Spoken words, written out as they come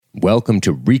Welcome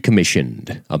to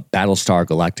Recommissioned, a Battlestar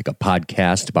Galactica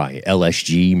podcast by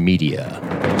LSG Media.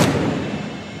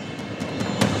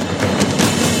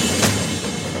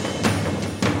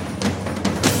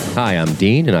 Hi, I'm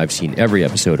Dean, and I've seen every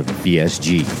episode of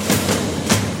BSG.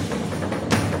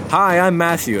 Hi, I'm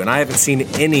Matthew, and I haven't seen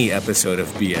any episode of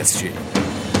BSG.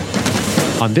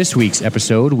 On this week's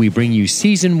episode, we bring you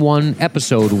Season 1,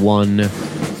 Episode 1,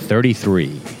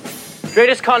 33.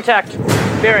 Greatest contact,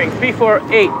 bearing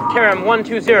 348, Taram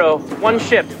 120, one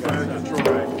ship.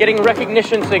 Getting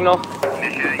recognition signal.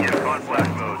 Initiating Yukon flash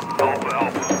mode. Alpha,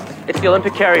 Alpha. It's the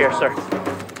Olympic carrier, sir.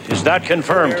 Is that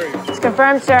confirmed? It's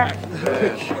confirmed, sir.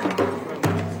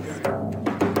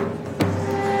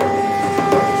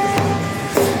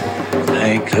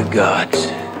 Thank the gods.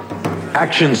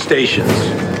 Action stations.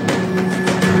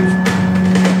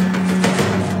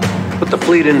 Put the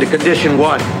fleet into Condition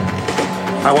 1.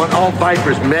 I want all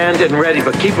Vipers manned and ready,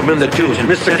 but keep them in the tubes.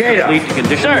 Mr. Gaeta, fleet to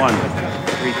condition Sir. 1.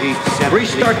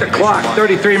 restart the clock.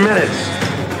 33 minutes.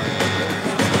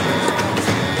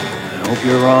 I hope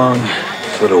you're wrong.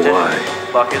 So do I.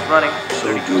 Clock is running.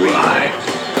 So do I.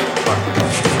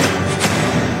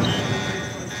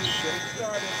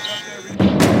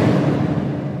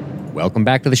 Welcome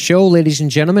back to the show, ladies and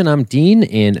gentlemen. I'm Dean,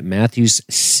 and Matthew's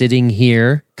sitting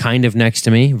here, kind of next to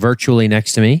me, virtually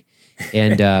next to me.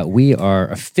 And we are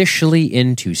officially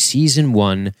into Season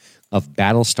 1 of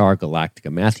Battlestar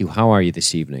Galactica. Matthew, how are you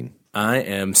this evening? I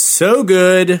am so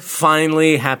good.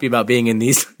 Finally happy about being in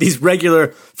these regular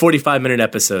 45-minute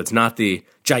episodes, not the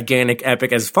gigantic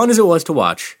epic. As fun as it was to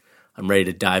watch, I'm ready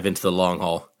to dive into the long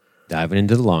haul. Diving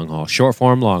into the long haul. Short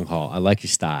form, long haul. I like your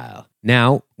style.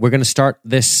 Now, we're going to start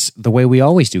this the way we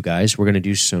always do, guys. We're going to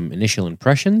do some initial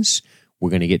impressions.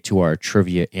 We're going to get to our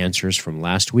trivia answers from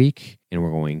last week, and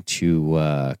we're going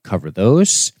to cover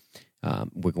those.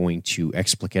 We're going to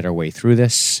explicate our way through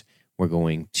this. We're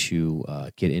going to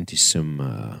get into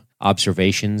some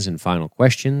observations and final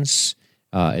questions,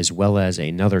 as well as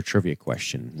another trivia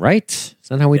question. Right? Is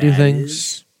that how we do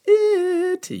things?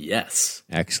 Yes.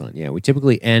 Excellent. Yeah, we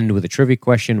typically end with a trivia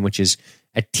question, which is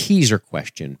a teaser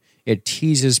question. It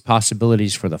teases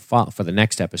possibilities for the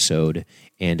next episode,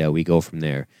 and we go from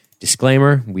there.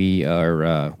 Disclaimer: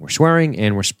 we're swearing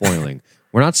and we're spoiling.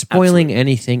 We're not spoiling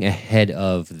anything ahead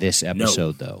of this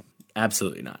episode, though.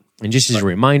 Absolutely not. And just as a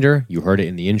reminder, you heard it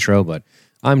in the intro, but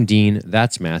I'm Dean.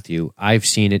 That's Matthew. I've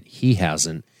seen it. He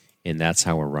hasn't, and that's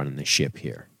how we're running the ship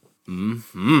here.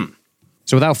 Mm-hmm.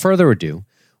 So, without further ado,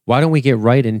 why don't we get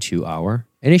right into our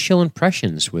initial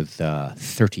impressions with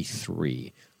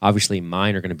 33? Obviously,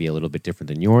 mine are going to be a little bit different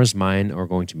than yours. Mine are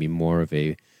going to be more of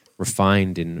a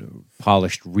refined and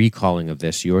polished recalling of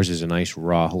this. Yours is a nice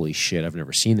raw, holy shit, I've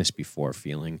never seen this before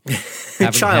feeling.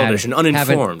 Childish and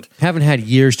uninformed. Haven't had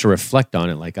years to reflect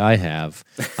on it like I have,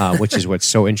 which is what's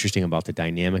so interesting about the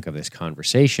dynamic of this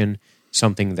conversation,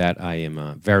 something that I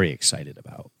am very excited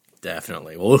about.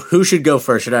 Definitely. Well, who should go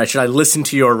first? Should I listen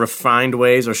to your refined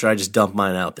ways, or should I just dump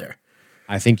mine out there?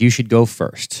 I think you should go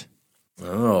first.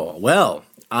 Oh, well,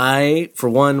 I, for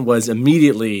one, was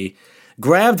immediately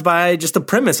grabbed by just the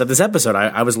premise of this episode.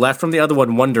 I was left from the other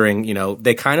one wondering,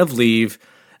 they kind of leave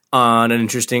on an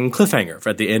interesting cliffhanger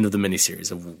at the end of the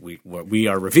miniseries. We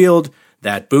are revealed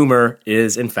that Boomer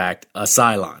is, in fact, a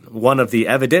Cylon, one of the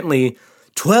evidently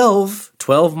 12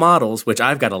 models, which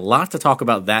I've got a lot to talk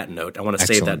about that note. I want to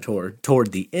save that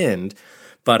toward the end.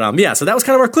 But so that was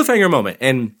kind of our cliffhanger moment.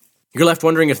 And you're left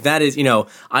wondering if that is,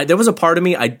 there was a part of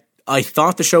me, I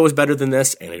thought the show was better than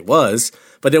this, and it was.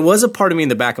 But there was a part of me in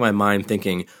the back of my mind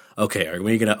thinking, okay, are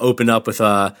we going to open up with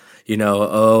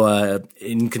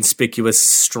inconspicuous,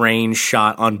 strange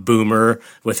shot on Boomer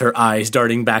with her eyes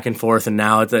darting back and forth, and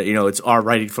now it's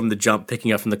already from the jump,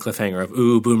 picking up from the cliffhanger of,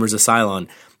 ooh, Boomer's a Cylon.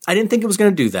 I didn't think it was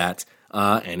going to do that,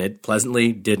 and it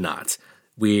pleasantly did not.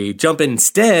 We jump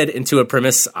instead into a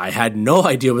premise I had no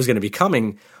idea was going to be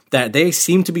coming, that they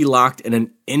seem to be locked in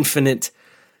an infinite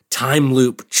time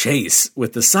loop chase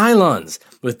with the Cylons.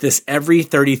 With this, every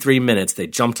 33 minutes, they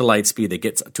jump to light speed, they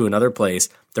get to another place.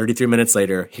 33 minutes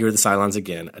later, here are the Cylons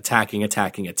again, attacking,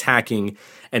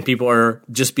 and people are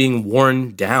just being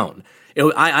worn down.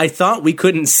 I thought we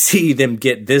couldn't see them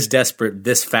get this desperate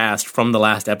this fast from the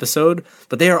last episode,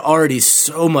 but they are already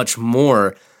so much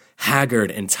more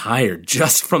haggard and tired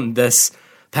just from this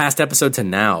past episode to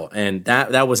now, and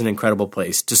that was an incredible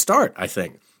place to start, I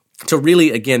think. To really,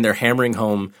 again, they're hammering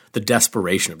home the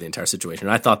desperation of the entire situation.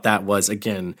 And I thought that was,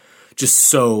 again, just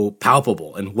so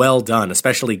palpable and well done,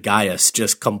 especially Gaius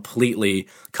just completely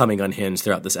coming unhinged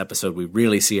throughout this episode. We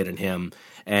really see it in him,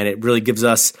 and it really gives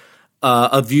us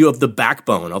a view of the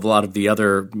backbone of a lot of the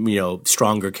other,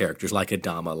 stronger characters like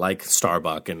Adama, like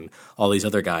Starbuck, and all these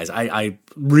other guys. I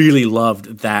really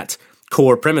loved that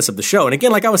core premise of the show. And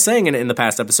again, like I was saying in the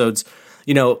past episodes,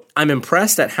 I'm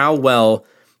impressed at how well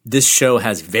this show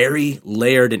has very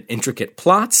layered and intricate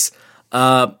plots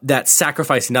that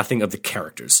sacrifice nothing of the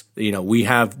characters. We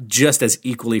have just as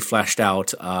equally fleshed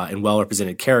out and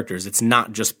well-represented characters. It's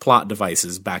not just plot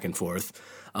devices back and forth.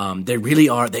 They really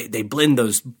are. They blend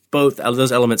both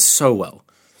those elements so well.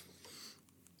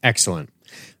 Excellent.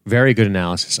 Very good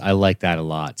analysis. I like that a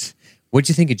lot. What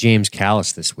do you think of James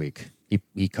Callis this week?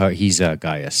 He's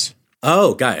Gaius.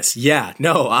 Oh, Gaius. Yeah.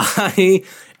 No,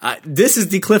 this is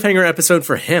the cliffhanger episode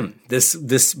for him.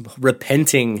 This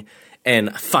repenting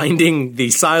and finding the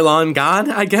Cylon God,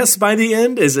 I guess, by the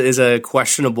end is a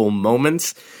questionable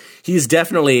moment. He's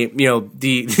definitely,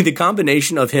 the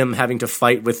combination of him having to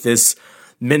fight with this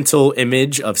mental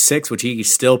image of Six, which he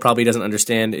still probably doesn't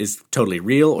understand is totally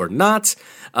real or not,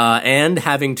 and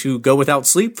having to go without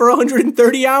sleep for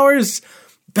 130 hours.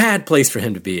 Bad place for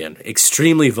him to be in.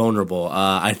 Extremely vulnerable.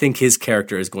 I think his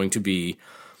character is going to be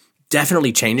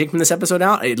definitely changing from this episode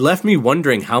out. It left me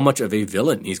wondering how much of a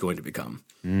villain he's going to become.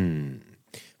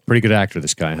 Pretty good actor,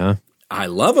 this guy, huh? I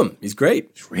love him. He's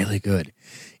great. He's really good.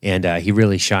 And he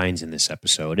really shines in this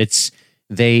episode. It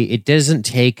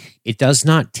does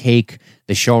not take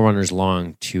the showrunners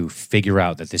long to figure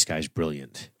out that this guy's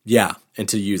brilliant. Yeah, and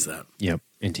to use that. Yep,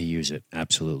 and to use it,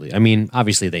 absolutely. I mean,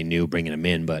 obviously they knew bringing him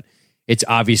in, but it's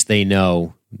obvious they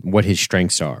know what his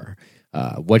strengths are,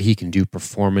 what he can do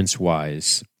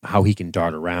performance-wise, how he can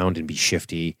dart around and be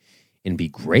shifty and be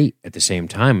great at the same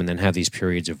time, and then have these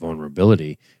periods of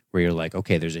vulnerability where you're like,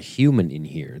 okay, there's a human in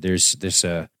here. There's this,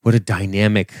 what a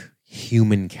dynamic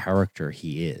human character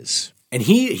he is. And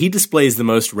he displays the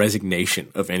most resignation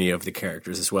of any of the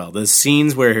characters as well. The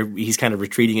scenes where he's kind of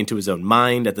retreating into his own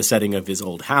mind at the setting of his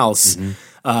old house,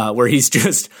 where he's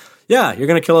just, yeah, you're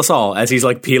going to kill us all, as he's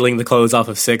like peeling the clothes off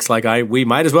of Six, like, we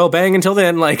might as well bang until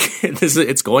then, like,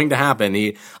 it's going to happen.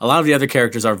 A lot of the other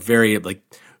characters are very, like,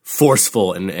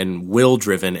 forceful and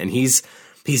will-driven, and he's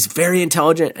very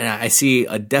intelligent, and I see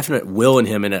a definite will in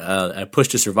him and a push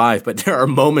to survive, but there are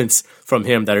moments from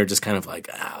him that are just kind of like,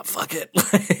 fuck it.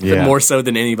 Yeah. More so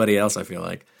than anybody else, I feel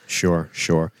like. Sure.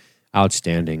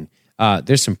 Outstanding.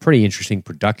 There's some pretty interesting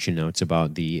production notes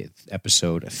about the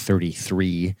episode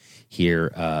 33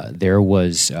 here. There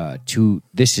was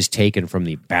this is taken from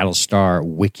the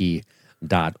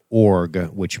battlestarwiki.org,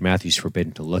 which Matthew's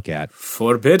forbidden to look at.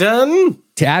 Forbidden?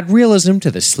 To add realism to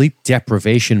the sleep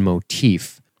deprivation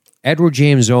motif, Edward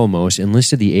James Olmos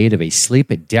enlisted the aid of a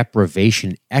sleep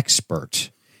deprivation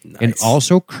expert and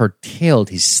also curtailed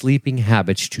his sleeping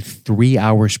habits to 3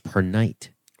 hours per night.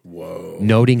 Whoa.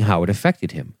 Noting how it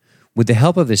affected him. With the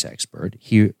help of this expert,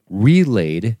 he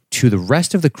relayed to the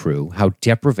rest of the crew how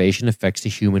deprivation affects the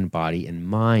human body and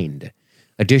mind.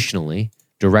 Additionally,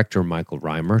 director Michael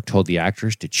Reimer told the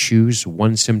actors to choose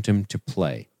one symptom to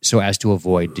play so as to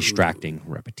avoid distracting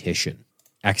repetition.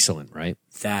 Excellent, right?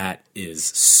 That is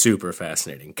super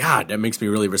fascinating. God, that makes me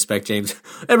really respect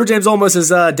Edward James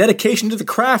Olmos' dedication to the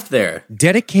craft there.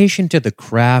 Dedication to the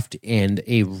craft and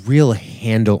a real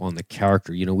handle on the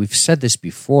character. We've said this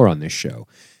before on this show.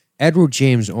 Edward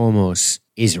James Olmos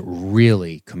is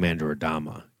really Commander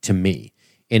Adama to me,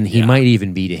 and he might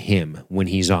even be to him when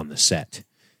he's on the set.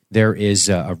 There is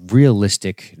a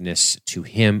realisticness to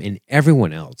him and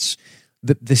everyone else.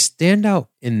 The standout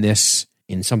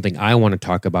in something I want to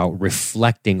talk about,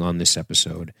 reflecting on this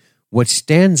episode, what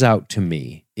stands out to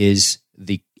me is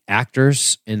the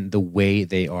actors and the way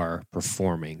they are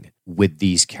performing with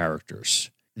these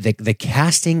characters. The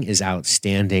casting is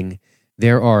outstanding.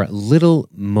 There are little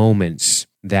moments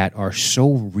that are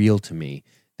so real to me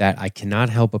that I cannot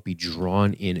help but be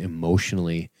drawn in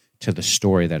emotionally to the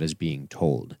story that is being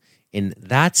told. And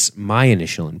that's my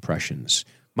initial impressions.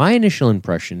 My initial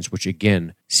impressions, which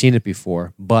again, seen it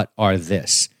before, but are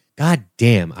this. God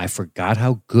damn, I forgot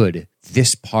how good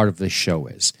this part of the show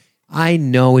is. I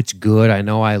know it's good. I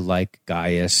know I like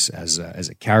Gaius as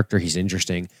a character. He's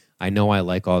interesting. I know I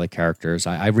like all the characters.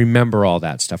 I remember all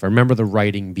that stuff. I remember the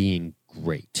writing being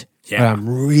great. Yeah. But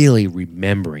I'm really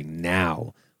remembering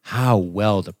now how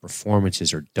well the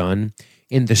performances are done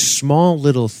in the small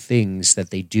little things that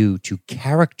they do to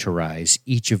characterize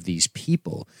each of these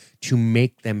people to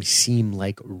make them seem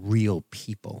like real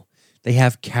people. They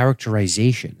have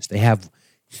characterizations. They have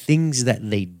things that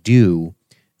they do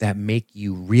that make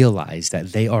you realize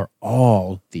that they are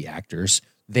all the actors.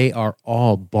 They are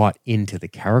all bought into the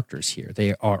characters here.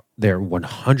 They're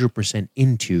 100%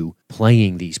 into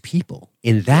playing these people.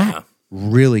 And that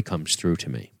really comes through to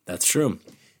me. That's true.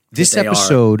 This That they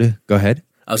episode, go ahead.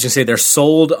 I was going to say they're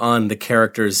sold on the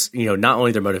characters, not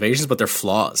only their motivations, but their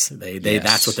flaws. They Yes.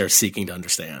 That's what they're seeking to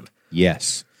understand.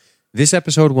 Yes. This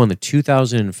episode won the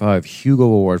 2005 Hugo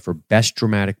Award for Best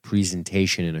Dramatic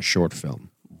Presentation in a Short Film.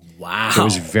 Wow. It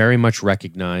was very much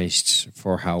recognized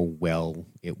for how well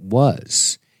it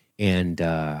was. And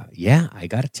I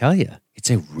got to tell you, it's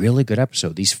a really good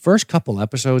episode. These first couple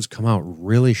episodes come out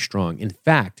really strong. In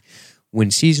fact,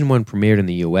 when season 1 premiered in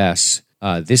the U.S.,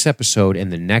 this episode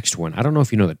and the next one, I don't know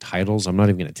if you know the titles. I'm not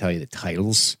even going to tell you the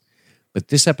titles. But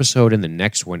this episode and the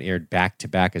next one aired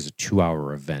back-to-back as a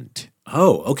 2-hour event.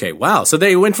 Oh, okay. Wow. So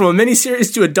they went from a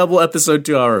miniseries to a double episode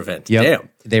 2-hour event. Yep. Damn.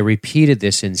 They repeated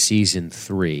this in season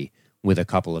 3 with a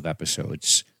couple of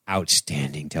episodes.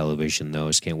 Outstanding television,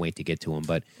 those. Can't wait to get to them.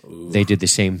 But they did the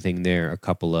same thing there, a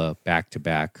couple of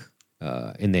back-to-back.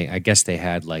 And I guess they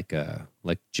had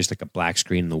just a black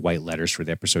screen and the white letters for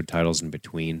the episode titles in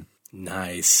between.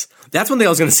 Nice. That's one thing I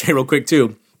was going to say real quick,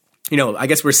 too. I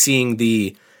guess we're seeing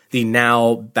the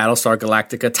now Battlestar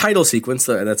Galactica title sequence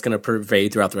that's going to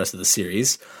pervade throughout the rest of the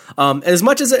series. As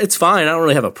much as it's fine, I don't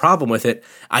really have a problem with it.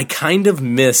 I kind of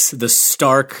miss the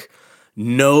stark,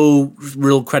 no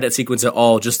real credit sequence at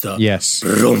all. Just the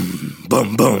boom,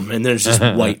 boom, boom, and there's just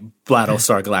white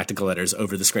Battlestar Galactica letters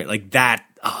over the screen like that.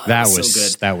 Oh, that was so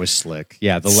good. That was slick.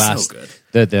 Yeah, the last, so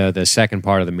good. The second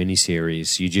part of the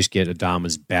miniseries, you just get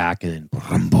Adama's back and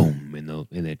then boom, boom,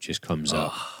 and it just comes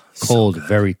up. Cold, so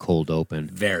very cold open.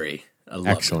 Very. I love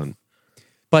Excellent. It.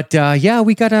 But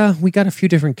we got a few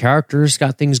different characters,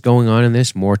 got things going on in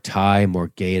this. More Ty,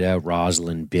 Morgana,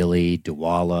 Rosalind, Billy,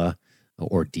 Dewala,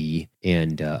 or D,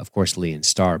 and of course Lee and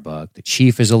Starbuck. The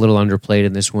Chief is a little underplayed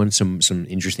in this one. Some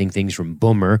interesting things from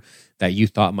Boomer that you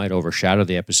thought might overshadow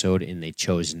the episode, and they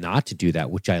chose not to do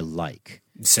that, which I like.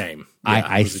 Same. Yeah,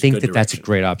 I think that's a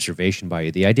great observation by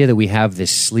you. The idea that we have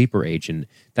this sleeper agent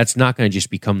that's not going to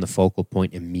just become the focal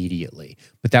point immediately,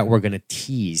 but that we're going to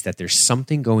tease that there's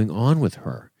something going on with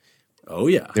her. Oh,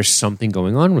 yeah. There's something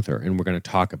going on with her, and we're going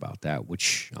to talk about that,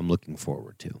 which I'm looking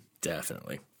forward to.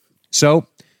 Definitely. So,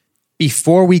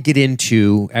 before we get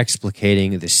into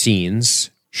explicating the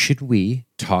scenes, should we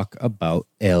talk about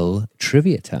El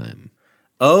Trivia Time?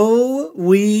 Oh,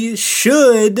 we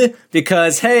should,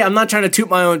 because, hey, I'm not trying to toot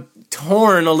my own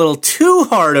horn a little too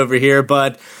hard over here,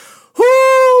 but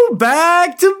whoo,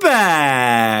 back to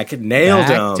back. Nailed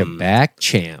them. Back to back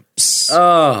champs.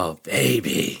 Oh,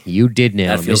 baby. You did nail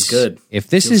them. That feels good. If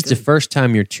this is the first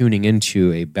time you're tuning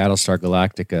into a Battlestar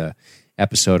Galactica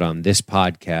episode on this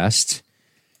podcast,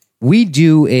 we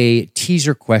do a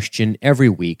teaser question every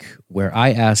week where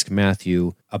I ask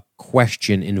Matthew a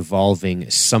question involving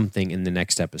something in the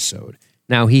next episode.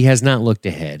 Now, he has not looked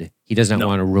ahead. He does not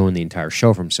want to ruin the entire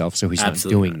show for himself, so he's not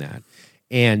doing that.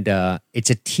 And it's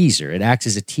a teaser. It acts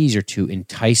as a teaser to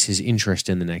entice his interest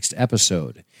in the next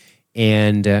episode.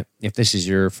 And if this is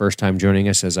your first time joining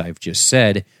us, as I've just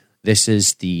said, this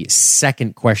is the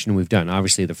second question we've done.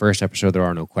 Obviously, the first episode, there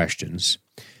are no questions.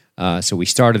 So we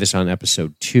started this on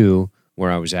episode 2,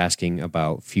 where I was asking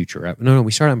about future...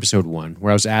 we started on episode 1,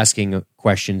 where I was asking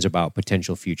questions about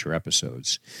potential future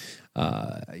episodes.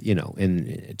 And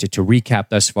to recap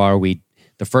thus far,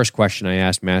 the first question I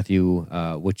asked Matthew,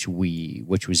 which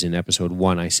was in episode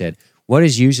 1, I said, what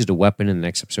is used as a weapon in the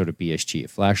next episode of BSG? A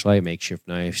flashlight, makeshift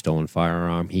knife, stolen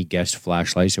firearm. He guessed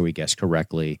flashlight, so he guessed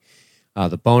correctly.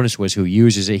 The bonus was who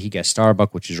uses it. He guessed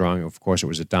Starbuck, which is wrong. Of course, it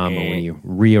was Adama when he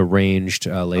rearranged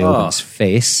Leoben's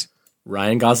face.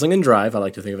 Ryan Gosling and Drive, I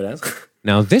like to think of it as.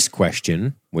 Now, this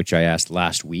question, which I asked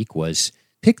last week, was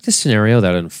pick the scenario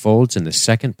that unfolds in the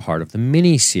second part of the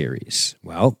mini-series.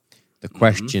 Well, the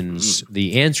questions,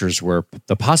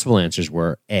 the possible answers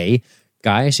were A,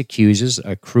 Gaius accuses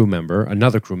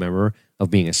another crew member of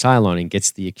being a Cylon and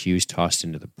gets the accused tossed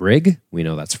into the brig. We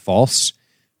know that's false.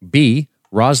 B,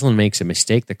 Rosalind makes a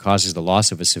mistake that causes the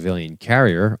loss of a civilian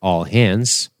carrier, all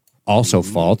hands. Also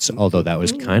false, although that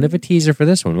was kind of a teaser for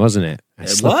this one, wasn't it? I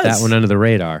slipped that one under the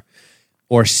radar.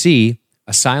 Or C,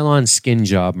 a Cylon skin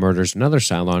job murders another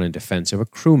Cylon in defense of a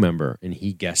crew member, and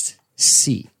he guessed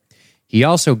C. He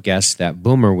also guessed that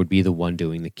Boomer would be the one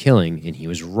doing the killing, and he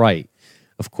was right.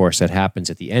 Of course, that happens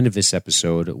at the end of this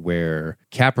episode where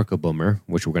Caprica Boomer,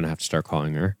 which we're going to have to start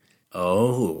calling her.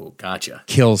 Oh, gotcha.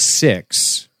 Kills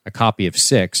 6, a copy of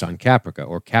 6 on Caprica,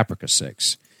 or Caprica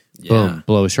 6. Yeah. Boom,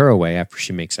 blows her away after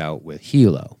she makes out with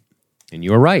Hilo. And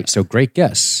you were right, so great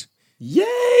guess.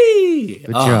 Yay!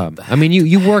 Good job. I mean,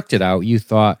 you worked it out. You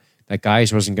thought that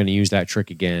Gaius wasn't going to use that trick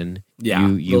again. Yeah,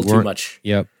 you a little too much.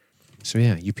 Yep. So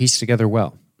yeah, you pieced together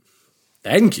well.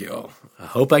 Thank you. I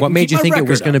hope I can What made keep you my think it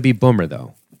was record going to up. be Boomer,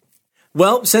 though?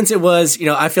 Well, since it was,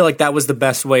 I feel like that was the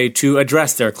best way to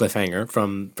address their cliffhanger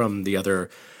from the other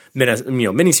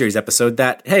miniseries episode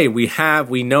that, hey,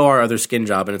 we know our other skin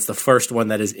job, and it's the first one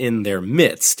that is in their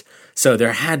midst. So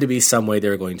there had to be some way they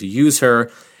were going to use her.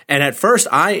 And at first,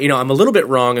 I'm a little bit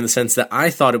wrong in the sense that I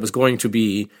thought it was going to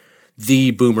be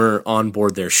the Boomer on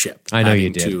board their ship. I know you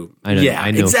did. I know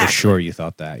exactly. For sure you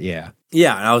thought that. Yeah.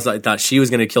 Yeah, and I thought she was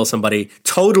going to kill somebody,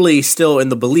 totally still in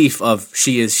the belief of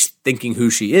she is thinking who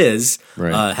she is,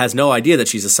 right. Has no idea that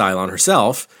she's a Cylon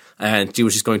herself, and she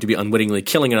was just going to be unwittingly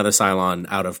killing another Cylon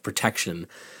out of protection.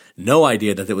 No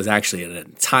idea that it was actually an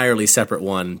entirely separate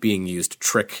one being used to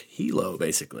trick Helo,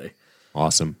 basically.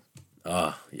 Awesome.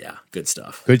 Yeah, good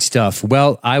stuff. Good stuff.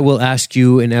 Well, I will ask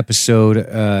you an episode,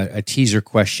 a teaser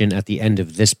question at the end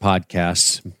of this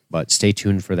podcast, but stay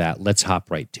tuned for that. Let's hop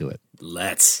right to it.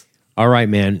 Let's. All right,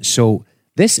 man. So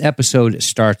this episode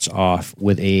starts off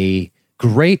with a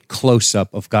great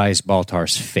close-up of Gaius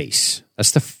Baltar's face.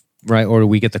 That's right, or do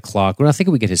we get the clock? Well, I think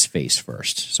we get his face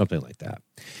first, something like that.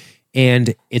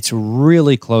 And it's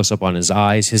really close up on his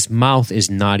eyes. His mouth is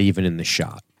not even in the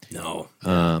shot. No.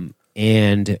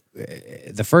 And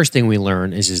the first thing we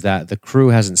learn is that the crew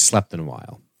hasn't slept in a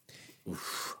while.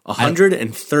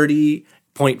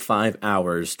 130.5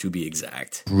 hours to be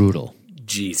exact. Brutal.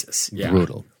 Jesus. Yeah.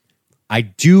 Brutal. I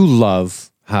do love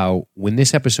how when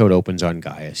this episode opens on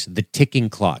Gaius, the ticking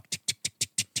clock, tick, tick, tick,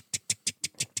 tick, tick, tick, tick, tick,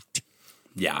 tick, tick, tick,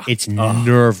 yeah, it's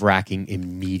nerve-wracking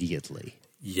immediately.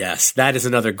 Yes, that is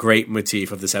another great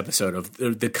motif of this episode,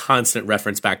 of the constant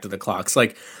reference back to the clocks.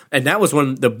 And that was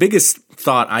the biggest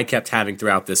thought I kept having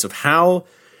throughout this, of how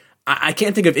I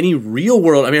can't think of any real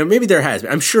world. I mean, maybe there has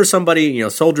been. I'm sure somebody,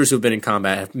 soldiers who've been in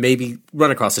combat have maybe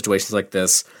run across situations like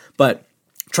this, but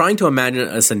trying to imagine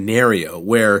a scenario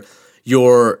where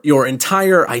your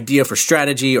entire idea for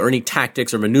strategy or any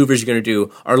tactics or maneuvers you're going to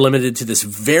do are limited to this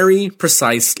very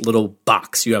precise little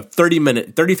box. You have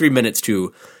 33 minutes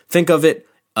to think of it,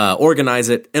 organize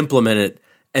it, implement it,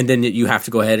 and then you have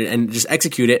to go ahead and just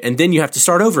execute it, and then you have to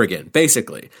start over again,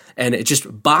 basically. And it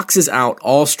just boxes out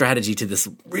all strategy to this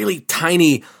really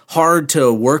tiny, hard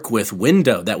to work with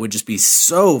window that would just be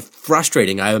so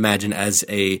frustrating, I imagine, as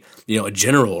a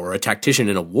general or a tactician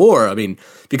in a war. I mean,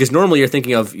 because normally you're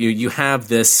thinking of you have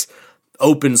this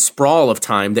open sprawl of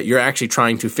time that you're actually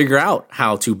trying to figure out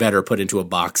how to better put into a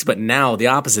box. But now the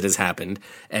opposite has happened,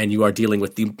 and you are dealing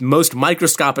with the most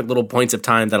microscopic little points of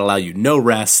time that allow you no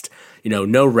rest,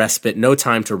 no respite, no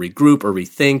time to regroup or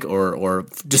rethink or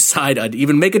decide,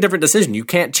 even make a different decision. You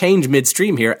can't change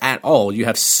midstream here at all. You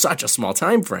have such a small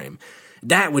time frame.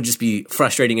 That would just be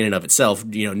frustrating in and of itself,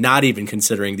 not even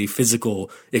considering the physical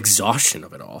exhaustion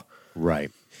of it all. Right.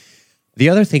 The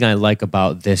other thing I like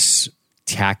about this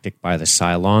tactic by the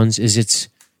Cylons is it's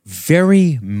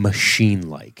very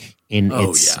machine-like in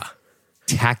its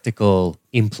tactical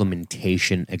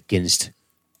implementation against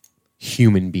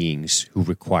human beings who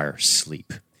require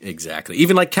sleep. Exactly.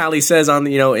 Even like Callie says on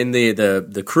in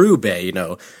the crew bay,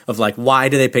 of why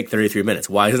do they pick 33 minutes?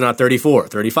 Why is it not 34,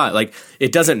 35?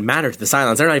 It doesn't matter to the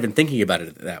Cylons. They're not even thinking about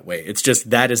it that way. It's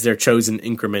just that is their chosen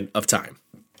increment of time.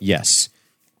 Yes.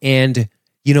 And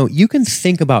you can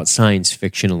think about science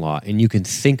fiction a lot, and you can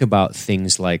think about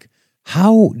things like,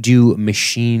 how do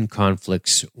machine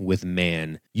conflicts with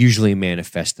man usually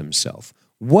manifest themselves?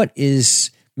 What is,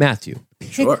 Matthew,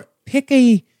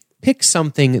 pick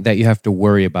something that you have to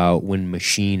worry about when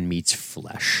machine meets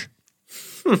flesh.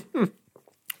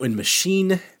 When machine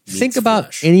meets Think about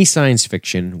flesh. Any science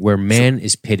fiction where man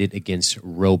is pitted against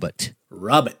robot.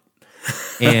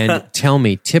 And tell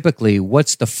me, typically,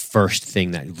 what's the first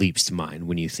thing that leaps to mind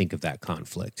when you think of that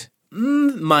conflict?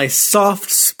 My soft,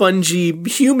 spongy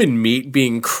human meat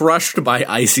being crushed by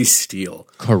icy steel.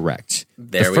 Correct.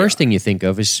 The first thing you think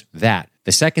of is that.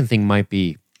 The second thing might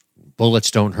be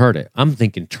bullets don't hurt it. I'm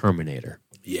thinking Terminator.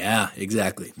 Yeah,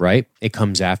 exactly. Right? It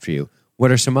comes after you. What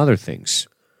are some other things?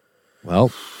 Well,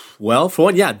 for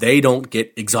one, they don't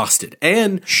get exhausted.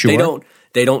 And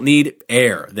they don't need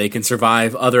air. They can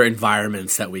survive other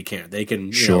environments that we can't. They can,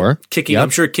 I'm sure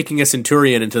kicking a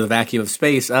Centurion into the vacuum of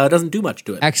space doesn't do much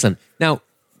to it. Excellent. Now,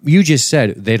 you just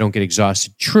said they don't get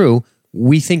exhausted. True.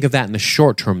 We think of that in the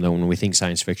short term, though, when we think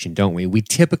science fiction, don't we? We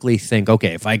typically think,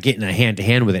 okay, if I get in a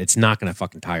hand-to-hand with it, it's not going to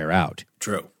fucking tire out.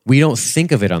 True. We don't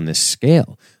think of it on this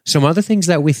scale. Some other things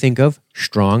that we think of,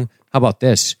 strong. How about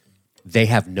this? They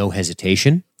have no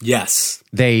hesitation. Yes.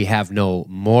 They have no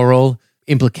moral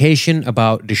implication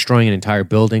about destroying an entire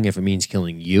building if it means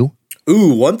killing you.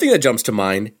 Ooh, one thing that jumps to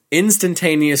mind,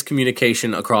 instantaneous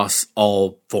communication across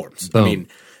all forms. Boom. I mean,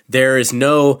 There is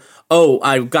no,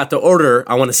 I got the order,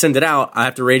 I want to send it out, I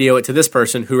have to radio it to this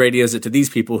person, who radios it to these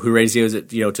people, who radios it,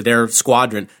 to their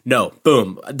squadron. No,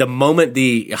 boom. The moment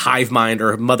the hive mind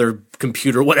or mother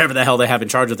computer, whatever the hell they have in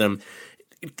charge of them,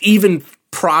 even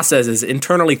processes,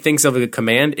 internally thinks of a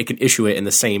command, it can issue it in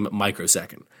the same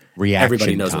microsecond.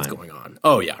 Everybody knows what's going on.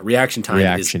 Oh, yeah. Reaction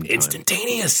time is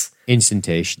instantaneous.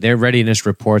 Instantaneous. Their readiness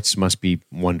reports must be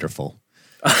wonderful.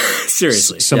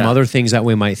 Seriously. Some other things that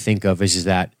we might think of is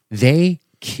that they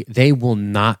will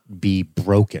not be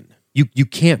broken. You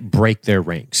can't break their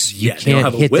ranks. You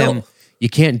can't hit them. You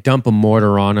can't dump a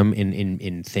mortar on them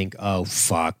and think, oh,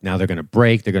 fuck, now they're going to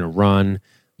break, they're going to run.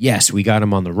 Yes, we got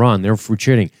them on the run. They're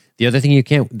retreating. The other thing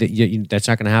that's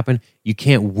not going to happen, you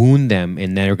can't wound them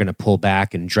and they're going to pull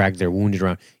back and drag their wounded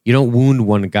around. You don't wound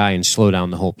one guy and slow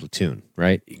down the whole platoon,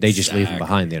 right? Exactly. They just leave them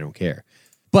behind. They don't care.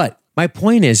 But my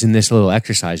point is, in this little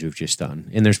exercise we've just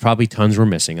done, and there's probably tons we're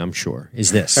missing, I'm sure,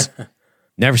 is this.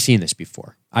 Never seen this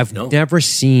before. I've never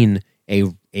seen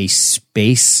a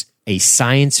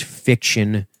science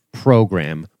fiction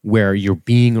program where you're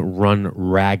being run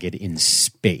ragged in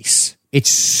space.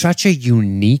 It's such a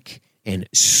unique and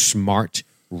smart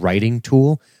writing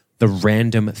tool. The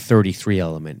random 33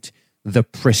 element, the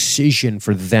precision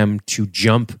for them to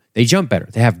jump. They jump better.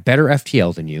 They have better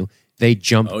FTL than you. They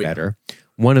jump better.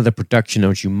 One of the production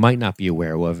notes you might not be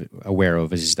aware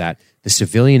of is that the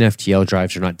civilian FTL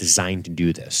drives are not designed to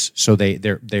do this. So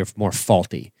they're more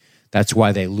faulty. That's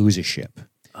why they lose a ship.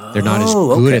 They're not as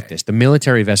good at this. The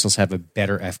military vessels have a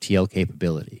better FTL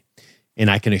capability. And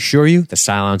I can assure you, the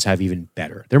Cylons have even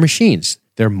better. They're machines.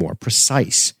 They're more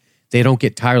precise. They don't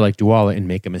get tired like Duala and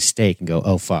make a mistake and go,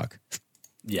 oh, fuck.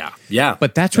 Yeah.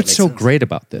 But that's what's so great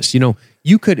about this.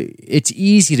 It's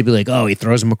easy to be like, oh, he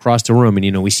throws them across the room.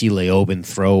 And, we see Leoben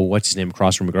throw, what's his name,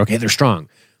 across the room. Okay, they're strong.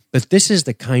 But this is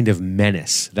the kind of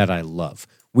menace that I love.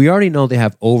 We already know they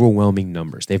have overwhelming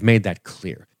numbers. They've made that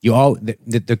clear.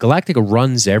 The Galactica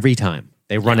runs every time.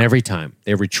 They run every time.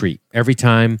 They retreat. Every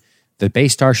time the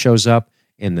base star shows up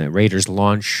and the Raiders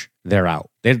launch, they're out.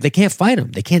 They can't fight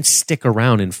them. They can't stick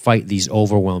around and fight these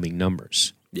overwhelming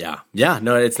numbers. Yeah.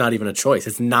 No, it's not even a choice.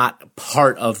 It's not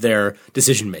part of their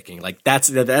decision making. Like that's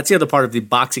the other part of the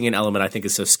boxing in element I think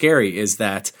is so scary, is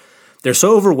that they're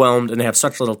so overwhelmed and they have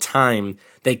such little time,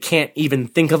 they can't even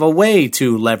think of a way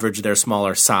to leverage their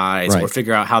smaller size or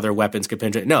figure out how their weapons can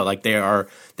penetrate. No, like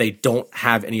they don't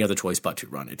have any other choice but to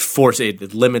run.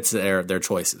 It limits their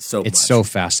choices so much. It's so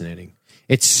fascinating.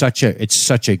 It's such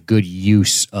a good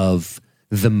use of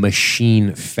the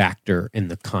machine factor in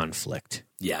the conflict.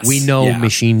 Yes. We know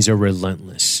machines are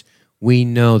relentless. We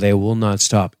know they will not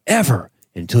stop ever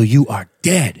until you are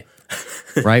dead.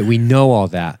 Right? We know all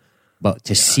that. But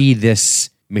to see this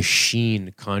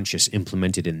machine conscious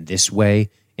implemented in this way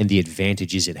and the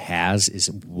advantages it has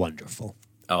is wonderful.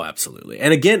 Oh, absolutely.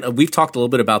 And again, we've talked a little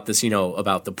bit about this,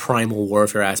 about the primal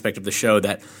warfare aspect of the show,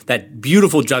 that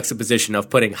beautiful juxtaposition of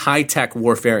putting high-tech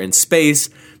warfare in space,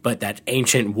 but that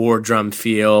ancient war drum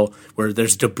feel where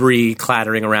there's debris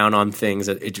clattering around on things.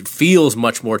 It feels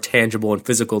much more tangible and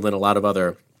physical than a lot of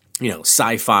other,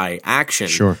 sci-fi action.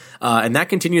 Sure. And that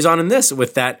continues on in this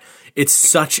with that. It's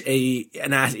such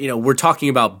we're talking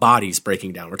about bodies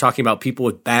breaking down. We're talking about people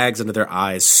with bags under their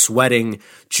eyes, sweating,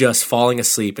 just falling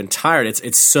asleep and tired.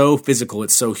 It's so physical.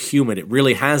 It's so human. It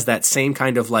really has that same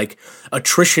kind of like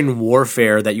attrition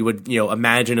warfare that you would,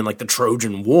 imagine in like the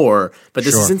Trojan War, but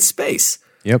this is in space.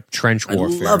 Yep. Trench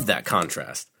warfare. I love that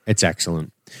contrast. It's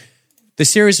excellent. The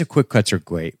series of quick cuts are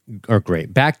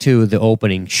great. Back to the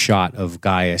opening shot of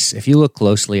Gaius. If you look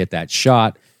closely at that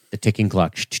shot, the ticking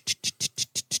clock,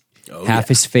 half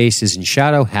his face is in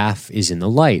shadow, half is in the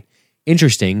light.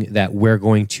 Interesting that we're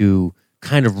going to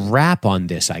kind of wrap on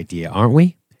this idea, aren't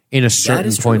we? In a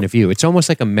certain point of view. It's almost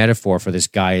like a metaphor for this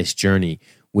Gaius journey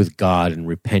with God and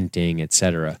repenting,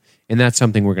 etc. And that's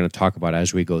something we're going to talk about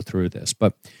as we go through this.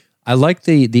 But I like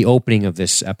the opening of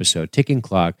this episode. Ticking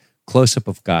clock, close-up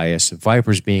of Gaius,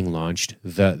 Vipers being launched,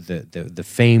 the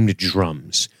famed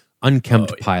drums,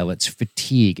 unkempt pilots,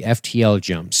 fatigue, FTL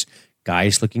jumps,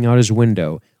 Gaius looking out his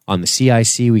window. On the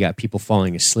CIC, we got people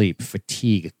falling asleep,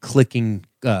 fatigue, clicking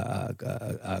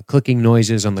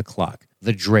noises on the clock.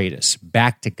 The Dratus,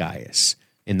 back to Gaius.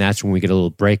 And that's when we get a little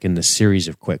break in the series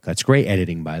of quick cuts. Great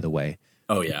editing, by the way.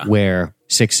 Oh, yeah. Where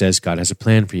Six says, God has a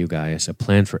plan for you, Gaius, a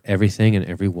plan for everything and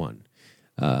everyone.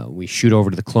 We shoot over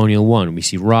to the Colonial One. We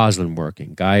see Roslin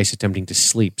working. Gaius attempting to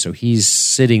sleep. So he's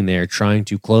sitting there trying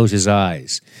to close his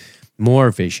eyes.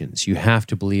 More visions. You have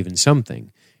to believe in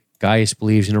something. Gaius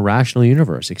believes in a rational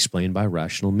universe explained by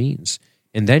rational means.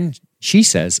 And then she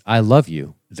says, I love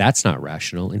you. That's not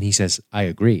rational. And he says, I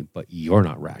agree, but you're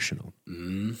not rational.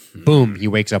 Mm-hmm. Boom. He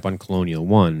wakes up on Colonial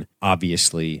 1.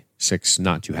 Obviously, Six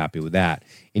not too happy with that.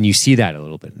 And you see that a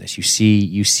little bit in this. You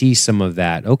see some of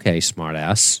that, okay,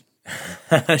 smartass.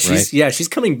 She's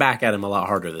coming back at him a lot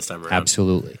harder this time around.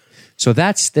 Absolutely. So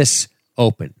that's this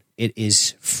open. It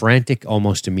is frantic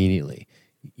almost immediately.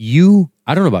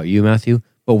 I don't know about you, Matthew,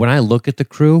 but when I look at the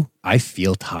crew, I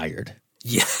feel tired.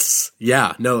 Yes.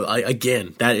 Yeah. No,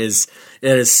 that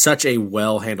is such a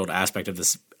well-handled aspect of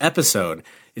this episode,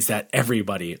 is that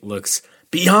everybody looks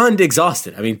beyond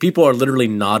exhausted. I mean, people are literally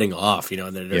nodding off,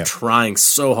 and they're trying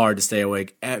so hard to stay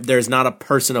awake. There's not a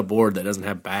person aboard that doesn't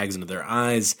have bags under their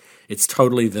eyes. It's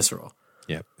totally visceral.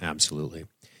 Yeah, absolutely.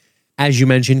 As you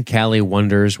mentioned, Callie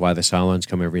wonders why the Cylons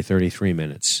come every 33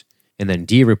 minutes. And then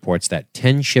Dee reports that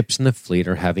 10 ships in the fleet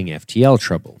are having FTL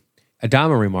trouble.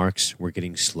 Adama remarks, we're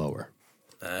getting slower.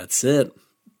 That's it.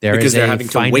 Because they're having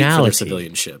to wait for their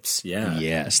civilian ships. Yeah.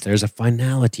 Yes, there's a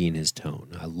finality in his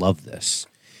tone. I love this.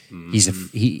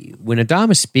 When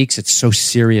Adama speaks, it's so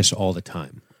serious all the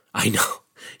time. I know.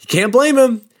 You can't blame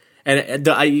him. And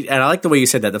I like the way you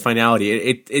said that, the finality.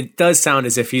 It does sound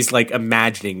as if he's like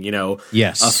imagining,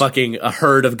 yes, a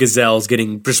herd of gazelles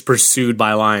getting just pursued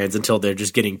by lions until they're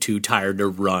just getting too tired to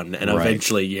run, and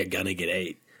eventually you're gonna get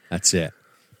ate. That's it.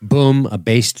 Boom, a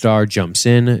base star jumps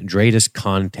in, Dratus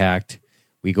contact.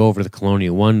 We go over to the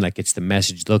Colonial 1, that gets the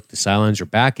message, look, the Cylons are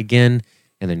back again.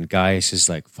 And then Gaius is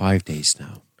like, 5 days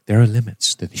now. There are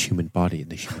limits to the human body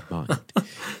and the human mind.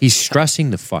 He's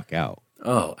stressing the fuck out.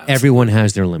 Oh, absolutely. Everyone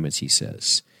has their limits, he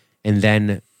says. And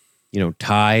then,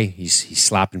 Ty, he's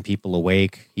slapping people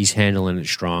awake. He's handling it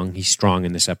strong. He's strong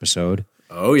in this episode.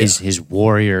 Oh, yeah. His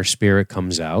warrior spirit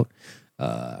comes out.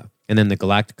 And then the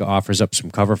Galactica offers up some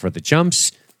cover for the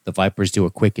jumps. The Vipers do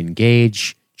a quick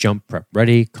engage. Jump prep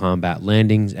ready. Combat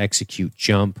landings. Execute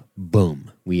jump.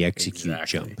 Boom. We execute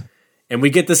jump. And we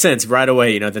get the sense right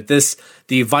away, that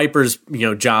the Viper's,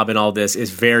 job in all this is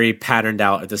very patterned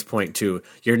out at this point too.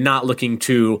 You're not looking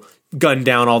to gun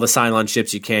down all the Cylon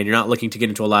ships you can. You're not looking to get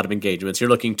into a lot of engagements. You're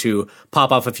looking to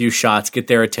pop off a few shots, get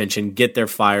their attention, get their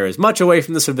fire as much away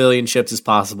from the civilian ships as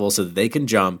possible so that they can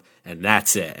jump, and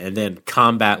that's it. And then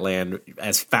combat land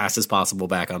as fast as possible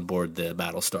back on board the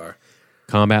Battlestar.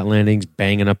 Combat landings,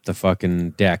 banging up the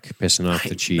fucking deck, pissing off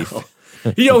the chief.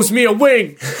 He owes me a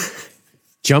wing!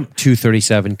 Jump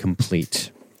 237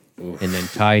 complete. Oof. And then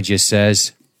Ty just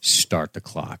says, start the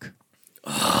clock.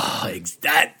 Oh,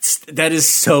 that is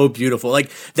so beautiful. Like,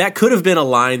 that could have been a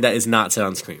line that is not said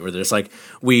on screen, where there's like,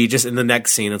 we just, in the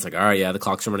next scene, it's like, all right, yeah, the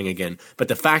clocks are running again. But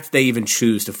the fact that they even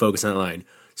choose to focus on that line,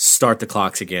 start the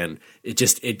clocks again,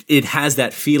 it has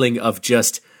that feeling of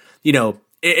just,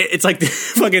 it's like the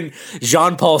fucking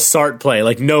Jean-Paul Sartre play,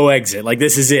 like no exit. Like,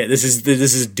 this is it. This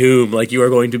is doom. Like, you are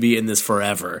going to be in this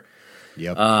forever.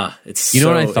 Yep. It's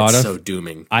what I thought of? So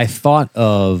dooming. I thought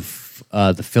of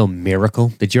the film Miracle.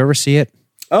 Did you ever see it?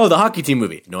 Oh, the hockey team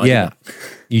movie. No, I did not.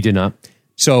 You did not.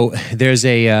 So there's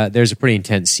a pretty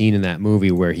intense scene in that movie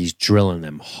where he's drilling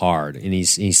them hard, and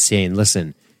he's saying,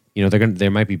 "Listen, they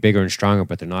might be bigger and stronger,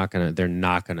 but they're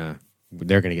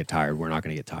gonna get tired. We're not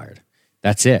gonna get tired.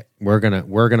 That's it. We're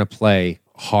gonna play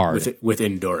hard with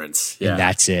endurance. Yeah, and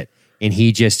that's it." And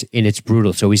and it's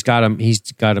brutal. So he's got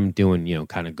him doing,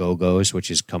 kind of go-go's,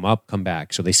 which is come up, come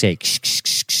back. So they say,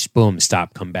 boom,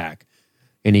 stop, come back.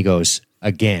 And he goes,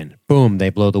 again, boom,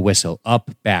 they blow the whistle, up,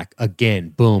 back, again,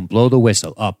 boom, blow the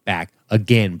whistle, up, back,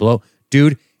 again, blow.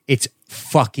 Dude, it's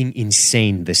fucking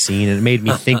insane, the scene. And it made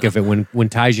me think of it when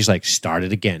Ty's just like, start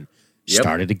it again.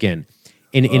 Start it again.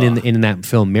 And in that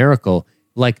film, Miracle,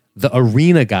 like the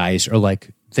arena guys are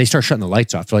like, they start shutting the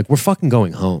lights off. They're like, we're fucking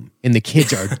going home. And the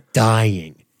kids are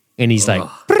dying. And he's like,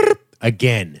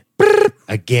 again.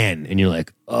 And you're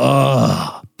like,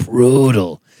 oh,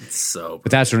 brutal. It's so brutal.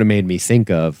 But that's what it made me think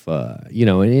of,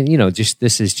 just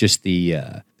this is just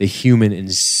the human in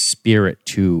spirit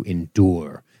to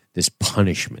endure this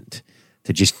punishment,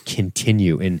 to just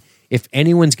continue. And if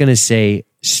anyone's going to say,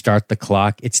 start the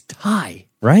clock, it's Ty,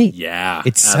 right? Yeah,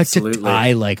 it's absolutely. Such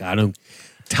a Ty,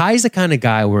 Ty's the kind of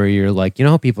guy where you're like,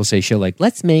 how people say shit like,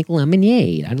 let's make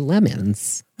lemonade out of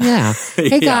lemons. Yeah.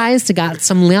 Hey guys, I got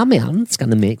some lemons.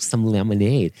 Gonna make some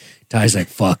lemonade. Ty's like,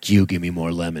 fuck you, give me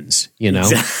more lemons.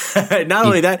 Not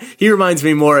only that, he reminds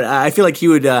me more. I feel like he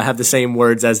would have the same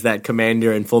words as that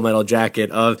commander in Full Metal Jacket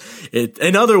of it.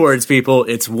 In other words, people,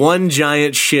 it's one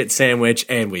giant shit sandwich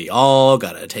and we all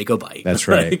gotta take a bite. That's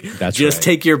right. Just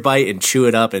take your bite and chew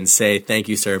it up and say, thank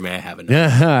you, sir, may I have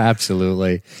another?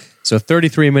 Absolutely. So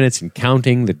 33 minutes and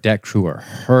counting, the deck crew are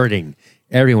hurting.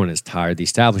 Everyone is tired. The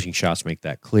establishing shots make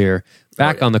that clear.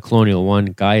 Back on the Colonial One,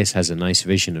 Gaius has a nice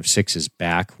vision of Six's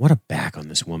back. What a back on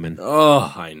this woman.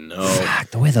 Oh, I know.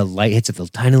 The way the light hits it, the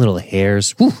tiny little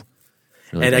hairs. Whew.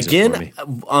 Really And does it for again,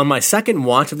 me. on my second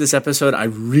watch of this episode, I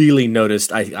really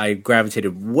noticed I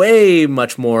gravitated way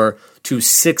much more to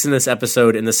Six in this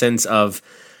episode in the sense of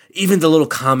even the little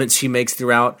comments she makes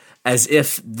throughout, as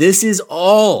if this is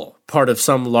all part of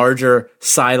some larger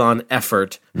Cylon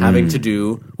effort having to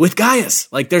do with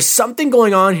Gaius. Like there's something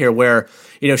going on here where,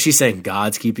 she's saying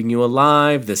God's keeping you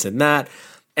alive, this and that.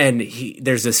 And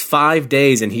there's this 5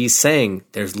 days, and he's saying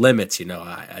there's limits.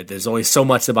 There's only so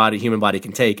much the human body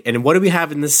can take. And what do we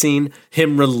have in this scene?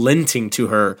 Him relenting to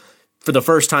her for the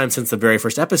first time since the very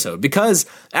first episode. Because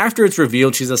after it's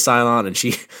revealed she's a Cylon, and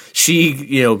she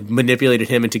manipulated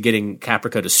him into getting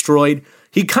Caprica destroyed,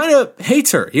 he kind of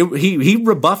hates her. He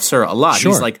rebuffs her a lot.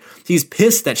 Sure. He's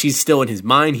pissed that she's still in his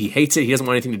mind. He hates it. He doesn't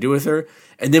want anything to do with her.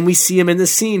 And then we see him in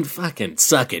this scene, fucking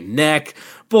sucking neck,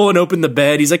 pulling open the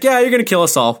bed. He's like, "Yeah, you're gonna kill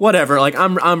us all. Whatever. Like,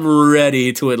 I'm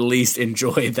ready to at least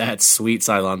enjoy that sweet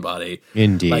Cylon body."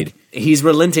 Indeed. Like, he's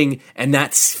relenting, and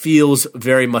that feels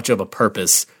very much of a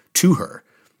purpose to her.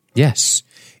 Yes.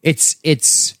 It's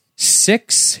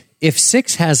Six. If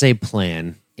Six has a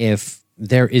plan, if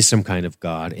there is some kind of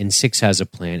God, and Six has a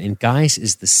plan, and Gaius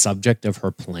is the subject of her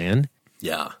plan,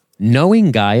 Yeah.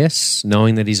 knowing Gaius,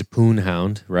 knowing that he's a poon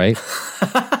hound, right?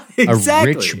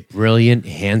 Exactly. A rich, brilliant,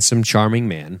 handsome, charming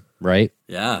man, right?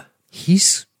 Yeah.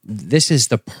 This is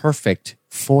the perfect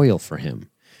foil for him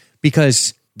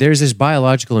because there's this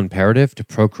biological imperative to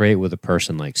procreate with a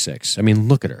person like Six. I mean,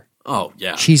 look at her. Oh,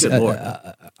 yeah. She's Good Lord.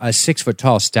 a 6 foot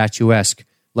tall, statuesque,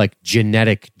 like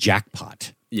genetic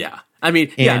jackpot. Yeah. I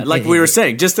mean, And- like we were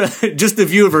saying, just the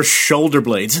view of her shoulder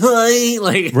blades,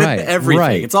 like Right, everything.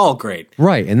 right. It's all great.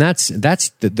 Right, and that's and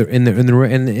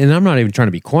I'm not even trying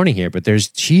to be corny here, but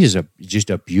she is just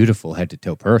a beautiful head to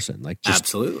toe person, like just,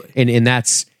 Absolutely. and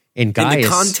that's in Gaius. In the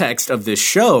context of this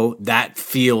show, that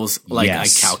feels like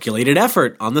Yes. a calculated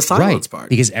effort on the Cylons right, part.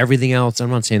 because everything else. I'm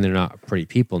not saying they're not pretty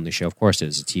people in the show. Of course, it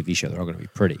is a TV show; they're all going to be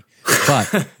pretty.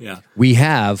 But Yeah.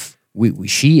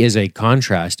 she is a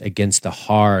contrast against the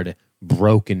hard,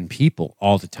 broken people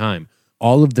all the time.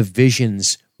 All of the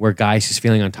visions where Gaius is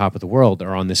feeling on top of the world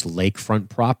are on this lakefront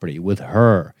property with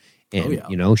her,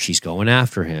 and she's going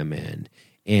after him,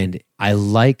 and I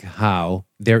like how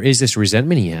there is this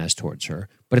resentment he has towards her,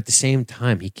 but at the same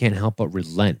time he can't help but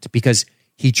relent because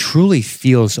he truly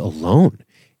feels alone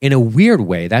in a weird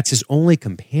way. That's his only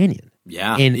companion.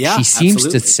 Yeah. And Yeah, she seems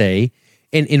absolutely. to say,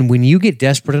 and when you get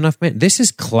desperate enough, man, this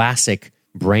is classic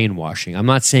brainwashing. I'm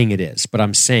not saying it is, but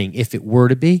I'm saying if it were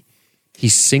to be,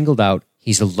 he's singled out,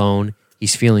 he's alone,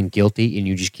 he's feeling guilty, and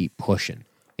you just keep pushing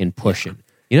and pushing.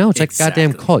 It's like a goddamn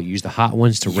Exactly. cult. You use the hot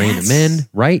ones to rein them in,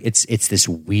 right? It's this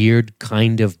weird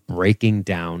kind of breaking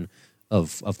down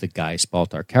of the Gaius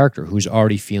Baltar character who's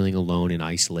already feeling alone and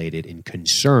isolated and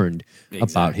concerned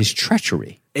about his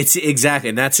treachery. It's exactly,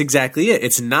 and that's exactly it.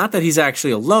 It's not that he's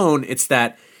actually alone. It's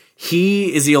that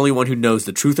he is the only one who knows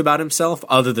the truth about himself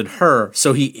other than her.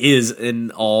 So he is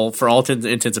for all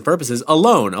intents and purposes,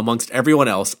 alone amongst everyone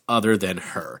else other than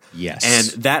her. Yes.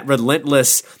 And that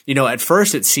relentless, at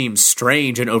first it seems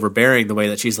strange and overbearing the way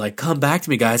that she's like, "Come back to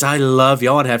me, guys. I love you.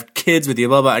 I want to have kids with you,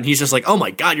 blah, blah." And he's just like, "Oh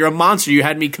my God, you're a monster. You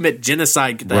had me commit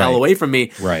genocide. Get the hell Right. away from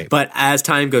me." Right. But as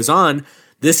time goes on,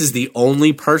 this is the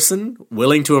only person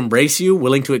willing to embrace you,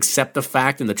 willing to accept the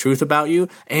fact and the truth about you,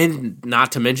 and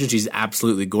not to mention she's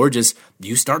absolutely gorgeous.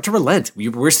 You start to relent.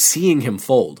 We're seeing him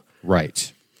fold.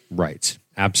 Right.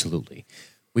 Absolutely.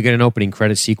 We got an opening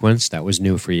credit sequence that was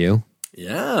new for you.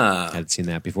 Yeah. Hadn't seen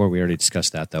that before. We already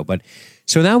discussed that though. But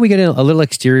so now we get a little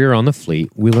exterior on the fleet.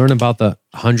 We learn about the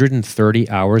 130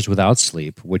 hours without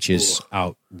sleep, which is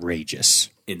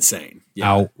outrageous. Insane.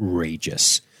 Yeah.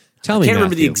 Outrageous. Tell me, I can't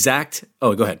remember the Matthew, exact.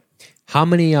 Oh, go ahead. how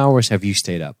many hours have you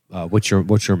stayed up? What's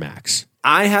your max?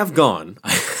 I have gone.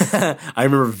 I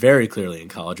remember very clearly in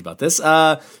college about this.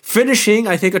 Finishing,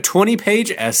 I think, a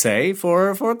 20-page essay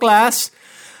for a class.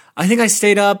 I think I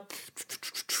stayed up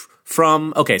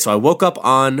so I woke up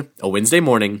on a Wednesday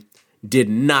morning, did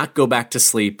not go back to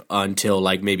sleep until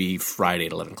like maybe Friday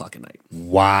at 11 o'clock at night.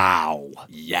 Wow.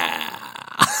 Yeah.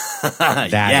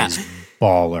 That is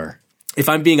baller. If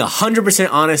I'm being 100%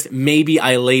 honest, maybe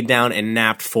I laid down and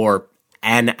napped for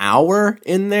an hour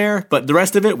in there, but the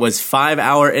rest of it was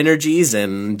 5-hour energies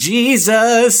and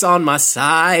Jesus on my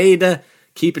side,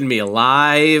 keeping me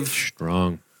alive.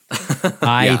 Strong.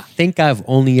 I think I've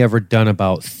only ever done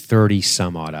about 30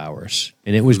 some odd hours,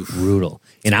 and it was brutal.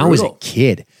 And I was a brutal.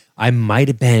 kid. I might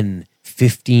have been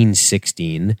 15,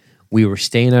 16 We were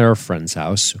staying at our friend's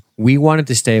house. We wanted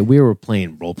to stay. We were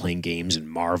playing role-playing games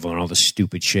and Marvel and all this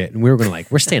stupid shit. And we were going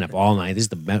to we're staying up all night. This is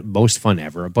the most fun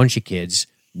ever. A bunch of kids,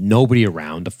 nobody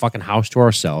around, a fucking house to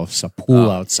ourselves, a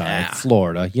pool outside,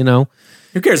 Florida,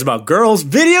 Who cares about girls?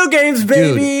 Video games,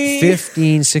 baby! Dude,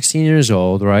 15, 16 years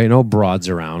old, right? No broads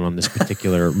around on this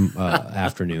particular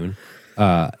afternoon.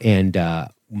 And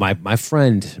my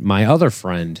friend, my other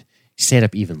friend, stayed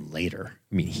up even later.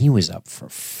 I mean, he was up for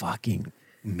fucking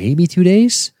maybe 2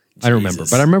 days. I don't remember.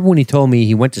 But I remember when he told me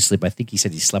he went to sleep, I think he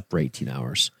said he slept for 18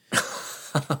 hours.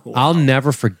 Wow. I'll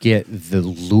never forget the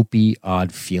loopy,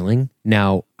 odd feeling.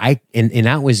 Now, I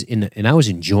was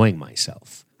enjoying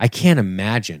myself. I can't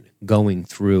imagine going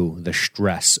through the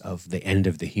stress of the end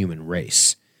of the human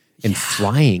race and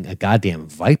flying a goddamn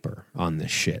Viper on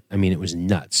this shit. I mean, it was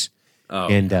nuts. Oh.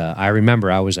 And I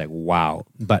remember I was like, wow.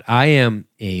 But I am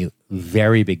a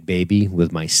very big baby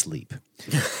with my sleep.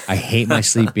 I hate my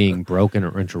sleep being broken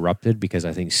or interrupted because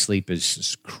I think sleep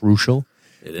is crucial.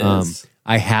 It is.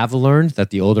 I have learned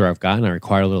that the older I've gotten, I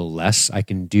require a little less. I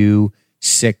can do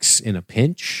 6 in a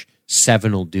pinch.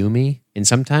 7 will do me. And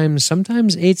sometimes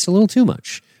 8's a little too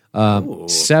much.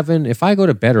 7, if I go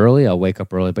to bed early, I'll wake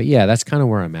up early. But yeah, that's kind of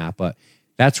where I'm at. But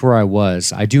that's where I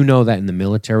was. I do know that in the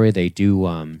military, they do.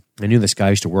 I knew this guy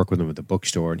used to work with them at the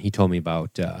bookstore, and he told me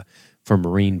about for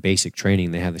Marine basic training,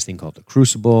 they have this thing called the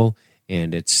Crucible.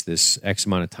 And it's this X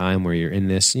amount of time where you're in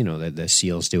this, the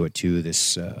SEALs do it too,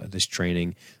 this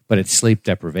training, but it's sleep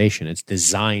deprivation. It's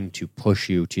designed to push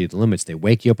you to the limits. They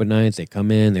wake you up at night, they come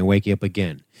in, they wake you up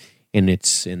again, and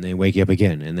they wake you up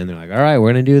again. And then they're like, all right,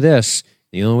 we're going to do this.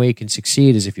 The only way you can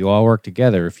succeed is if you all work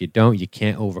together. If you don't, you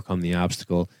can't overcome the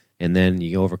obstacle. And then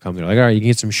you overcome, they're like, all right, you can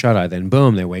get some shut-eye. Then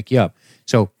boom, they wake you up.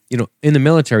 So, in the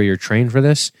military, you're trained for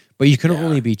this, but you can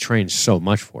only be trained so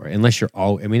much for it unless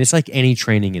it's like any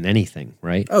training in anything,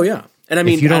 right? Oh, yeah. And I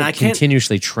mean, if you don't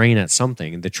continuously train at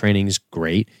something, the training's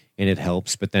great and it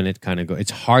helps, but then it kind of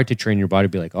it's hard to train your body to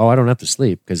be like, oh, I don't have to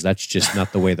sleep because that's just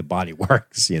not the way the body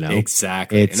works,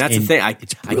 Exactly. And that's the thing.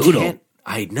 It's brutal.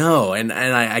 I know. And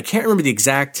I can't remember the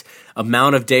exact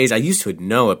amount of days. I used to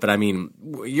know it, but I mean,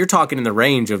 you're talking in the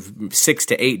range of 6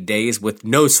 to 8 days with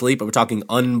no sleep, but we're talking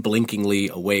unblinkingly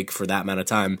awake for that amount of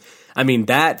time. I mean,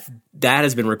 that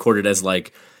has been recorded as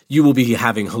like, you will be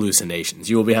having hallucinations.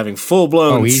 You will be having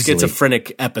full-blown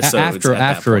schizophrenic episodes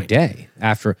after a day.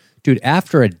 After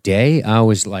a day, I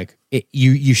was like,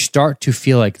 you start to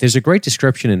feel like there's a great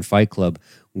description in Fight Club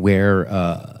where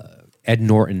Ed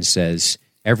Norton says,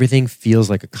 everything feels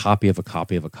like a copy of a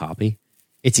copy of a copy.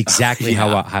 It's exactly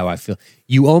how I feel.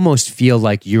 You almost feel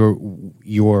like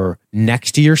you're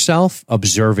next to yourself,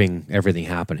 observing everything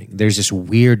happening. There's this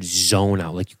weird zone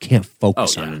out, like you can't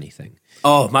focus on anything.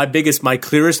 Oh, my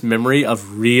clearest memory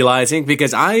of realizing,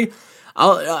 because I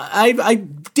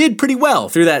did pretty well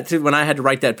through that when I had to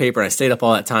write that paper. I stayed up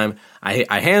all that time.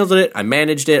 I handled it. I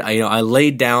managed it. I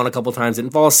laid down a couple times,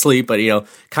 didn't fall asleep, but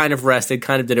kind of rested,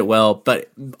 kind of did it well.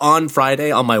 But on Friday,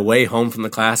 on my way home from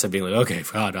the class, I'd be like, okay,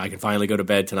 God, I can finally go to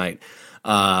bed tonight.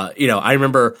 I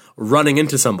remember running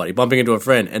into somebody, bumping into a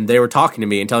friend, and they were talking to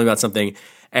me and telling me about something,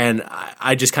 and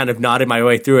I just kind of nodded my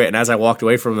way through it. And as I walked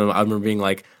away from them, I remember being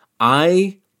like,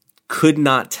 I could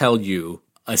not tell you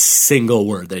a single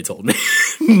word they told me.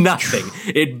 Nothing.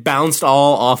 It bounced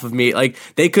all off of me. Like,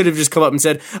 they could have just come up and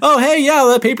said, oh, hey, yeah,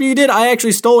 that paper you did, I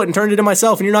actually stole it and turned it in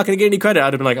myself, and you're not going to get any credit.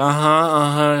 I'd have been like,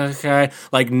 okay.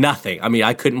 Like, nothing. I mean,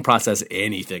 I couldn't process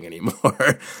anything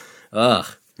anymore. Ugh.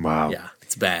 Wow. Yeah,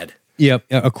 it's bad. Yep.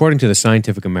 According to the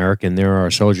Scientific American, there are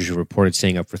soldiers who reported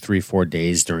staying up for 3-4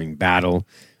 days during battle.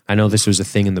 I know this was a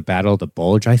thing in the Battle of the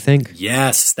Bulge, I think.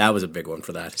 Yes, that was a big one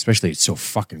for that. Especially it's so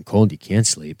fucking cold you can't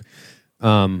sleep.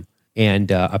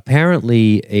 And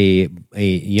apparently a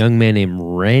young man named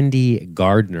Randy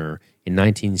Gardner in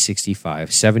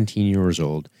 1965, 17 years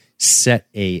old, set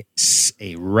a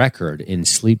record in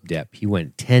sleep depth. He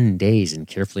went 10 days in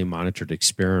carefully monitored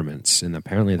experiments, and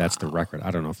apparently that's the record.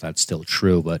 I don't know if that's still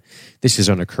true, but this is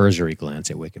on a cursory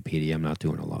glance at Wikipedia. I'm not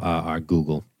doing a lot.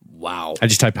 Google. Wow! I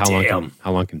just typed how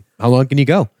long can you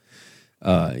go?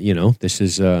 This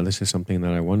is something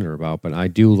that I wonder about, but I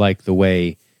do like the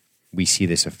way we see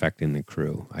this effect in the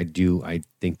crew. I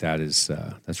think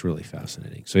that's really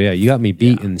fascinating. So yeah, you got me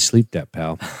beat in sleep depth,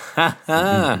 pal.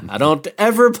 I don't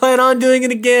ever plan on doing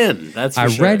it again. That's for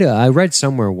sure. I read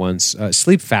somewhere once,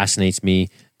 sleep fascinates me,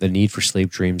 the need for sleep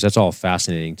dreams, that's all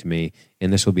fascinating to me,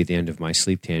 and this will be the end of my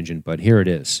sleep tangent, but here it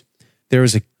is. There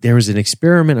was an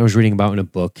experiment I was reading about in a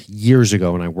book years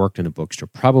ago when I worked in a bookstore,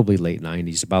 probably late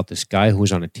 90s, about this guy who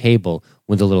was on a table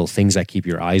with the little things that keep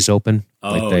your eyes open.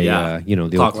 Oh, like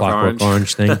the old Clockwork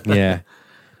Orange thing. Yeah.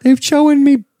 They've shown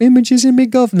me images in me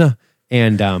governor.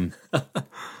 And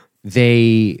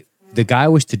the guy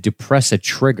was to depress a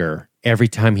trigger every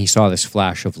time he saw this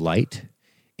flash of light.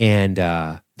 And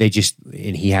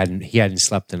he hadn't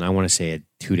slept in, I want to say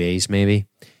 2 days maybe.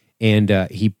 And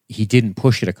he didn't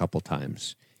push it a couple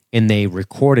times. And they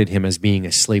recorded him as being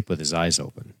asleep with his eyes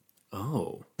open.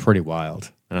 Oh. Pretty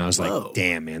wild. And I was like,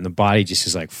 damn, man, the body just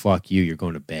is like, fuck you, you're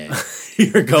going to bed.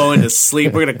 You're going to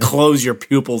sleep. We're going to close your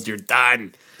pupils. You're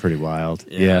done. Pretty wild.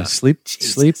 Yeah. Sleep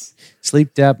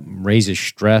depth raises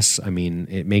stress. I mean,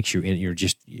 it makes you,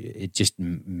 it just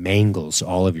mangles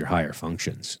all of your higher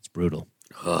functions. It's brutal.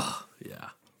 Oh,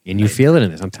 yeah. And you feel it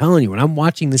in this. I'm telling you, when I'm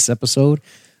watching this episode,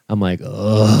 I'm like,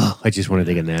 ugh, I just want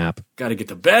to take a nap. Got to get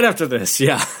to bed after this.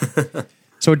 Yeah.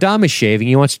 So Adam is shaving.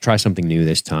 He wants to try something new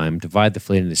this time. Divide the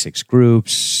fleet into 6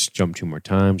 groups. Jump 2 more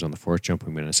times. On the 4th jump,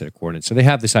 we made a set of coordinates. So they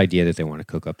have this idea that they want to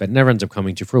cook up. That never ends up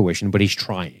coming to fruition, but he's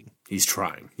trying. He's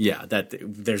trying. Yeah, that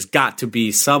there's got to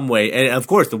be some way. And of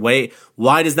course,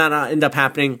 why does that not end up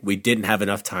happening? We didn't have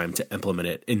enough time to implement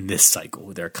it in this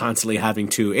cycle. They're constantly having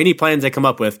to, any plans they come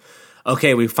up with,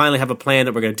 okay, we finally have a plan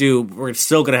that we're going to do. We're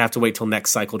still going to have to wait till next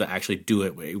cycle to actually do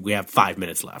it. We have 5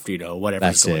 minutes left,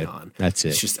 whatever's going on. That's it.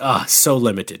 It's just so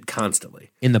limited constantly.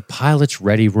 In the pilot's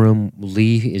ready room,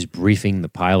 Lee is briefing the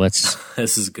pilots.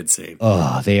 This is a good scene.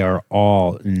 They are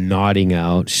all nodding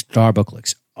out. Starbuck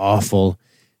looks awful.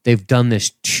 They've done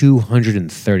this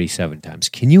 237 times.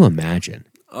 Can you imagine?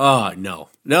 Oh, no.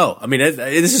 I mean,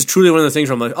 this is truly one of those things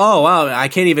where I'm like, oh, wow, I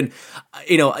can't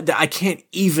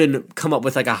even come up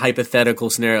with like a hypothetical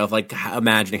scenario of like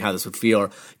imagining how this would feel.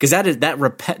 Because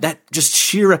that just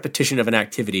sheer repetition of an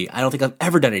activity, I don't think I've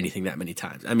ever done anything that many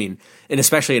times. I mean, and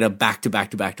especially in a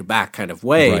back-to-back-to-back-to-back kind of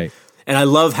way. Right. And I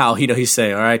love how, he's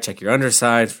saying, all right, check your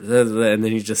underside, and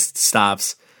then he just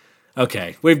stops.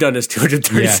 Okay, we've done this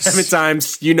 237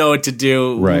 times. You know what to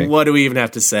do. Right. What do we even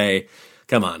have to say?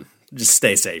 Come on. Just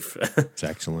stay safe. It's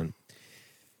excellent.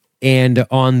 And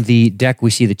on the deck, we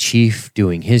see the chief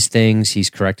doing his things. He's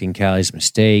correcting Callie's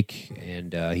mistake.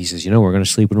 And he says, we're going to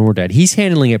sleep when we're dead. He's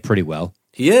handling it pretty well.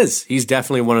 He is. He's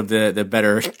definitely one of the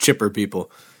better, chipper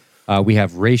people. We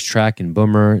have Racetrack and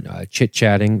Boomer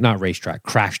chit-chatting. Not Racetrack,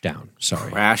 Crashdown.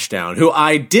 Sorry. Crashdown, who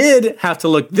I did have to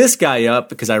look this guy up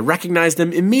because I recognized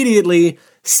him immediately.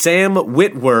 Sam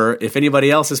Witwer. If anybody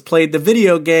else has played the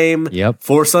video game,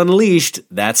 Force Unleashed,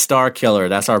 that's Star Killer.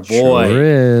 That's our boy. Sure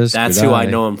is. That's Good who eye. I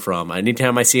know him from.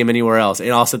 Anytime I see him anywhere else.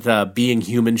 And also the Being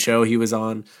Human show he was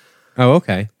on. Oh,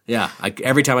 okay. Yeah.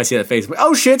 every time I see that face,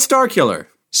 oh shit, Star Killer.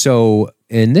 So,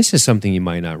 and this is something you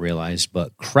might not realize,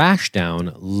 but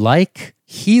Crashdown, like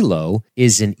Hilo,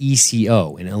 is an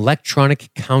ECO, an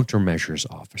Electronic Countermeasures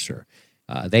Officer.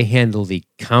 They handle the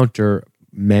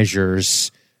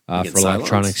countermeasures for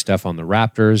electronic stuff on the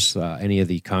Raptors, any of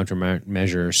the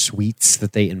countermeasure suites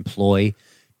that they employ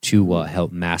to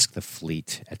help mask the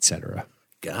fleet, etc.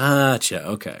 Gotcha.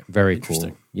 Okay. Very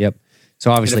cool. Yep.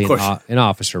 So obviously an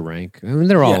officer rank. I mean,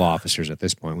 they're all officers at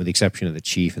this point, with the exception of the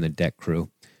chief and the deck crew.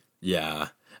 Yeah.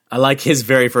 I like his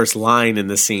very first line in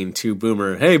the scene to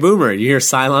Boomer. Hey, Boomer, you hear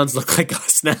Cylons look like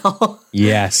us now?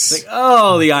 Yes. Like,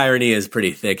 oh, the irony is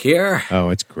pretty thick here. Oh,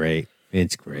 it's great.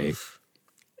 It's great.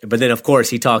 But then, of course,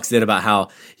 he talks then about how,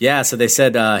 so they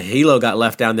said Hilo got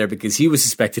left down there because he was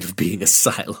suspected of being a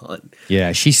Cylon.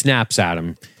 Yeah, she snaps at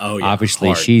him. Oh, yeah. Obviously,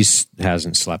 hard. she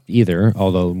hasn't slept either,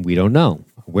 although we don't know.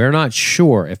 We're not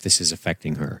sure if this is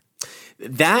affecting her.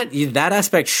 That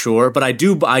aspect, sure, but I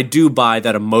do buy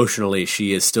that emotionally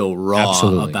she is still raw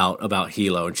about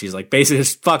Hilo, and she's like, basically,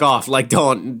 just fuck off, like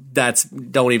don't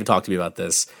even talk to me about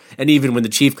this. And even when the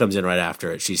chief comes in right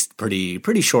after it, she's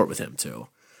pretty short with him too.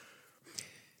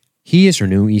 He is her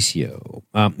new ECO.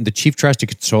 The chief tries to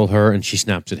console her, and she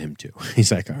snaps at him too.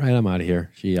 He's like, all right, I'm out of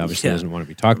here. She obviously doesn't want to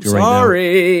be talked to right now.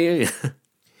 Sorry.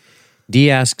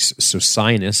 Dee asks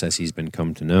Socinus, as he's been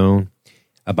come to know,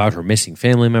 about her missing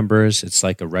family members. It's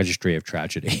like a registry of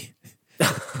tragedy.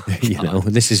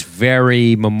 This is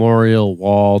very Memorial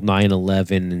Wall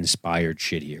 9/11 inspired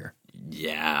shit here.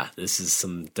 Yeah, this is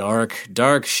some dark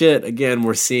shit. Again,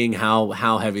 we're seeing how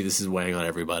heavy this is weighing on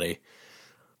everybody.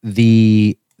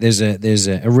 There's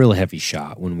a real heavy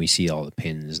shot when we see all the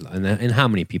pins and how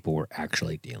many people we're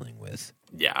actually dealing with.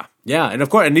 Yeah, and of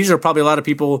course, and these are probably a lot of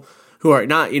people who are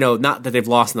not that they've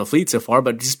lost in the fleet so far,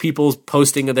 but just people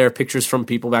posting their pictures from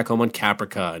people back home on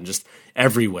Caprica and just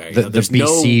everywhere. The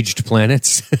besieged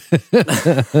planets.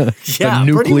 The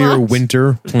nuclear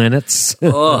winter planets.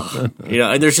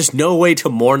 And there's just no way to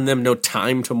mourn them, no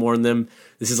time to mourn them.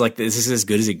 This is as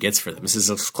good as it gets for them. This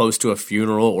is as close to a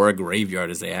funeral or a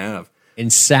graveyard as they have.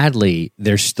 And sadly,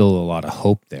 there's still a lot of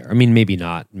hope there. I mean, maybe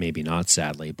not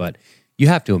sadly, but You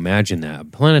have to imagine that. A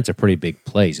planet's a pretty big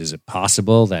place. Is it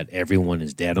possible that everyone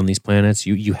is dead on these planets?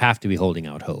 You have to be holding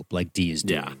out hope, like D is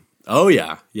doing. Yeah. Oh,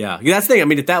 yeah. Yeah. That's the thing. I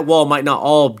mean, if that wall might not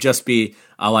all just be,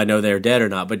 oh, I know they're dead or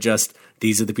not, but just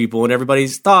these are the people in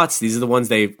everybody's thoughts. These are the ones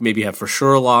they maybe have for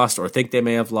sure lost or think they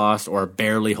may have lost or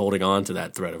barely holding on to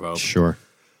that thread of hope. Sure.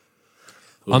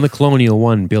 Oof. On the Colonial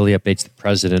One, Billy updates the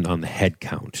president on the head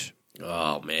count.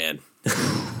 Oh, man.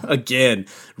 Again,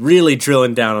 really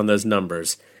drilling down on those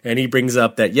numbers. And he brings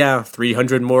up that,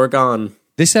 300 more gone.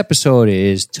 This episode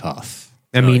is tough.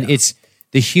 I mean, it's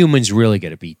the humans really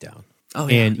get a beat down. Oh,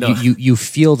 yeah. And you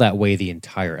feel that way the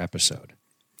entire episode.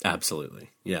 Absolutely.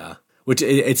 Yeah. Which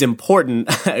it's important,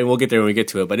 and we'll get there when we get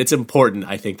to it, but it's important,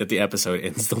 I think, that the episode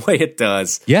ends the way it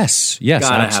does. Yes, Gotta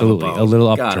absolutely. Have a little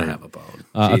upturn. Gotta have a bone.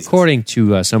 According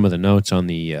to some of the notes on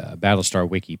the Battlestar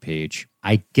Wiki page,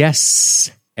 I guess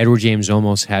Edward James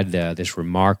Olmos had this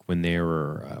remark when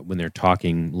they're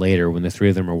talking later, when the three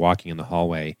of them are walking in the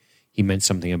hallway. He meant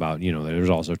something about, there's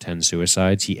also 10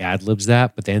 suicides. He ad-libs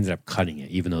that, but they ended up cutting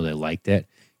it, even though they liked it,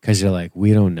 because they're like,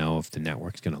 we don't know if the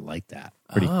network's going to like that.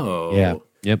 Yeah.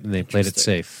 Yep, and they played it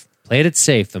safe. Played it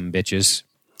safe, them bitches.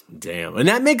 Damn. And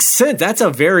that makes sense. That's a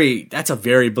very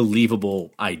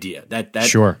believable idea. That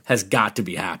sure. has got to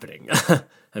be happening. I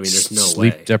mean, there's no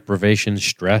Sleep way. deprivation,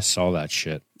 stress, all that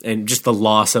shit. And just the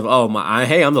loss of,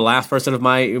 hey, I'm the last person of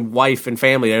my wife and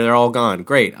family. They're all gone.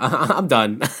 Great. I'm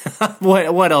done.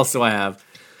 What else do I have?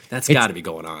 That's got to be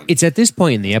going on. It's at this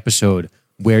point in the episode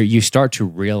where you start to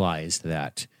realize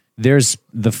that there's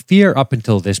the fear up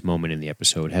until this moment in the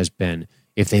episode has been,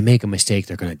 if they make a mistake,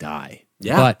 they're going to die.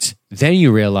 Yeah. But then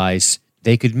you realize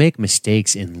they could make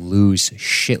mistakes and lose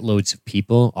shitloads of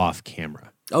people off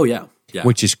camera. Oh, yeah. Yeah.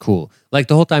 Which is cool. Like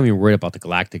the whole time you're worried about the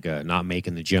Galactica not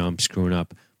making the jump, screwing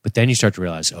up. But then you start to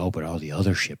realize, but all the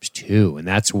other ships too. And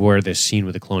that's where this scene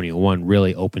with the Colonial One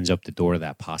really opens up the door to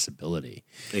that possibility.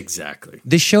 Exactly.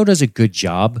 This show does a good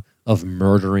job of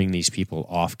murdering these people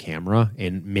off camera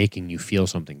and making you feel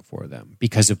something for them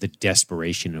because of the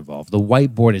desperation involved. The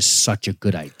whiteboard is such a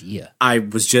good idea. I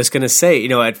was just going to say,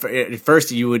 at first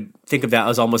you would think of that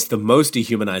as almost the most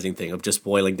dehumanizing thing of just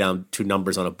boiling down two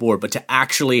numbers on a board, but to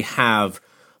actually have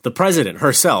the president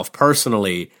herself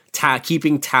personally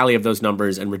keeping tally of those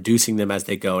numbers and reducing them as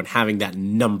they go and having that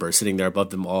number sitting there above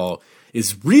them all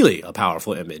is really a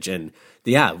powerful image. And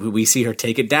we see her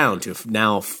take it down to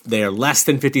now they are less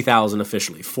than 50,000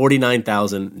 officially,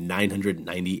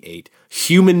 49,998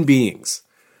 human beings.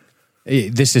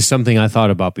 This is something I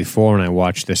thought about before when I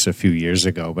watched this a few years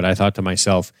ago, but I thought to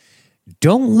myself,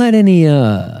 don't let any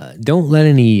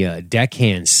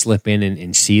deckhands slip in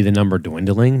and see the number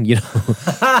dwindling.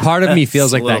 Part of me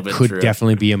feels like that could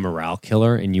definitely be a morale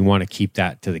killer, and you want to keep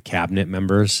that to the cabinet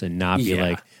members and not be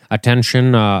like,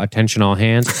 attention all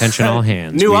hands, attention all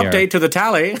hands. New update to the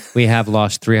tally. We have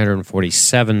lost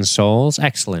 347 souls.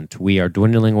 Excellent. We are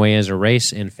dwindling away as a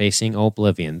race and facing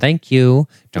oblivion. Thank you.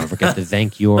 Don't forget to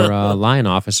thank your line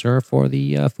officer for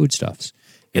the foodstuffs.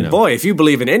 And boy, if you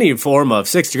believe in any form of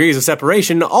 6 degrees of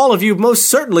separation, all of you most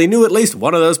certainly knew at least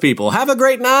one of those people. Have a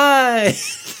great night.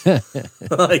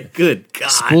 Like, good God.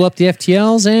 Spool up the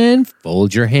FTLs and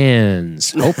fold your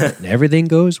hands. Hope everything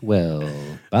goes well.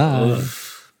 Bye.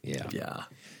 Yeah.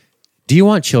 Do you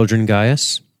want children,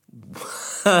 Gaius?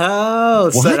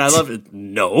 Oh, son, I love it.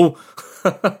 No.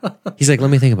 He's like,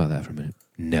 let me think about that for a minute.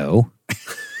 No.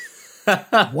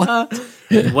 What?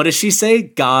 What does she say?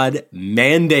 God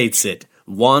mandates it.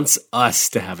 Wants us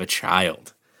to have a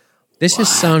child. This is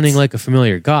sounding like a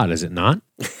familiar God, is it not?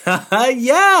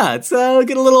 Yeah, it's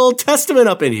get a little testament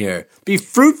up in here. Be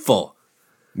fruitful.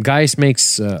 Gaius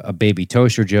makes a baby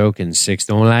toaster joke, and Six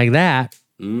don't like that.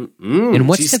 And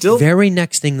what's the very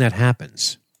next thing that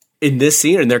happens? In this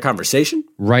scene, in their conversation?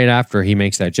 Right after he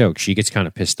makes that joke, she gets kind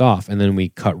of pissed off, and then we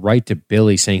cut right to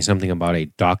Billy saying something about a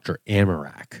Dr.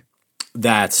 Amarak.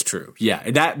 That's true.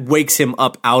 Yeah, that wakes him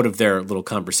up out of their little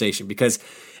conversation, because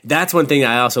that's one thing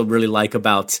I also really like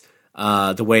about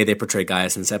the way they portray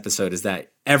Gaius in this episode is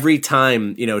that every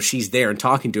time, she's there and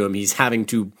talking to him, he's having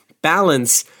to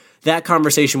balance that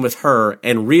conversation with her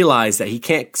and realize that he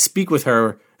can't speak with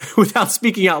her without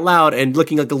speaking out loud and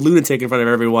looking like a lunatic in front of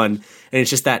everyone. And it's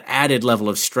just that added level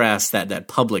of stress, that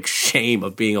public shame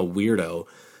of being a weirdo.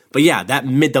 But yeah,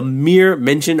 the mere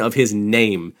mention of his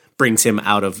name brings him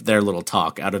out of their little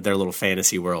talk, out of their little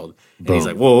fantasy world. And he's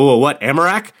like, whoa, what,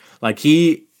 Amarak? Like,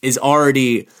 he is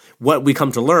already, what we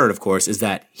come to learn, of course, is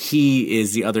that he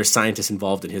is the other scientist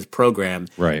involved in his program,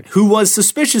 right? Who was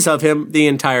suspicious of him the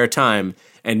entire time.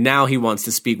 And now he wants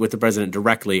to speak with the president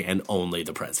directly and only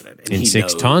the president. And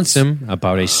Six taunts him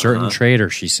about a certain traitor,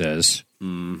 she says.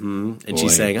 And Boy.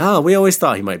 she's saying, "Oh, we always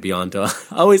thought he might be on to us.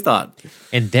 Always thought."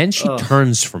 And then she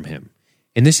turns from him.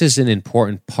 And this is an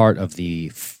important part of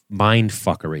the mind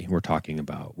fuckery we're talking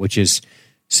about, which is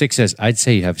Six says, "I'd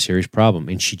say you have a serious problem."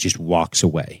 And she just walks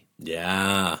away.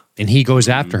 Yeah. And he goes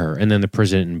after her. And then the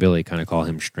president and Billy kind of call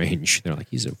him strange. They're like,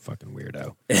 he's a fucking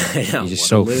weirdo. Yeah, He's just what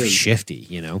so a loon. shifty,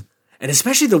 you know? And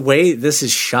especially the way this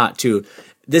is shot too.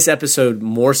 This episode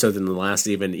more so than the last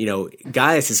even,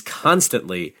 Gaius is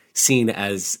constantly seen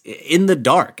as in the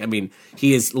dark. I mean,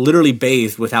 he is literally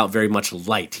bathed without very much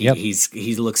light.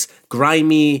 He looks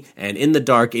grimy and in the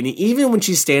dark. And even when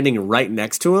she's standing right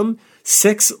next to him,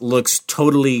 Six looks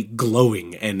totally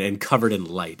glowing and covered in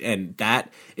light. And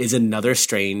that is another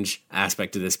strange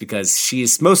aspect of this because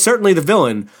she's most certainly the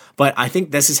villain, but I think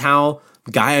this is how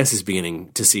Gaius is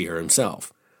beginning to see her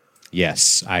himself.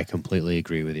 Yes, I completely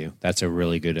agree with you. That's a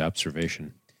really good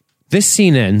observation. This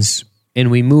scene ends,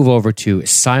 and we move over to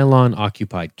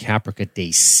Cylon-occupied Caprica Day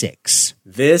 6.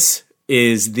 This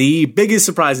is the biggest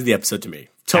surprise of the episode to me.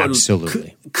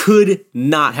 Absolutely. Could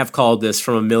not have called this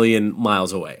from a million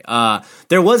miles away.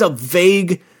 There was a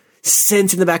vague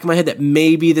sense in the back of my head that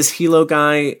maybe this Hilo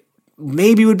guy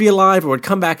maybe would be alive or would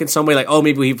come back in some way. Like, oh,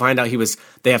 maybe we find out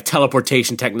they have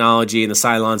teleportation technology and the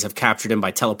Cylons have captured him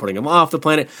by teleporting him off the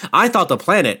planet. I thought the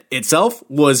planet itself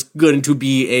was going to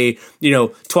be a,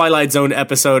 Twilight Zone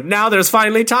episode. Now there's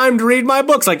finally time to read my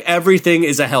books. Like everything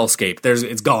is a hellscape.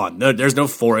 It's gone. There's no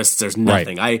forests. There's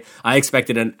nothing. Right. I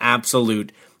expected an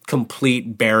absolute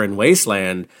complete barren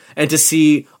wasteland, and to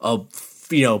see a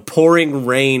pouring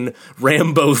rain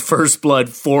Rambo First Blood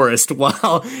forest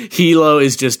while Hilo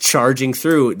is just charging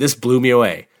through, this blew me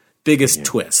away. Biggest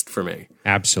twist for me.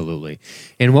 Absolutely.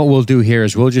 And what we'll do here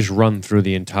is we'll just run through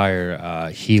the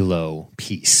entire Hilo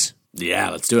piece.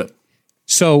 Yeah, let's do it.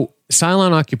 So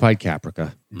Cylon-occupied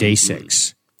Caprica, Day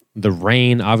 6. The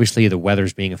rain, obviously the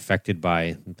weather's being affected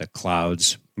by the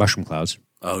clouds, mushroom clouds.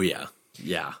 Oh yeah.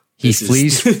 Yeah. He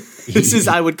flees. This is,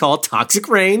 I would call, toxic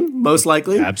rain, most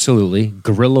likely. Absolutely.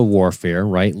 Guerrilla warfare,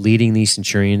 right? Leading these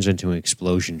Centurions into an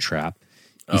explosion trap.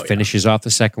 He finishes off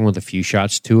the second with a few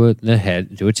shots to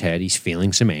its head. He's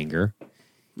feeling some anger.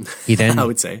 He then I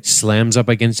would say slams up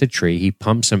against a tree. He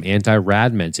pumps some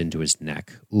anti-rad meds into his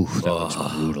neck. Ooh, that was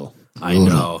brutal. I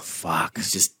know. Fuck.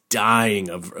 He's just dying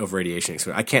of radiation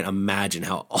exposure. I can't imagine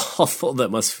how awful that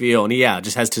must feel. And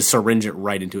just has to syringe it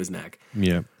right into his neck.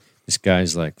 Yeah. This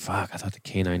guy's like, fuck, I thought the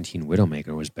K-19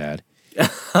 Widowmaker was bad.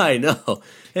 I know.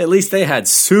 At least they had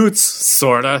suits,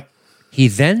 sorta. He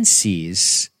then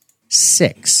sees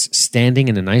Six standing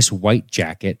in a nice white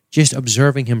jacket, just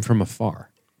observing him from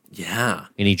afar. Yeah.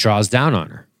 And he draws down on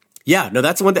her. Yeah, no,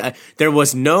 that's one thing. There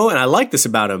was no, and I like this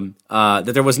about him, that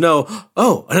there was no,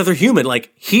 another human.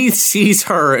 Like, he sees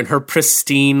her in her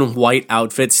pristine white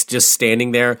outfits just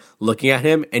standing there looking at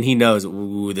him, and he knows,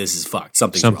 ooh, this is fucked.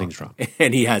 Something's wrong.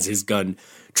 And he has his gun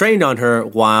trained on her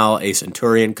while a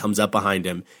Centurion comes up behind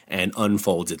him and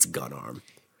unfolds its gun arm.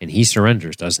 And he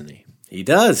surrenders, doesn't he? He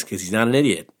does, because he's not an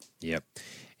idiot. Yep.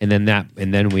 And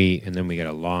then we get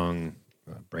a long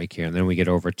break here, and then we get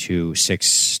over to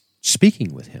Six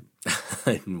speaking with him.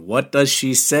 And what does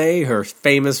she say? Her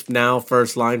famous now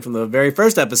first line from the very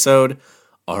first episode,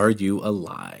 "Are you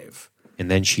alive?"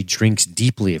 And then she drinks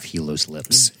deeply of Hilo's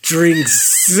lips.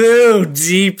 Drinks so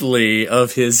deeply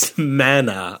of his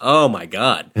mana. Oh my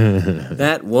God.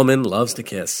 That woman loves to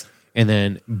kiss. And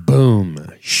then,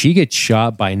 boom, she gets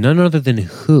shot by none other than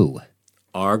who?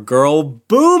 Our girl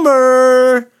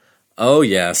Boomer. Oh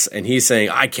yes, and he's saying,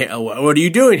 "I can't. What are you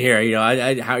doing here?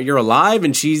 How you're alive?"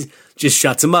 And she just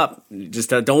shuts him up. Just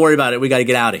don't worry about it. We got to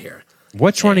get out of here.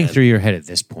 What's running through your head at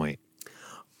this point?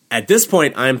 At this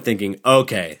point, I'm thinking,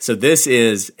 okay, so this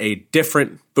is a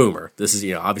different Boomer. This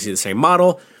is obviously the same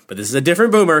model, but this is a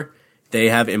different Boomer. They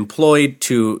have employed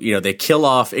to they kill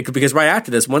off because right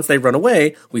after this, once they run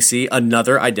away, we see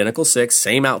another identical Six,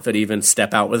 same outfit even,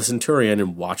 step out with a Centurion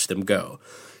and watch them go.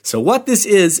 So what this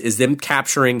is them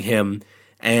capturing him,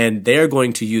 and they're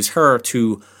going to use her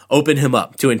to open him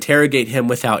up, to interrogate him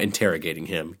without interrogating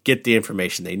him, get the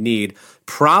information they need,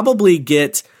 probably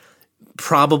get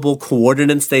probable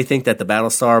coordinates they think that the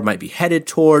Battlestar might be headed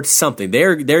towards, something.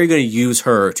 They're going to use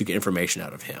her to get information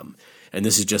out of him. And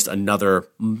this is just another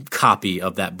copy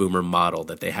of that Boomer model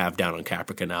that they have down on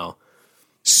Caprica now.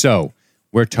 So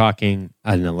we're talking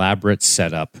an elaborate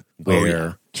setup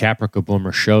where Caprica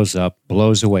Boomer shows up,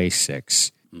 blows away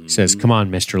Six, says, "Come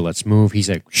on, mister, let's move." He's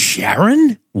like,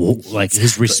 "Sharon?" Like,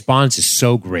 his response is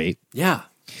so great. Yeah.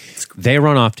 They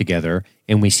run off together,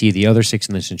 and we see the other Six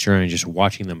in the Centurion just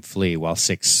watching them flee while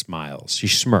Six smiles. She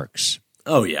smirks.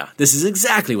 Oh, yeah. This is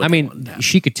exactly what I mean,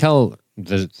 she could tell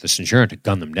the Centurion to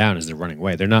gun them down as they're running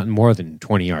away. They're not more than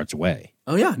 20 yards away.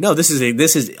 Oh yeah, no, this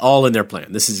is all in their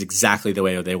plan. This is exactly the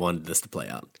way they wanted this to play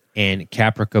out. And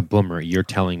Caprica Boomer, you're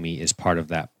telling me, is part of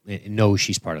that. No,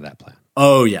 she's part of that plan.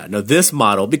 Oh yeah, no, this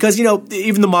model, because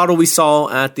even the model we saw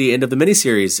at the end of the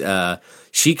miniseries,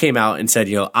 she came out and said,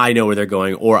 I know where they're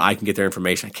going, or I can get their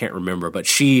information. I can't remember, but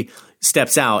she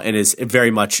steps out and is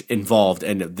very much involved.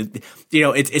 And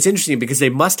it's interesting because they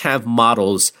must have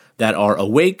models that are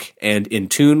awake and in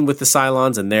tune with the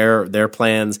Cylons and their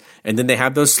plans, and then they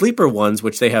have those sleeper ones,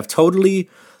 which they have totally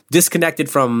disconnected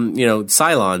from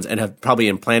Cylons and have probably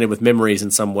implanted with memories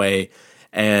in some way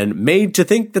and made to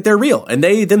think that they're real, and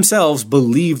they themselves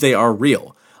believe they are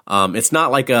real. It's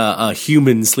not like a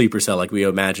human sleeper cell like we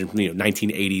imagine from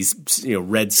 1980s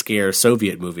Red Scare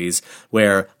Soviet movies,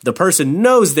 where the person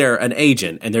knows they're an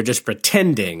agent and they're just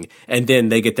pretending, and then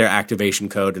they get their activation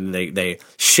code and they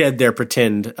shed their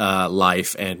pretend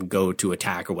life and go to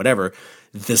attack or whatever.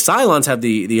 The Cylons have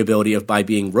the ability of, by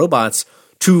being robots,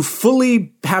 to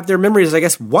fully have their memories, I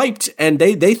guess, wiped, and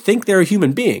they think they're a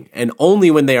human being. And only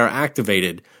when they are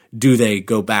activated do they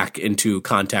go back into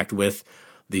contact with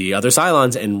the other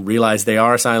Cylons and realize they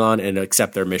are a Cylon and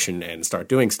accept their mission and start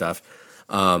doing stuff.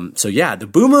 So yeah, the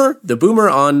Boomer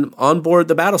on board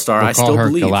the Battlestar, I still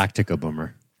believe. Galactica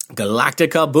Boomer.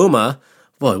 Galactica Boomer.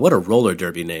 Boy, what a roller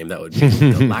derby name that would be.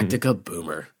 Galactica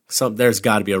Boomer. There's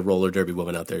got to be a roller derby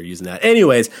woman out there using that.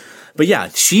 Anyways, but yeah,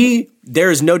 there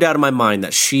is no doubt in my mind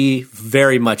that she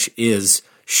very much is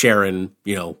Sharon,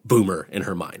 Boomer in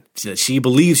her mind. She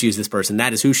believes she's this person.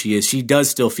 That is who she is. She does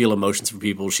still feel emotions for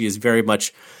people. She is very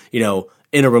much, in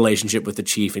a relationship with the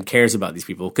Chief and cares about these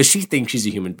people because she thinks she's a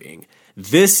human being.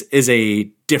 This is a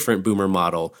different Boomer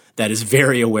model that is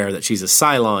very aware that she's a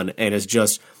Cylon and is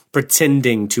just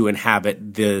pretending to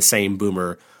inhabit the same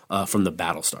Boomer from the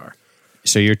Battlestar.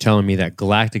 So you're telling me that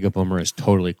Galactica Boomer is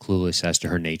totally clueless as to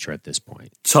her nature at this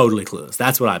point? Totally clueless.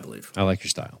 That's what I believe. I like your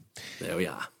style. There we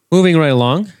are. Moving right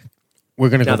along, we're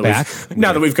going to go back.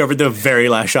 Now that we've covered the very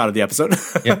last shot of the episode.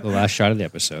 Yep, the last shot of the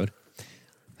episode.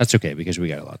 That's okay, because we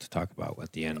got a lot to talk about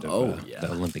at the end of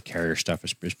the Olympic carrier stuff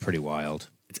is pretty wild.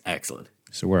 It's excellent.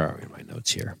 So where are we in my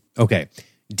notes here? Okay.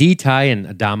 D, Ty, and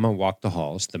Adama walk the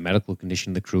halls. The medical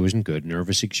condition of the crew isn't good.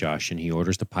 Nervous exhaustion. He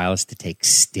orders the pilots to take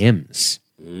stims.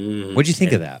 What'd you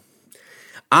think of that?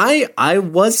 I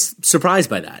was surprised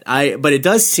by that. But it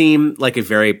does seem like a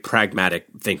very pragmatic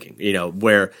thinking,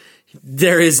 where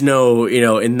there is no,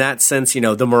 in that sense,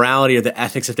 the morality or the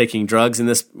ethics of taking drugs in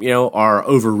this, are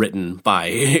overwritten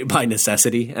by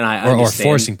necessity. And I understand.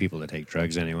 Or forcing people to take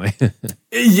drugs anyway.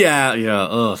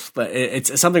 Yeah. But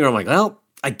it's something where I'm like, well,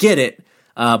 I get it.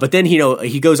 But then,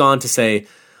 he goes on to say,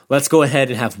 let's go ahead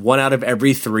and have 1 out of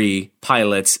every 3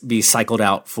 pilots be cycled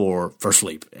out for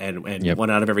sleep, and yep.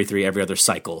 1 out of every 3 every other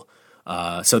cycle.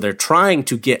 So they're trying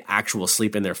to get actual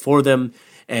sleep in there for them.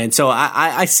 And so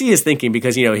I see his thinking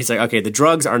because, he's like, okay, the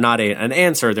drugs are not an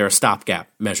answer. They're a stopgap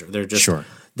measure. They're just,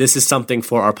 This is something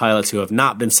for our pilots who have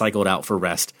not been cycled out for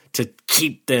rest to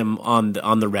keep them on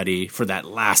the ready for that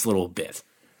last little bit.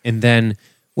 And then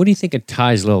what do you think of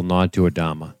Ty's little nod to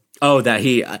Adama? Oh, that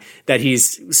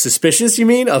he's suspicious, you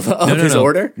mean, of his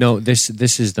order? No, this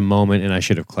is the moment, and I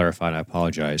should have clarified, I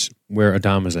apologize, where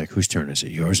Adama's like, whose turn is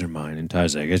it, yours or mine? And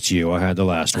Ty's like, it's you, I had the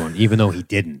last one, even though he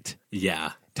didn't.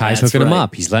 Yeah. Ty's hooking him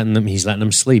up. He's letting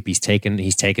them sleep. He's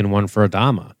taking one for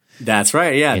Adama. That's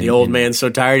right, yeah. The old man's so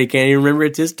tired he can't even remember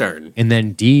it's his turn. And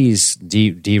then D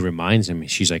reminds him,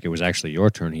 she's like, it was actually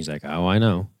your turn. He's like, oh, I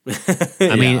know.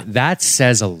 I mean, that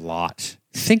says a lot.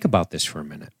 Think about this for a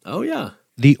minute. Oh, yeah.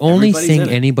 The only thing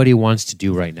anybody wants to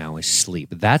do right now is sleep.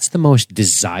 That's the most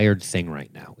desired thing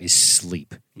right now is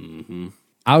sleep. Mm-hmm.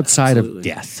 Outside of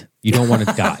death. You don't want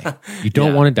to die. You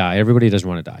don't want to die. Everybody doesn't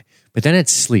want to die. But then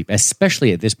it's sleep,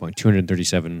 especially at this point,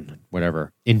 237,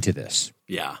 whatever, into this.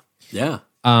 Yeah. Yeah.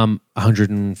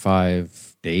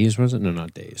 105 days, was it? No,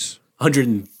 not days.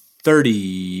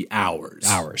 130 hours.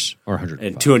 Hours, or 105.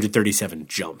 And 237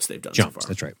 jumps they've done so far.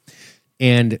 That's right.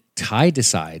 And Ty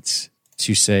decides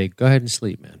to say, go ahead and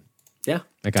sleep, man. Yeah.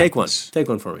 Take one. Take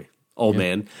one for me. Old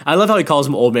man. I love how he calls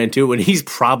him old man, too, when he's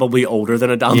probably older than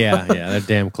Adama. Yeah, they're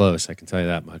damn close. I can tell you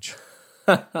that much.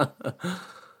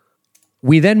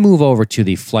 We then move over to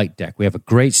the flight deck. We have a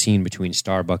great scene between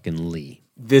Starbuck and Lee.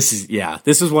 This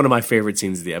is one of my favorite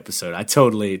scenes of the episode. I'm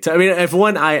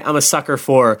a sucker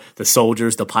for the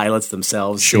soldiers, the pilots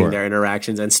themselves, seeing their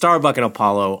interactions, and Starbuck and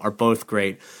Apollo are both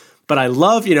great. But I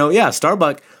love,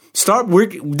 Starbuck.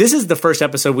 This is the first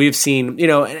episode we've seen,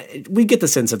 we get the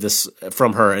sense of this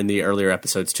from her in the earlier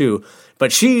episodes too,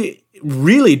 but she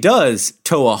really does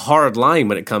toe a hard line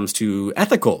when it comes to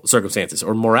ethical circumstances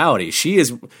or morality. She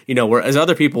is, whereas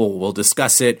other people will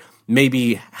discuss it,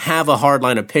 maybe have a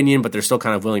hardline opinion, but they're still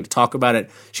kind of willing to talk about it.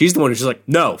 She's the one who's just like,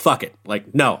 no, fuck it.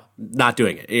 Like, no, not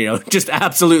doing it. Just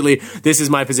absolutely, this is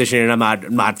my position and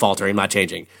I'm not faltering, I'm not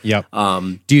changing. Yep.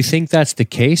 Do you think that's the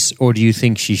case, or do you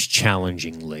think she's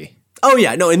challenging Lee? Oh,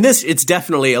 yeah. No, in this, it's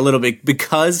definitely a little bit,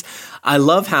 because I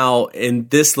love how in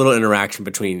this little interaction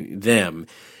between them,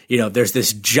 there's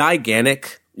this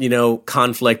gigantic,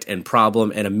 conflict and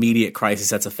problem and immediate crisis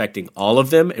that's affecting all of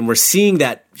them. And we're seeing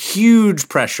that huge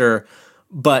pressure,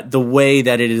 but the way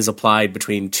that it is applied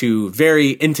between two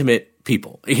very intimate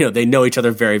people, they know each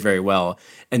other very, very well.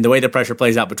 And the way the pressure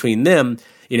plays out between them,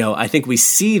 I think we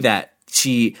see that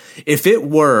if it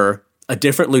were a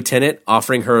different lieutenant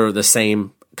offering her the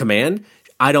same command,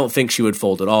 I don't think she would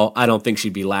fold at all. I don't think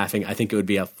she'd be laughing. I think it would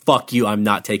be a fuck you, I'm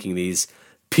not taking these,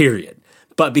 period.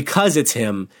 But because it's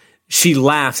him, she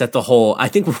laughs at the whole. I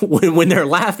think when they're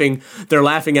laughing at,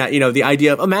 the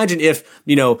idea of, imagine if,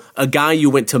 a guy you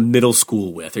went to middle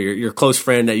school with, or your close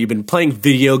friend that you've been playing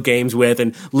video games with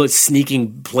and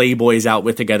sneaking Playboys out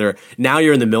with together. Now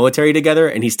you're in the military together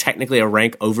and he's technically a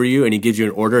rank over you and he gives you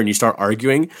an order and you start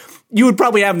arguing. You would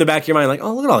probably have in the back of your mind, like,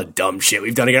 oh, look at all the dumb shit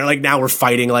we've done together. Like, now we're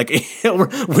fighting, like,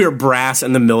 we're brass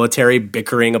in the military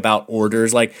bickering about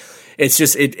orders. Like, it's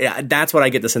just, that's what I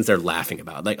get the sense they're laughing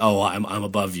about. Like, oh, I'm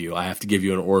above you. I have to give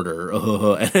you an order.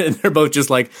 And they're both just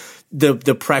like,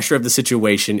 the pressure of the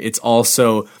situation. It's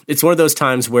one of those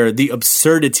times where the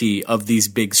absurdity of these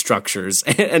big structures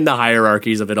and the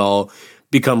hierarchies of it all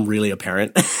become really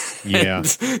apparent. Yeah.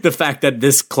 The fact that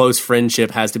this close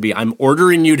friendship has to be, I'm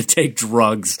ordering you to take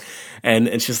drugs. And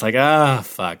it's just like,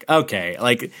 fuck. Okay.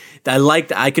 Like,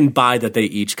 I can buy that they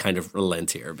each kind of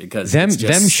relent here, because them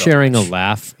so sharing much. a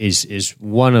laugh is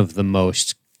one of the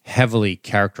most heavily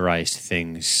characterized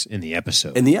things in the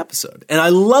episode. And I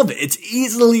love it. It's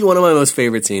easily one of my most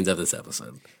favorite scenes of this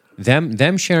episode.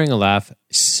 Them sharing a laugh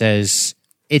says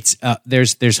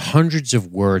there's hundreds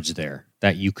of words there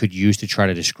that you could use to try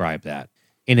to describe that.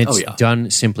 And it's done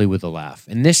simply with a laugh.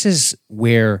 And this is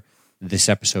where this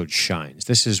episode shines.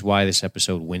 This is why this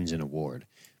episode wins an award.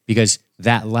 Because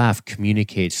that laugh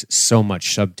communicates so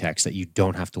much subtext that you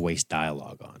don't have to waste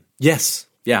dialogue on. Yes.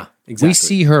 Yeah, exactly. We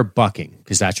see her bucking,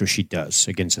 because that's what she does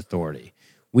against authority.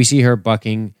 We see her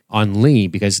bucking on Lee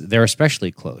because they're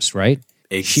especially close, right?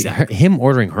 Exactly. Him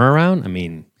ordering her around, I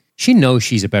mean, she knows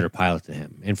she's a better pilot than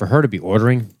him. And for her to be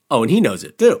ordering... Oh, and he knows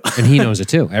it too. And he knows it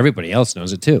too. Everybody else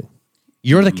knows it too.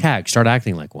 You're the CAG. Start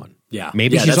acting like one. Yeah.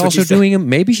 Maybe Yeah, she's that's what also she said. doing him.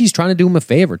 Maybe she's trying to do him a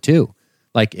favor too.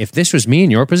 Like, if this was me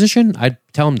in your position, I'd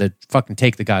tell him to fucking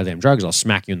take the goddamn drugs. I'll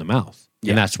smack you in the mouth.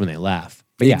 Yeah. And that's when they laugh.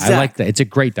 But yeah, I like that. It's a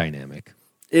great dynamic.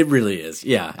 It really is.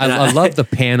 Yeah. I love the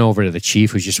pan over to the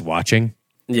chief who's just watching.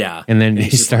 Yeah. And then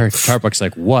he's just Starbuck's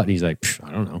like, what? And he's like,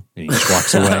 I don't know. And he just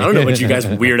walks away. I don't know what you guys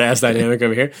weird ass dynamic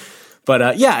over here. But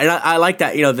and I like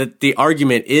that, that the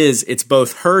argument is it's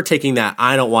both her taking that,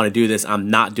 I don't want to do this, I'm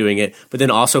not doing it, but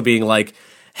then also being like,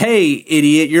 hey,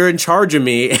 idiot, you're in charge of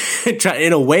me,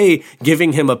 in a way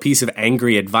giving him a piece of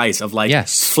angry advice of like,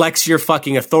 flex your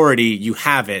fucking authority, you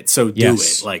have it, so do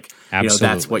it. Like,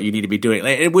 that's what you need to be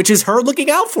doing, which is her looking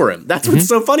out for him. That's what's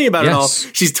so funny about it all.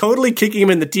 She's totally kicking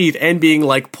him in the teeth and being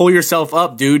like, pull yourself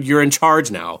up, dude, you're in charge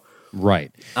now.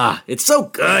 Right. It's so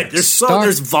good.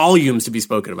 There's volumes to be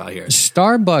spoken about here.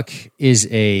 Starbuck is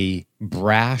a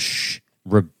brash,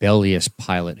 rebellious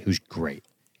pilot who's great.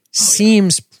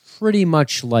 Seems pretty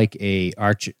much like a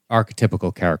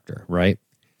archetypical character, right?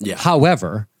 Yeah.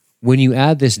 However, when you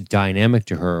add this dynamic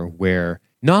to her where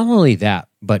not only that,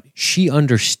 but she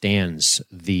understands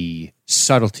the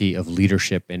subtlety of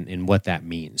leadership and what that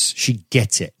means. She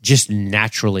gets it just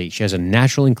naturally. She has a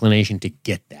natural inclination to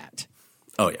get that.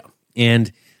 Oh, yeah.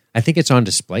 And I think it's on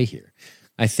display here.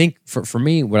 I think for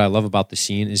me, what I love about the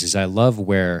scene is I love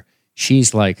where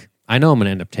she's like, I know I'm going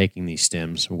to end up taking these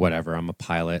stims, whatever. I'm a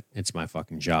pilot. It's my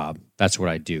fucking job. That's what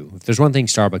I do. If there's one thing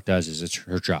Starbuck does is it's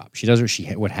her job. She does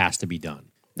what has to be done.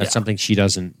 That's something she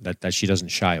doesn't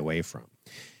shy away from.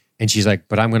 And she's like,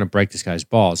 but I'm going to break this guy's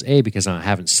balls. A, because I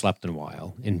haven't slept in a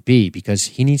while. And B, because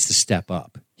he needs to step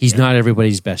up. He's not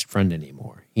everybody's best friend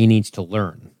anymore. He needs to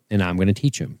learn. And I'm going to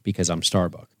teach him because I'm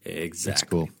Starbuck. Exactly. That's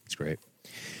cool. It's great.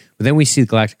 But then we see the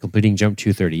Galactic completing jump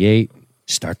 238.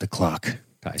 Start the clock.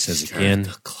 Ty says again.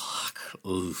 Start the clock.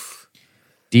 Oof.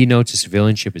 D notes a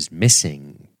civilian ship is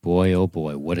missing. Boy, oh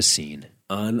boy, what a scene.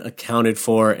 Unaccounted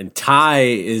for. And Ty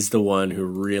is the one who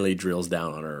really drills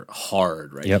down on her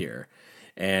hard here.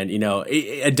 And,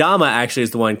 Adama actually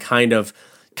is the one kind of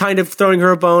throwing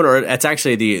her a bone, or it's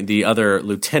actually the other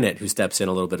lieutenant who steps in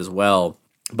a little bit as well.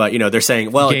 But, they're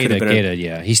saying, well, it could have been Gata,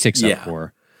 yeah, he sticks up for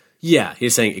her. Yeah,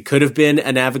 he's saying it could have been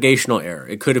a navigational error.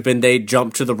 It could have been they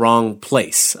jumped to the wrong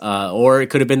place. Or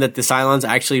it could have been that the Cylons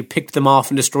actually picked them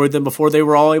off and destroyed them before they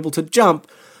were all able to jump.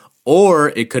 Or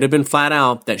it could have been flat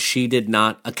out that she did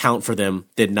not account for them,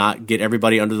 did not get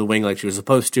everybody under the wing like she was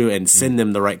supposed to, and send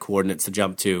them the right coordinates to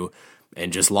jump to,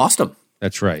 and just lost them.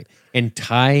 That's right. And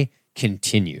Ty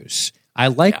continues. I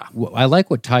like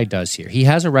what Ty does here. He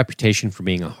has a reputation for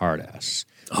being a hard ass.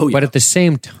 Oh, yeah. But at the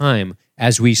same time,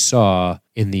 as we saw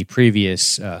in the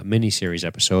previous miniseries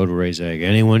episode where he's like,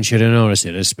 anyone should have noticed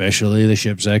it, especially the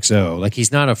ship's XO. Like,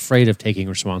 he's not afraid of taking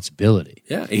responsibility.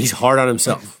 Yeah, he's hard on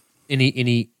himself. And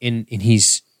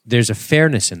he's there's a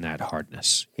fairness in that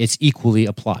hardness. It's equally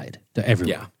applied to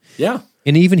everyone. Yeah.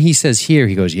 And even he says here,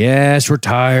 he goes, yes, we're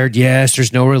tired. Yes,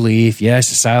 there's no relief. Yes,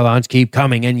 the Cylons keep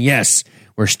coming. And yes,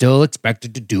 we're still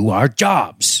expected to do our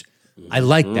jobs. I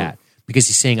like that because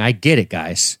he's saying, I get it,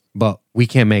 guys, but we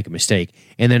can't make a mistake.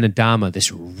 And then Adama,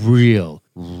 this real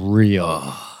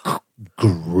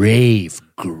grave,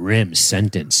 grim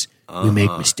sentence. We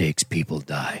make mistakes, people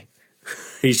die.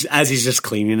 He's just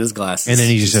cleaning his glasses. And then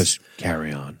he just says,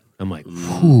 carry on. I'm like,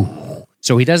 whew.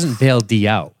 So he doesn't bail D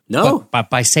out. No. But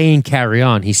by saying carry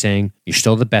on, he's saying, you're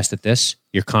still the best at this.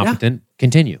 You're competent.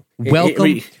 Continue.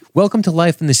 Welcome to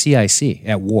life in the CIC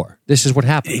at war. This is what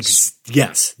happens.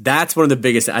 Yes. That's one of the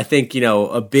biggest, I think,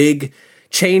 a big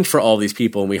change for all these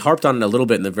people, and we harped on it a little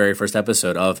bit in the very first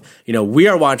episode of, we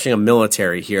are watching a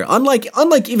military here, unlike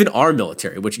even our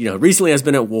military, which, recently has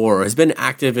been at war, or has been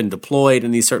active and deployed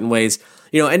in these certain ways,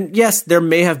 and yes, there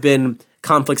may have been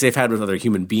conflicts they've had with other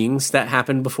human beings that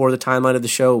happened before the timeline of the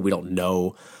show. We don't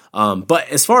know. But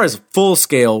as far as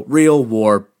full-scale, real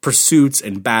war pursuits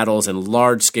and battles and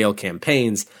large-scale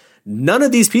campaigns, none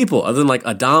of these people, other than like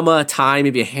Adama, Ty,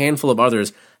 maybe a handful of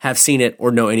others, have seen it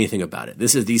or know anything about it.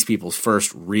 This is these people's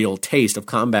first real taste of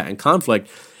combat and conflict.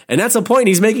 And that's a point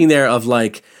he's making there of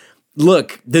like,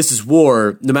 look, this is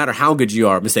war. No matter how good you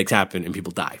are, mistakes happen and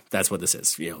people die. That's what this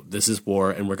is. This is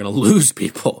war and we're going to lose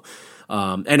people.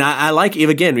 And I like,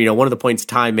 again, one of the points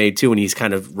Ty made too, and he's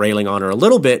kind of railing on her a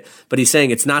little bit, but he's saying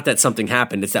it's not that something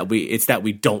happened. It's that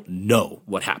we don't know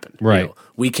what happened. Right.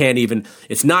 We can't even,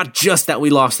 it's not just that we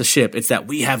lost the ship. It's that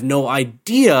we have no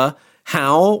idea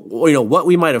how, what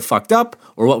we might have fucked up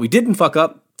or what we didn't fuck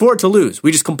up for it to lose.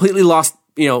 We just completely lost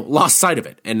sight of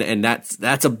it. And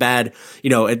that's a bad,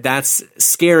 that's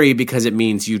scary because it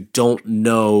means you don't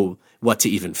know what to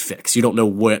even fix. You don't know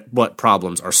what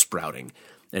problems are sprouting.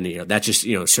 And, that just,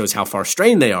 shows how far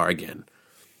strained they are again.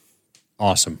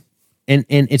 Awesome. And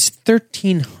it's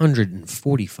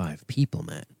 1,345 people,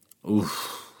 man.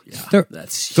 Oof. Yeah.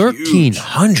 That's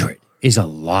 1,300 is a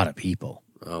lot of people.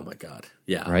 Oh, my God.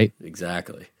 Yeah. Right?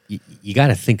 Exactly. You got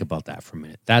to think about that for a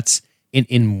minute. That's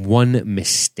in one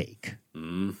mistake.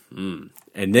 Mm-hmm.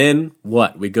 And then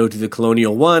what? We go to the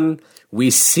Colonial One. We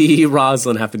see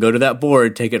Roslin have to go to that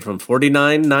board, take it from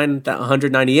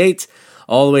 49,998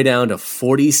 all the way down to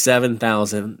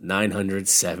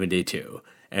 47,972.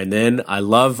 And then I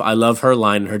love her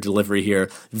line, her delivery here.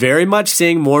 Very much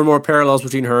seeing more and more parallels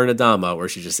between her and Adama, where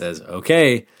she just says,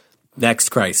 okay, next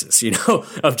crisis,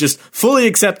 of just fully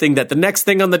accepting that the next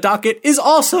thing on the docket is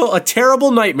also a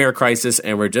terrible nightmare crisis,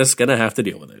 and we're just going to have to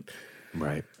deal with it.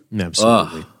 Right.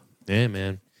 Absolutely. Yeah,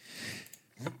 man.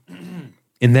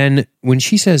 And then when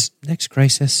she says, next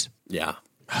crisis. Yeah.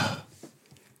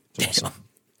 Awesome.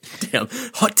 Damn.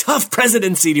 What tough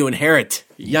presidency to inherit.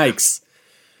 Yikes.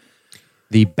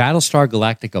 The Battlestar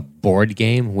Galactica board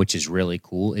game, which is really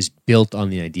cool, is built on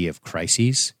the idea of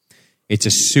crises. It's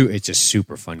a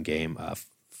super fun game.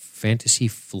 Fantasy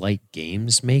Flight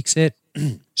Games makes it.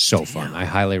 So fun. I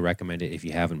highly recommend it if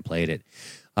you haven't played it.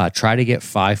 Try to get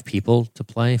 5 people to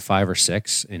play, 5 or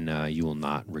 6, and you will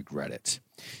not regret it.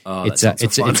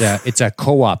 It's a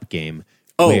co-op game.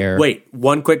 Wait,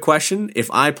 one quick question.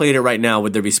 If I played it right now,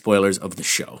 would there be spoilers of the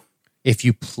show? If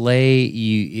you play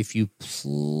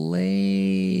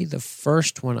the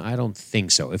first one, I don't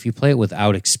think so. If you play it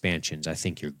without expansions, I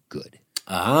think you're good.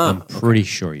 I'm pretty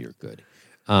sure you're good.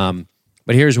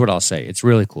 But here's what I'll say. It's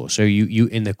really cool. So you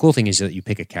and the cool thing is that you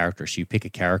pick a character. So you pick a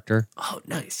character. Oh,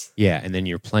 nice. Yeah, and then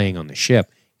you're playing on the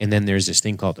ship. And then there's this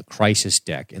thing called the crisis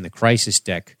deck. And the crisis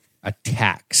deck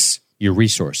attacks your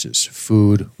resources,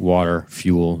 food, water,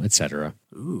 fuel, etc.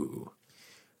 Ooh.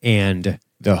 And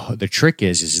the trick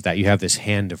is that you have this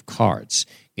hand of cards,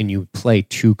 and you play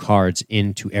 2 cards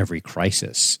into every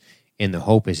crisis. And the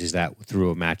hope is that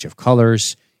through a match of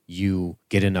colors, you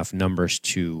get enough numbers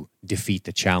to defeat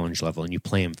the challenge level, and you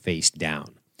play them face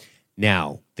down.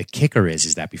 Now, the kicker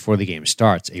is that before the game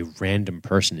starts, a random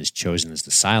person is chosen as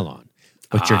the Cylon.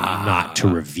 but you're not to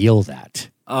reveal that.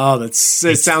 Oh, it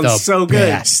sounds so good.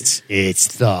 Best.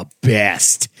 It's the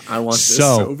best. I want this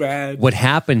so bad. What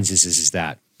happens is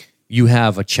that you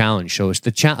have a challenge. So it's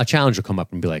a challenge will come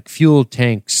up and be like, fuel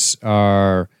tanks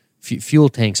have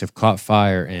caught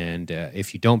fire, and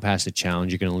if you don't pass the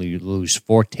challenge, you're going to lose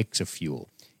 4 ticks of fuel.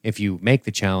 If you make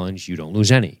the challenge, you don't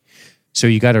lose any. So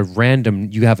you have a random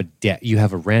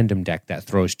deck that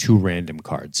throws 2 random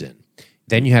cards in.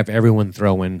 Then you have everyone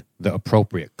throw in the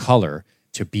appropriate color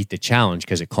to beat the challenge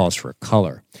because it calls for a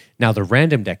color. Now, the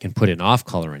random deck can put an off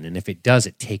color in, and if it does,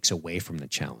 it takes away from the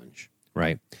challenge,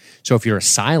 right? So if you're a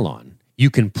Cylon, you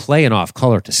can play an off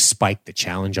color to spike the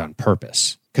challenge on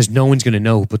purpose because no one's going to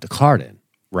know who put the card in,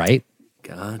 right?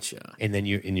 Gotcha. And then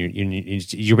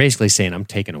you're basically saying, I'm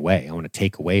taking away. I want to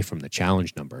take away from the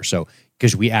challenge number. So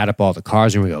because we add up all the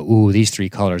cards and we go, ooh, these 3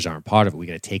 colors aren't part of it. We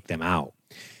got to take them out.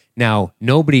 Now,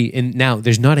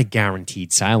 there's not a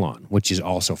guaranteed Cylon, which is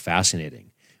also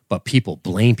fascinating. But people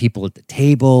blame people at the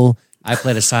table. I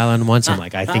played a Cylon once. I'm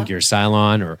like, I think you're a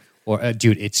Cylon. Or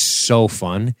dude, it's so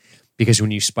fun because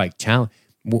when you spike challenge,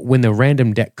 when the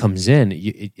random deck comes in,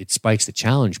 it spikes the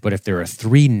challenge. But if there are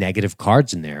 3 negative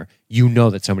cards in there, you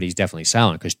know that somebody's definitely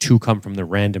Cylon because 2 come from the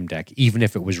random deck, even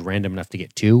if it was random enough to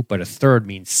get 2. But a 3rd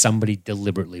means somebody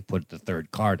deliberately put the 3rd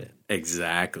card in.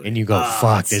 Exactly. And you go,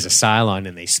 fuck, there's a Cylon,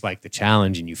 and they spike the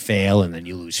challenge, and you fail, and then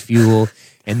you lose fuel.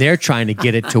 And they're trying to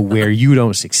get it to where you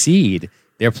don't succeed.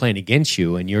 They're playing against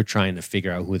you, and you're trying to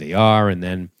figure out who they are, and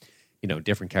then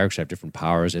different characters have different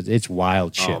powers. It's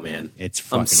wild shit, man. It's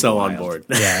fucking I'm so wild. on board.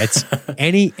 Yeah, it's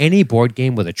any board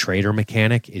game with a trader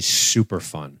mechanic is super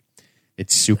fun.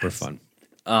 It's super fun.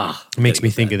 It makes me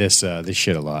think of this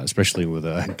shit a lot, especially with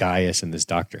Gaius and this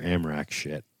Dr. Amrak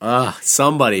shit.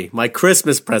 Somebody, my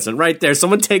Christmas present right there.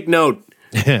 Someone take note.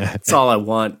 That's all I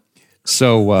want.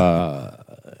 So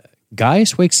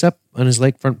Gaius wakes up on his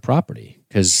lakefront property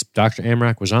because Dr.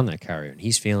 Amrak was on that carrier, and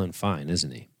he's feeling fine,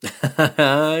 isn't he?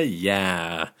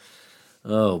 Yeah.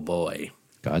 Oh, boy.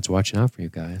 God's watching out for you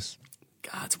guys.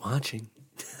 God's watching.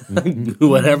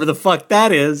 Whatever the fuck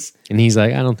that is. And he's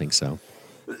like, I don't think so.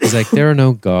 He's like, there are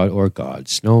no god or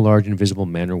gods, no large invisible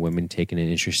men or women taking an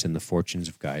interest in the fortunes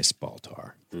of Gaius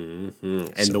Baltar. Mm-hmm.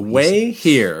 And so the way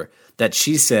here that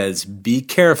she says, be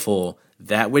careful,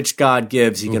 that which God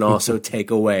gives, he can also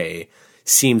take away,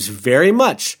 seems very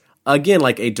much, again,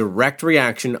 like a direct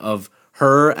reaction of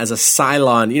her as a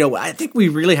Cylon. I think we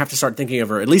really have to start thinking of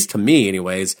her, at least to me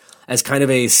anyways, as kind of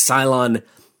a Cylon.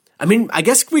 I mean, I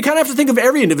guess we kind of have to think of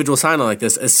every individual Cylon like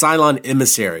this as Cylon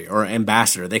emissary or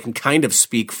ambassador. They can kind of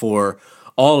speak for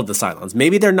all of the Cylons.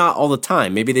 Maybe they're not all the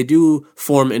time. Maybe they do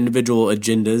form individual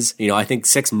agendas. I think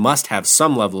 6 must have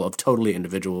some level of totally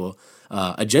individual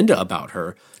agenda about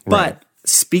her. Right. But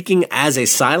speaking as a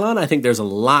Cylon, I think there's a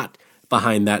lot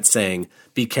behind that saying,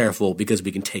 be careful because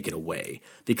we can take it away.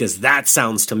 Because that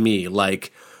sounds to me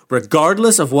like,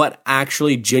 regardless of what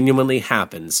actually genuinely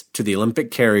happens to the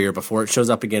Olympic carrier before it shows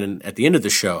up again at the end of the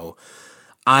show,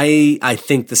 I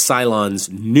think the Cylons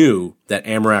knew that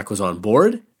Amrak was on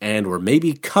board and were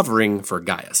maybe covering for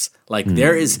Gaius. Like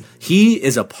he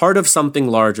is a part of something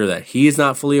larger that he is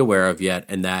not fully aware of yet,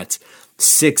 and that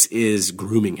 6 is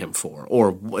grooming him for,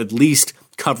 or at least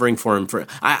covering for him for.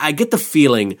 I get the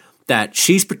feeling that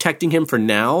she's protecting him for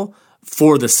now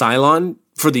for the Cylon,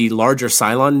 for the larger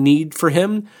Cylon need for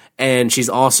him. And she's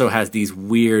also has these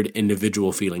weird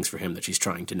individual feelings for him that she's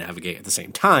trying to navigate at the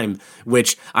same time,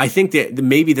 which I think that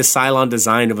maybe the Cylon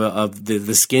design of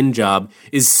the skin job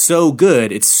is so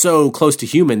good, it's so close to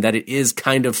human that it is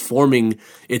kind of forming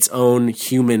its own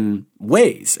human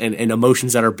ways and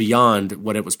emotions that are beyond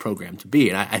what it was programmed to be.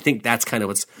 And I think that's kind of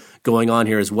what's going on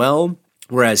here as well.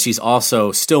 Whereas she's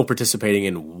also still participating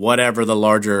in whatever the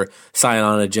larger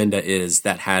Cylon agenda is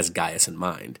that has Gaius in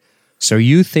mind. So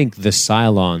you think the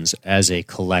Cylons as a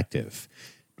collective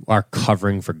are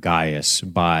covering for Gaius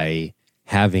by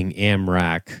having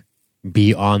Amrak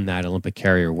be on that Olympic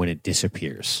carrier when it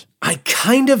disappears? I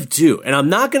kind of do. And I'm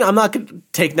not gonna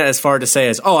take that as far to say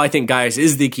as, I think Gaius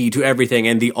is the key to everything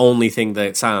and the only thing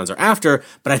that Cylons are after,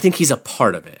 but I think he's a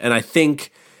part of it. And I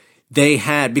think they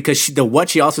had, because what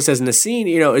she also says in the scene,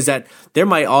 is that there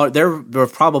were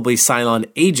probably Cylon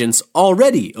agents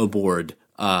already aboard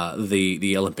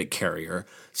the Olympic carrier.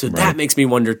 So that makes me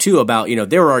wonder too about,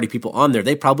 there were already people on there.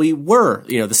 They probably were,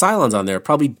 the Cylons on there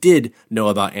probably did know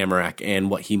about Amrak and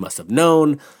what he must have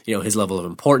known, his level of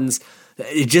importance.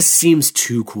 It just seems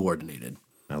too coordinated.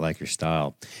 I like your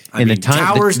style.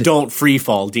 Towers don't free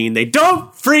fall, Dean. They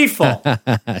don't free fall.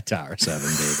 Tower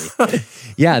 7, baby.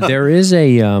 Yeah, there is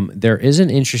an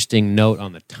interesting note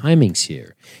on the timings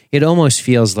here. It almost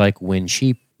feels like when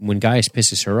Gaius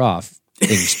pisses her off,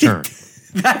 things turn.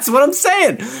 That's what I'm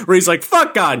saying. Where he's like,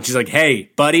 fuck God. And she's like,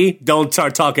 hey, buddy, don't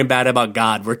start talking bad about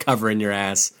God. We're covering your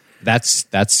ass. That's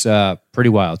pretty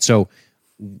wild. So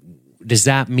does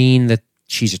that mean that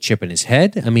she's a chip in his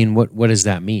head? I mean, what does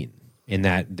that mean? In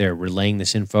that they're relaying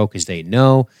this info because they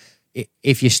know?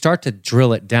 If you start to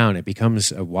drill it down, it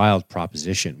becomes a wild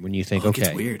proposition when you think, It gets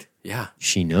okay, weird. Yeah.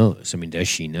 she knows. I mean, does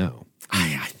she know?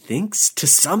 I think to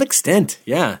some extent,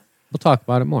 yeah. We'll talk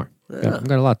about it more. I've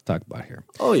got a lot to talk about here.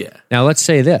 Oh, yeah. Now, let's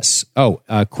say this.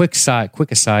 Quick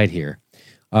aside here.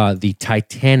 The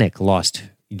Titanic lost,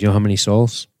 you know how many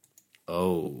souls?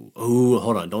 Oh,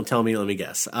 hold on. Don't tell me. Let me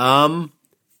guess.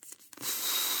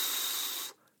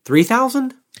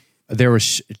 3,000? There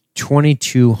was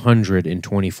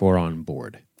 2,224 on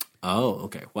board. Oh,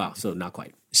 okay. Wow. So not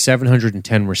quite.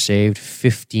 710 were saved.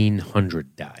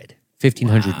 1,500 died.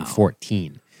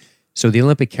 1,514. So the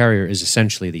Olympic carrier is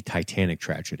essentially the Titanic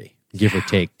tragedy, give or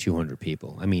take 200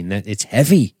 people. I mean, it's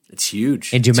heavy. It's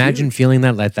huge. And do you imagine feeling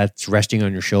that like that's resting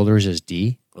on your shoulders as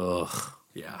D? Ugh.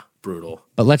 Yeah. Brutal.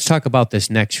 But let's talk about this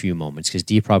next few moments because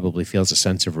D probably feels a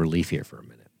sense of relief here for a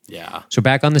minute. Yeah. So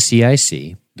back on the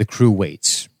CIC, the crew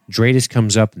waits. Dratus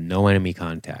comes up, no enemy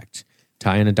contact.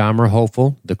 Ty and Adama are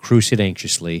hopeful. The crew sit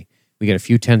anxiously. We get a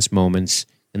few tense moments,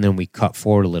 and then we cut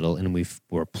forward a little, and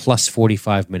we're plus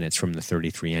 45 minutes from the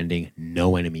 33 ending.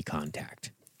 No enemy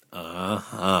contact.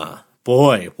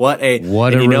 Boy, what a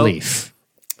relief.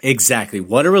 Exactly.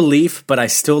 What a relief, but I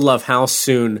still love how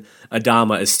soon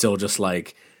Adama is still just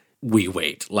like, we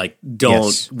wait. Like,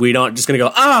 we don't just gonna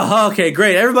go, okay,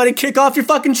 great. Everybody kick off your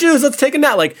fucking shoes. Let's take a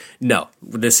nap. Like, no,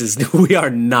 we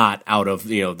are not out of,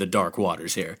 the dark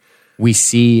waters here. We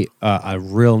see a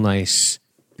real nice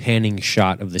panning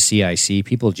shot of the CIC.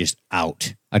 People just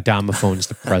out. Adama phones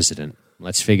the president.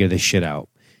 Let's figure this shit out.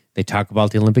 They talk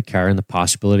about the Olympic carrier and the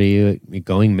possibility of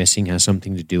going missing has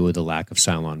something to do with the lack of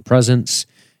Cylon presence.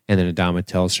 And then Adama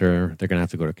tells her they're going to have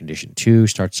to go to condition 2,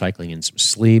 start cycling in some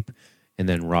sleep. And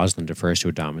then Rosalind defers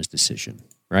to Adama's decision,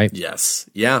 right? Yes.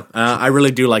 Yeah. I really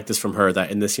do like this from her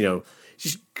that in this, she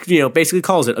basically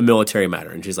calls it a military matter.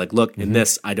 And she's like, look, in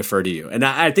this, I defer to you. And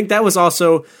I think that was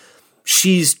also,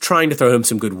 she's trying to throw him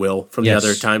some goodwill from the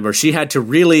other time where she had to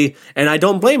really, and I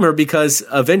don't blame her because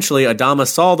eventually Adama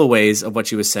saw the ways of what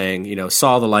she was saying,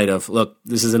 saw the light of, look,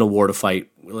 this isn't a war to fight.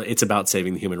 It's about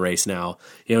saving the human race now.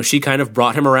 She kind of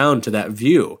brought him around to that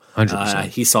view. 100%.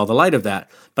 He saw the light of that.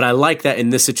 But I like that in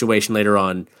this situation later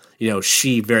on,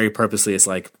 she very purposely is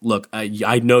like, look,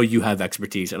 I know you have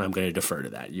expertise and I'm going to defer to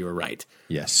that. You were right.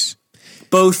 Yes.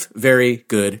 Both very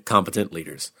good, competent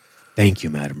leaders. Thank you,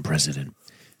 Madam President.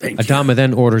 Thank you. Adama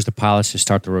then orders the pilots to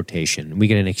start the rotation. We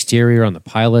get an exterior on the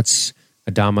pilots.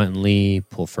 Adama and Lee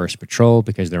pull first patrol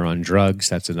because they're on drugs.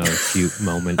 That's another cute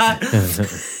moment. I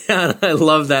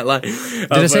love that line.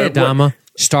 Did I say Adama?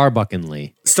 Starbuck and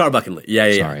Lee. Starbuck and Lee.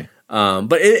 Yeah. Sorry.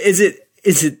 But is it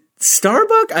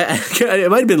Starbuck? It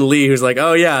might have been Lee who's like,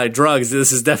 oh yeah, drugs.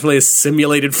 This is definitely a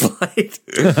simulated flight.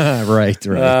 Right.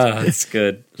 That's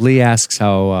good. Lee asks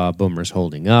how Boomer's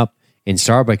holding up, and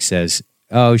Starbuck says,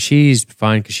 oh, she's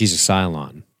fine because she's a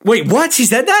Cylon. Wait, what? She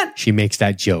said that? She makes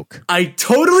that joke. I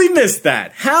totally missed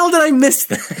that. How did I miss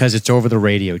that? Because it's over the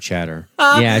radio chatter.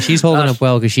 Yeah, she's holding up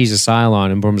well because she's a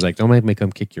Cylon, and Boomer's like, don't make me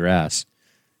come kick your ass.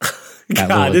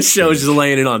 God, this show is just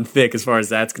laying it on thick as far as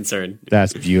that's concerned.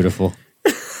 That's beautiful.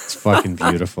 It's fucking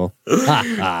beautiful.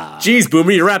 Jeez,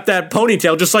 Boomer, you wrap that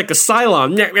ponytail just like a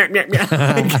Cylon.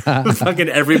 Fucking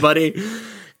everybody.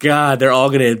 God, they're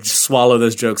all going to swallow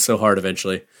those jokes so hard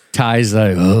eventually. Ty's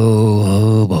like,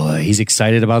 oh boy. He's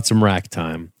excited about some rack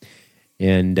time.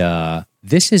 And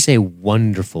this is a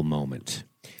wonderful moment.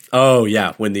 Oh,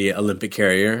 yeah, when the Olympic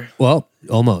carrier... Well,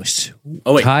 almost.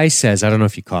 Oh, wait. Ty says, I don't know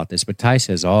if you caught this, but Ty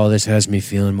says, oh, this has me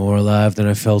feeling more alive than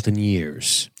I felt in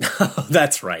years.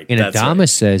 That's right. And Adama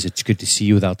says, it's good to see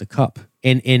you without the cup.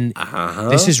 And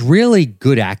this is really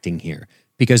good acting here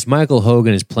because Michael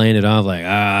Hogan is playing it off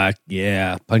like,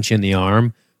 yeah, punch you in the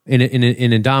arm. And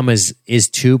Adama is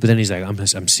too, but then he's like,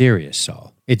 I'm serious,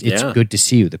 Saul. It's good to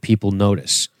see you. The people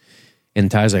notice. And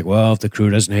Ty's like, well, if the crew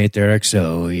doesn't hate their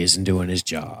XO, he isn't doing his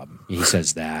job. He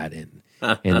says that. And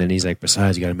then he's like,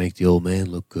 besides, you got to make the old man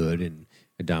look good. And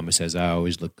Adama says, I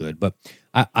always look good. But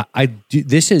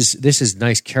this is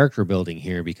nice character building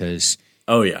here because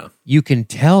you can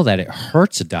tell that it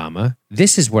hurts Adama.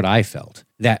 This is what I felt,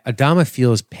 that Adama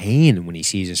feels pain when he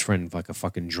sees his friend like a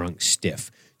fucking drunk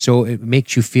stiff. So it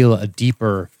makes you feel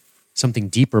something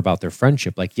deeper about their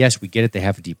friendship. Like, yes, we get it. They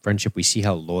have a deep friendship. We see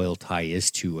how loyal Ty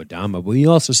is to Adama, but we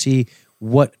also see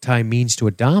what Ty means to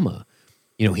Adama.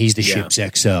 He's the ship's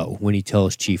XO when he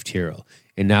tells Chief Tyrrell.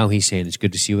 And now he's saying it's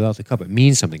good to see you without the cup. It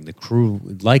means something. The crew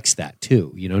likes that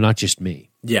too, not just me.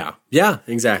 Yeah,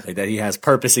 exactly. That he has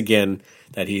purpose again,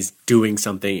 that he's doing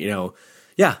something,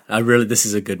 Yeah, this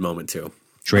is a good moment too.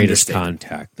 Dreadest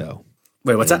contact, though.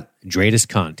 Wait, what's that? Dreadest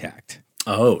contact.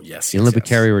 Oh, yes. The Olympic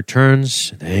carrier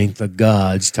returns. Thank the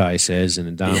gods, Ty says.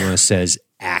 And Adama says,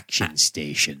 action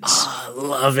stations. I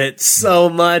love it so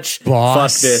much.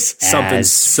 Boss fuck this.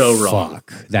 Something's so wrong.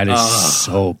 Fuck. That is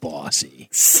so bossy.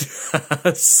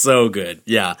 So good.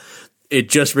 Yeah. It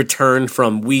just returned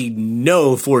from, we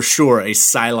know for sure, a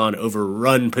Cylon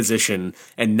overrun position,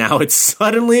 and now it's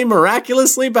suddenly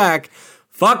miraculously back.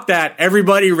 Fuck that.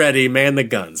 Everybody ready. Man the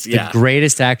guns. Yeah. The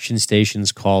greatest action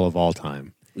stations call of all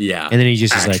time. Yeah. And then he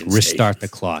just is like, Action restart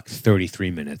stations. the clock,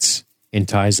 33 minutes. And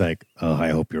Ty's like, oh, I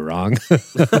hope you're wrong.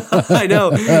 I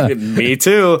know. Me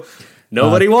too.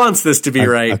 Nobody wants this to be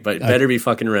right, but better be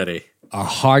fucking ready. A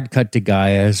hard cut to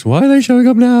Gaius. Why are they showing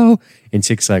up now? And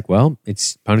Six's like, well,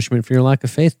 it's punishment for your lack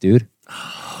of faith, dude.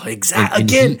 Oh, exactly.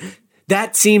 Again,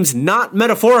 that seems not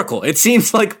metaphorical. It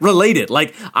seems like related.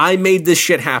 Like, I made this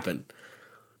shit happen.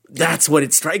 That's what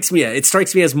it strikes me as. It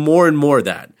strikes me as more and more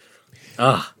that.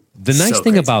 The nice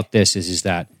thing about this is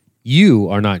that you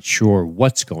are not sure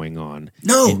what's going on.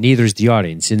 No. And neither is the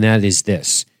audience. And that is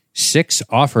this. Six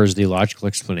offers the logical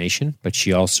explanation, but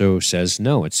she also says,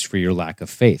 no, it's for your lack of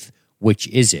faith. Which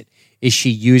is it? Is she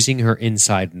using her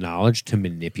inside knowledge to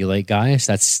manipulate Gaius?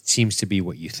 That seems to be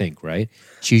what you think, right?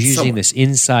 She's using this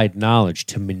inside knowledge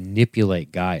to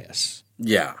manipulate Gaius.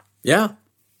 Yeah. Yeah.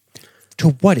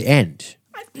 To what end?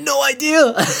 No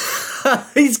idea.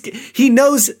 He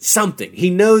knows something. He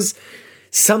knows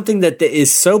something that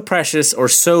is so precious or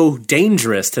so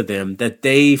dangerous to them that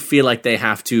they feel like they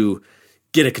have to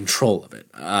get a control of it.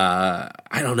 I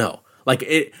don't know. Like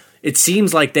it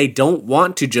seems like they don't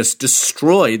want to just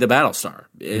destroy the Battlestar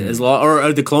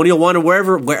or the Colonial One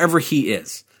or wherever he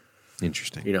is.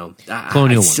 Interesting.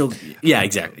 Colonial One. Yeah,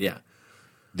 exactly. Yeah.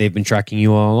 They've been tracking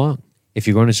you all along. If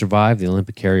you're going to survive, the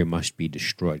Olympic carrier must be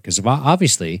destroyed. Because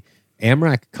obviously,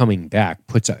 Amrak coming back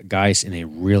puts Gaius in a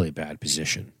really bad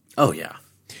position. Oh, yeah.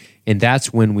 And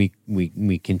that's when we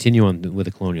continue on with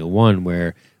the Colonial One,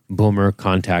 where Boomer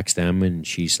contacts them, and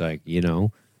she's like,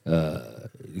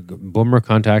 Boomer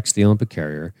contacts the Olympic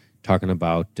carrier, talking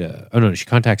about, she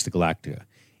contacts the Galactica.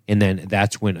 And then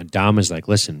that's when Adama's like,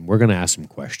 listen, we're going to ask some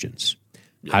questions.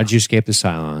 Yeah. How did you escape the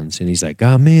Cylons? And he's like,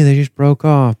 me, they just broke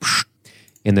off.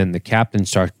 And then the captain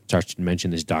starts to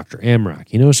mention this Dr. Amrak.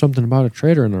 He knows something about a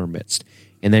traitor in our midst.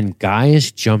 And then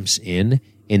Gaius jumps in,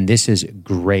 and this is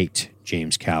great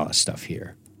James Callis stuff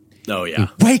here. Oh, yeah.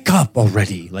 Wake up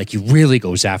already. Like, he really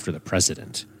goes after the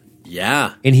president.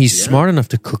 Yeah. And he's smart enough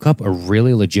to cook up a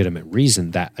really legitimate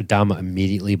reason that Adama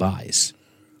immediately buys.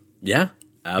 Yeah,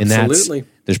 absolutely. And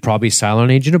there's probably a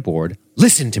Cylon agent aboard.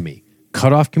 Listen to me.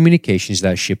 Cut off communications to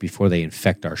that ship before they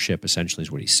infect our ship, essentially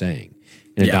is what he's saying.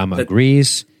 And Adama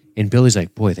agrees. And Billy's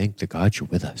like, boy, thank the gods you're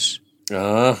with us.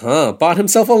 Bought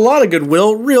himself a lot of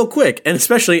goodwill real quick, and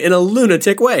especially in a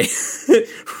lunatic way.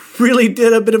 Really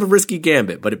did a bit of a risky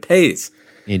gambit, but it pays.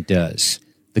 It does.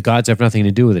 The gods have nothing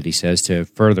to do with it, he says, to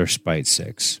further spite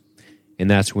Six. And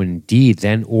that's when Dee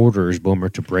then orders Boomer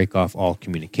to break off all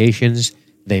communications.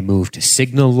 They move to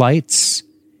signal lights,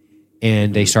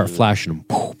 and they start flashing them.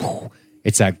 Boom, boom.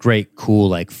 It's that great, cool,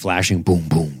 like, flashing boom,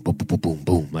 boom, boom, boom, boom, boom,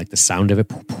 boom. Like the sound of it.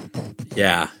 Boom, boom, boom, boom.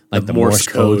 Yeah. Like the Morse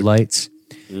code lights.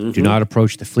 Mm-hmm. Do not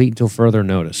approach the fleet until further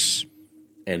notice.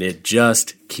 And it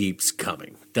just keeps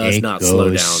coming. Does not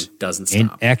slow down. Doesn't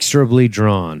stop. Inexorably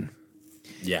drawn.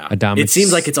 Yeah. It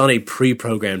seems like it's on a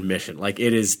pre-programmed mission. Like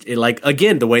it is,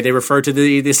 again, the way they refer to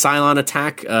the Cylon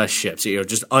attack ships,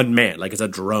 just unmanned, like it's a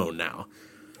drone now.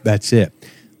 That's it.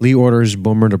 Lee orders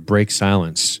Boomer to break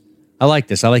silence. I like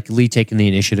this. I like Lee taking the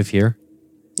initiative here.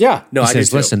 Yeah. No, he I says,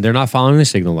 do too. listen, they're not following the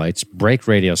signal lights. Break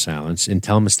radio silence and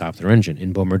tell them to stop their engine.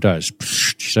 And Boomer does.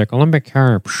 She's like, Olympic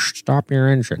carrier, stop your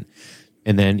engine.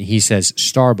 And then he says,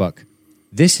 Starbuck,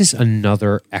 this is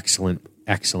another excellent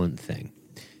thing.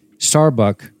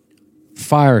 Starbuck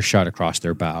fire a shot across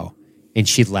their bow, and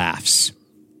she laughs.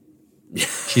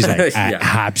 She's like,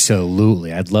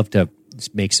 absolutely. I'd love to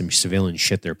make some civilians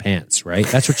shit their pants, right?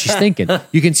 That's what she's thinking.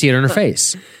 You can see it on her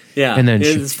face. Yeah. And then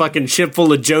this fucking ship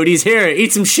full of Jodies. Here,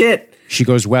 eat some shit. She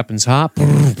goes weapons hot.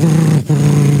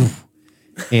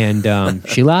 And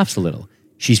she laughs a little.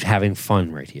 She's having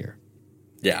fun right here.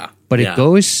 Yeah. But it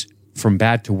goes from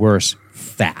bad to worse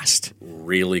fast.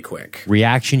 Really quick.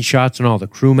 Reaction shots on all the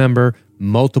crew member,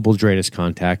 multiple Dreadest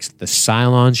contacts. The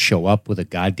Cylons show up with a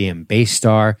goddamn base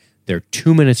star. They're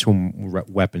 2 minutes from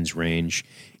weapons range.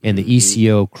 And the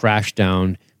ECO crash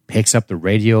down, picks up the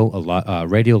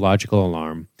radiological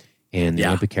alarm. and the Yeah.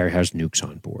 Olympic carrier has nukes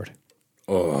on board.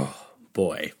 Oh,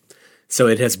 boy. So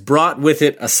it has brought with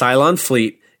it a Cylon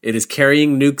fleet. It is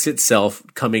carrying nukes itself,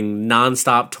 coming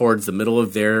nonstop towards the middle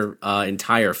of their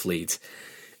entire fleet.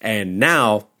 And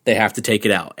now they have to take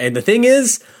it out. And the thing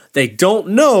is, they don't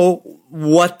know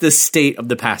what the state of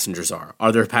the passengers are.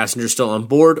 Are their passengers still on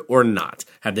board or not?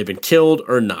 Have they been killed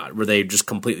or not? Were they just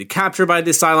completely captured by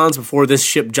the Cylons before this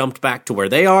ship jumped back to where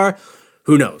they are?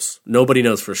 Who knows? Nobody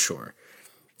knows for sure.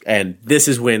 And this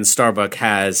is when Starbuck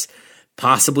has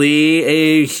possibly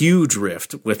a huge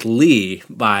rift with Lee.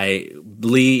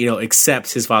 Lee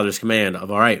accepts his father's command of,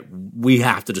 all right, we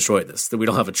have to destroy this. That we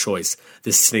don't have a choice.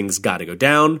 This thing's got to go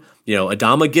down.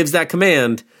 Adama gives that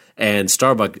command, and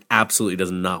Starbuck absolutely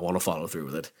does not want to follow through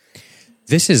with it.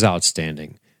 This is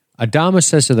outstanding. Adama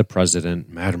says to the president,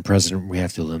 Madam President, we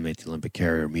have to eliminate the Olympic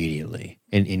carrier immediately.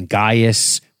 And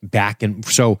Gaius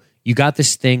so you got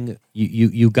this thing,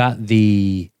 you got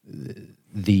the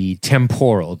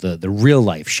temporal, the real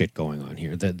life shit going on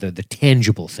here, the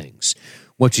tangible things.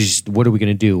 What are we going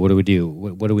to do? What do we do?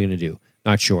 What are we going to do?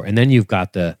 Not sure. And then you've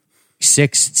got the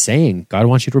 6 saying, God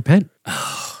wants you to repent.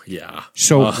 Yeah.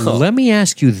 So let me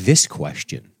ask you this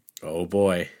question. Oh,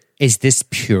 boy. Is this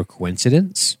pure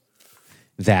coincidence?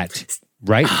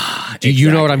 Right? Do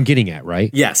you know what I'm getting at, right?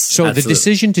 Yes. So absolutely. the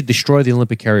decision to destroy the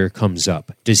Olympic carrier comes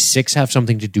up. Does 6 have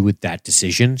something to do with that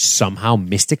decision somehow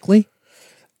mystically?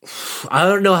 I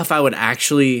don't know if I would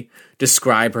actually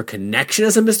describe her connection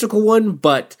as a mystical one,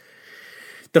 but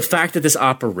the fact that this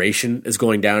operation is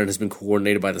going down and has been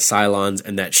coordinated by the Cylons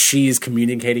and that she's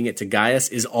communicating it to Gaius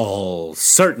is all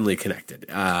certainly connected.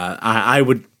 I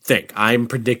would think, I'm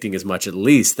predicting as much at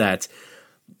least, that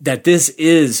this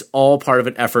is all part of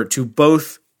an effort to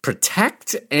both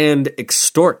protect and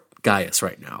extort Gaius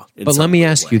right now. But let me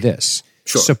ask you this.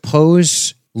 Sure.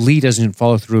 Suppose Lee doesn't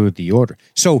follow through with the order.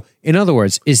 So, in other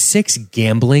words, is 6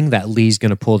 gambling that Lee's going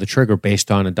to pull the trigger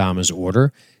based on Adama's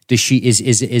order?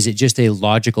 Is it just a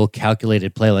logical,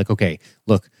 calculated play? Like, okay,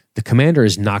 look, the commander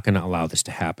is not going to allow this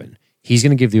to happen. He's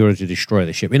going to give the order to destroy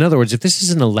the ship. In other words, if this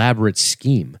is an elaborate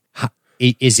scheme,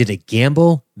 is it a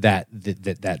gamble that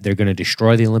they're going to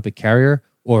destroy the Olympic carrier,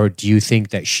 or do you think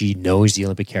that she knows the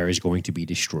Olympic carrier is going to be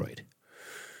destroyed?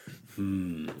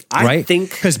 I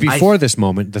think because before this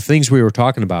moment, the things we were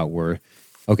talking about were,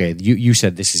 okay, you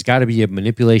said this has got to be a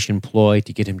manipulation ploy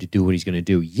to get him to do what he's going to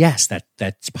do. Yes,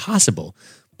 that's possible,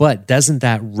 but doesn't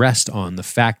that rest on the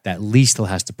fact that Lee still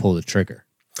has to pull the trigger?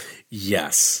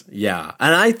 Yes, yeah,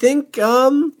 and I think. I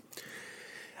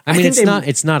mean,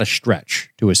 it's not a stretch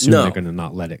to assume No. they're going to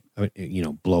not let it,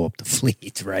 blow up the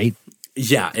fleet, right?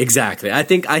 Yeah, exactly. I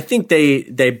think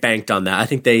they banked on that. I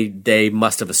think they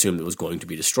must have assumed it was going to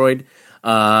be destroyed.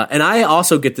 And I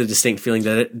also get the distinct feeling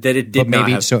that it did But maybe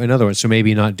not have, so. In other words,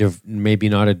 maybe not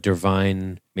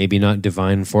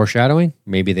divine foreshadowing.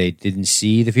 Maybe they didn't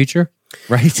see the future,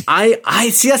 right? I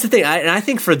see. That's the thing. I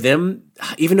think for them,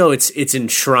 even though it's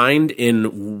enshrined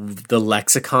in the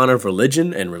lexicon of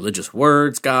religion and religious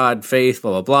words, God, faith,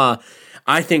 blah blah blah.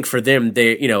 I think for them,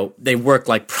 they work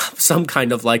like some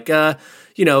kind of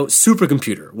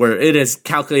supercomputer where it has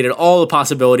calculated all the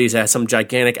possibilities, has some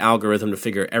gigantic algorithm to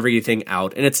figure everything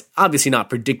out, and it's obviously not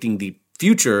predicting the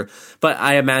future, but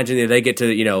I imagine that they get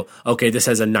to okay, this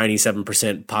has a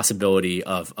 97% possibility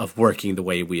of working the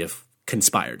way we have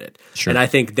conspired it. Sure. And I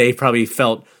think they probably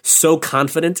felt so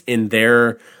confident in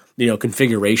their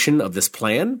configuration of this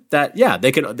plan that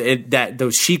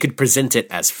she could present it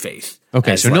as faith.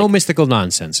 Okay, as so no mystical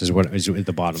nonsense is what is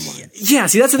the bottom line. Yeah,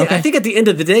 see, that's the thing. Okay. I think at the end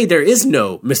of the day, there is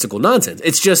no mystical nonsense.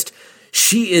 It's just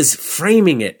she is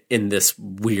framing it in this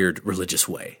weird religious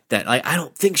way that I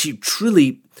don't think she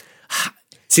truly.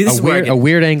 See, this is where I get A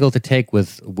weird angle to take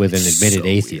with an admitted So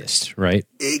atheist, right?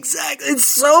 exactly. It's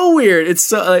so weird. It's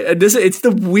so it's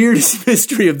the weirdest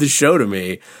mystery of the show to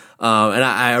me, and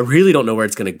I really don't know where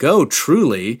it's going to go.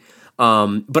 Truly,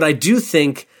 but I do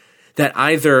think that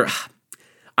either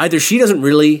she doesn't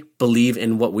really believe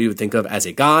in what we would think of as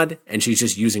a god, and she's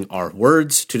just using our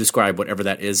words to describe whatever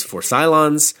that is for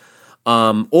Cylons,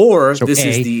 or So this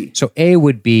is the so A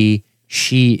would be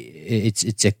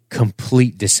it's a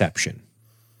complete deception.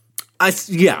 I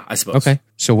suppose. Okay,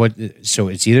 so so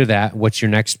it's either that. What's your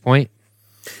next point?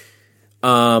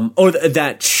 Or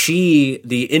that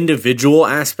the individual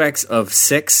aspects of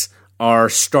 6 are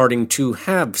starting to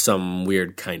have some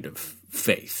weird kind of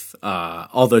faith.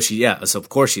 Although so of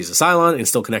course she's a Cylon and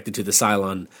still connected to the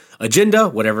Cylon agenda,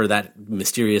 whatever that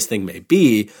mysterious thing may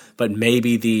be, but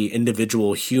maybe the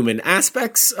individual human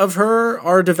aspects of her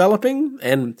are developing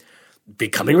and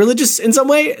becoming religious in some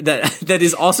way that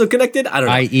is also connected. I don't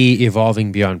know. I.e.,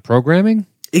 evolving beyond programming.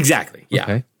 Exactly. Yeah.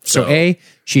 Okay. So A,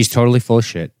 she's totally full of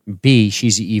shit. B,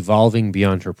 she's evolving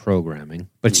beyond her programming,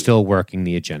 but still working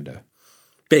the agenda.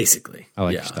 Basically. I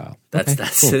like your style. That's Okay,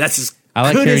 that's cool. that's as I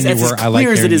like good hearing as, you that's work. as I like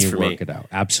clear as hearing it is you for work me. it out.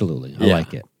 Absolutely, I Yeah.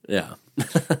 like it. Yeah.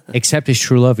 Accept his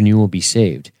true love, and you will be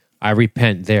saved. I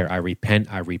repent. There, I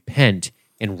repent.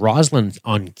 And Rosalind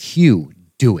on cue,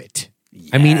 do it.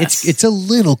 I mean, it's a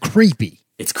little creepy.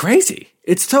 It's crazy.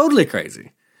 It's totally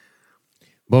crazy.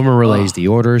 Boomer relays the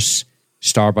orders.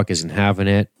 Starbuck isn't having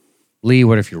it. Lee,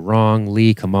 what if you're wrong?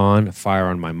 Lee, come on, fire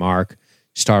on my mark.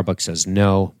 Starbuck says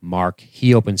no. Mark,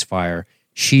 he opens fire.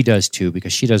 She does too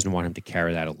because she doesn't want him to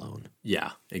carry that alone.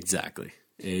 Yeah, exactly.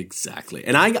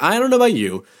 And I don't know about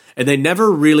you, and they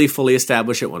never really fully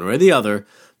establish it one way or the other,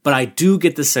 but I do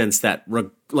get the sense that,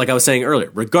 like I was saying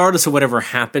earlier, regardless of whatever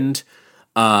happened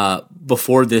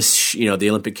before this, the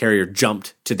Olympic carrier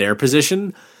jumped to their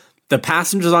position, the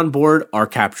passengers on board are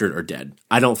captured or dead.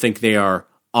 I don't think they are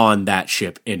on that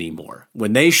ship anymore.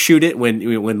 When they shoot it,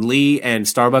 when Lee and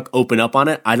Starbuck open up on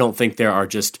it, I don't think there are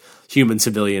just human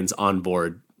civilians on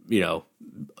board,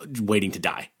 waiting to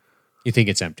die. You think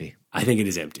it's empty? I think it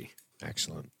is empty.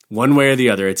 Excellent. One way or the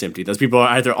other, it's empty. Those people are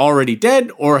either already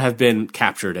dead or have been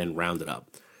captured and rounded up.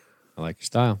 I like your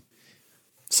style.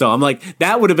 So I'm like,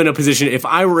 that would have been a position, if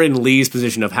I were in Lee's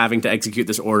position of having to execute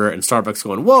this order and Starbucks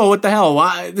going, whoa, what the hell?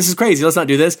 Why? This is crazy. Let's not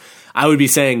do this. I would be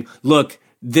saying, look,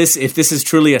 if this is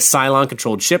truly a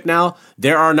Cylon-controlled ship now,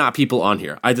 there are not people on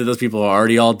here. Either those people are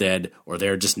already all dead or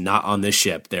they're just not on this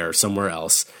ship. They're somewhere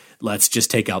else. Let's just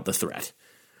take out the threat.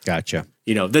 Gotcha.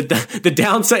 The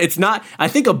downside, it's not, I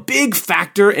think a big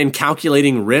factor in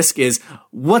calculating risk is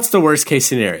what's the worst case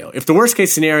scenario? If the worst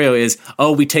case scenario is,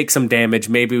 we take some damage,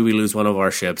 maybe we lose one of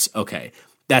our ships. Okay.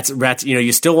 That's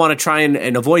you still want to try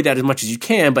and avoid that as much as you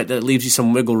can, but that leaves you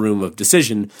some wiggle room of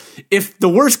decision. If the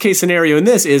worst case scenario in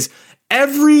this is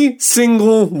every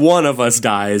single one of us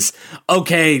dies,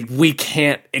 okay, we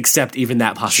can't accept even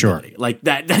that possibility. Sure. Like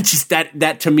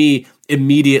that to me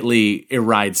immediately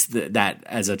erides that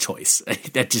as a choice.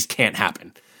 That just can't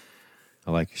happen.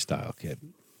 I like your style, kid.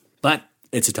 But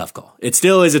it's a tough call. It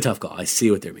still is a tough call. I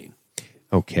see what they mean.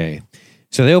 Okay.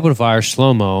 So they open fire,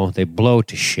 slow-mo, they blow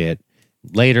to shit.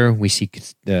 Later, we see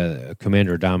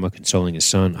Commander Adama consoling his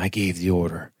son. I gave the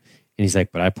order. And he's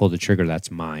like, but I pulled the trigger. That's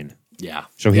mine. Yeah.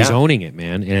 So he's owning it,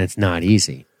 man, and it's not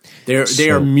easy. They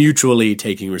are mutually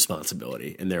taking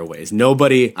responsibility in their ways.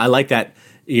 Nobody, I like that,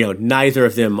 neither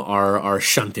of them are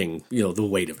shunting, the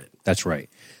weight of it. That's right.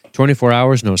 24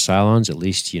 hours, no Cylons. At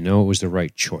least it was the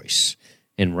right choice.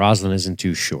 And Rosalind isn't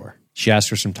too sure. She asks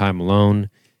for some time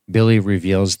alone. Billy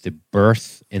reveals the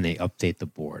birth, and they update the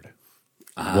board.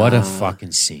 What a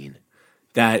fucking scene.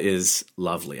 That is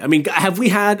lovely. I mean, have we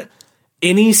had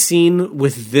any scene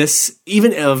with this,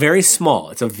 even a very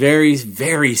small, it's a very,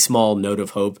 very small note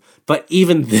of hope, but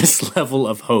even this level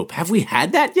of hope, have we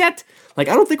had that yet? Like,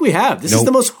 I don't think we have. This is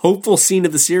the most hopeful scene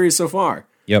of the series so far.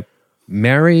 Yep.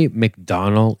 Mary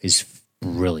McDonnell is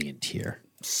brilliant here.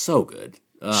 So good.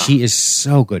 She is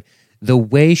so good. The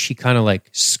way she kind of like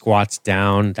squats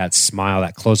down, that smile,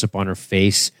 that close up on her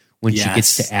face when she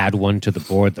gets to add one to the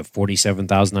board, the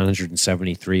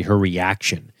 47,973, her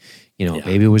reaction.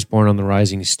 Baby was born on the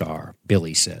Rising Star,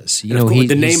 Billy says.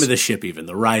 The name of the ship, even,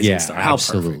 the Rising Star. How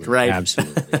perfect, right?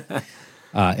 Absolutely.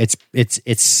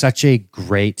 It's such a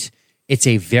great, it's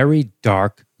a very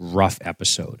dark, rough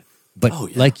episode.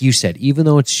 But like you said, even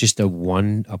though it's just a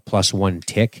 +1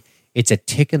 tick, it's a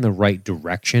tick in the right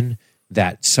direction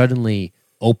that suddenly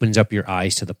opens up your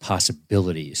eyes to the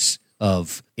possibilities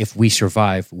of if we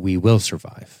survive, we will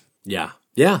survive. Yeah.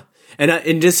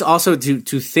 And just also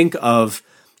to think of,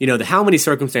 how many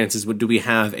circumstances do we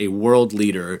have a world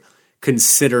leader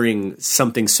considering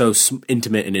something so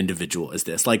intimate and individual as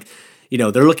this? Like,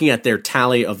 they're looking at their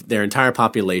tally of their entire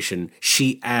population.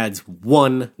 She adds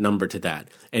one number to that,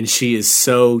 and she is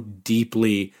so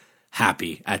deeply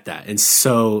happy at that and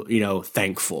so,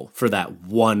 thankful for that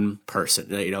one person.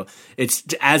 It's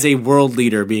as a world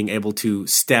leader being able to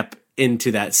step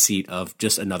into that seat of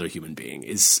just another human being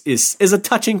is a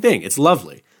touching thing. It's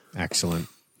lovely. Excellent.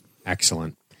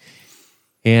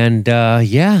 And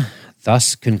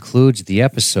thus concludes the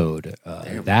episode.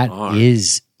 That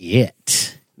is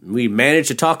it. We managed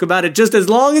to talk about it just as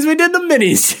long as we did the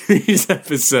miniseries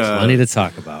episode. Plenty to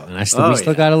talk about. And we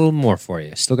still got a little more for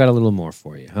you.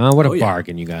 Huh? What a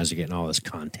bargain you guys are getting all this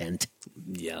content.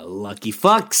 Lucky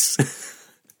fucks.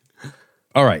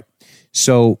 All right.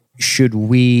 So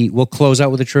we'll close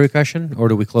out with a trivia question, or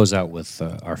do we close out with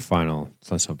our final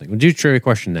something? We'll do trivia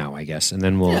question now, I guess, and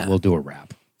then we'll do a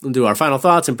wrap. We'll do our final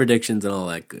thoughts and predictions and all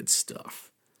that good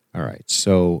stuff. All right.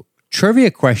 So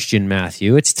Trivia question,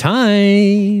 Matthew. It's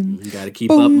time. You got to keep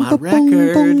up my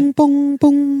record. Boom, boom,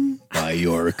 boom. By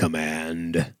your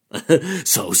command.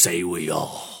 So say we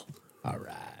all. All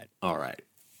right. All right.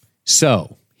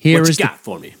 So, What you got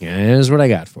for me? Here's what I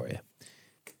got for you.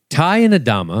 Ty and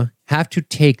Adama have to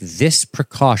take this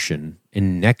precaution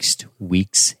in next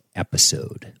week's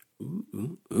episode.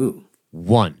 Ooh.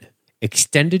 1.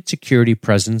 Extended security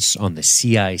presence on the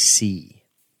CIC.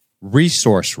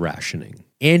 Resource rationing.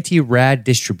 Anti-rad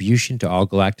distribution to all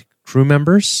galactic crew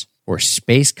members. Or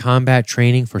space combat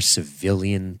training for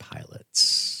civilian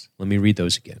pilots. Let me read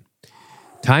those again.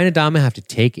 Ty and Adama have to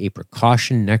take a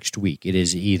precaution next week. It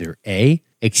is either A,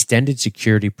 extended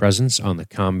security presence on the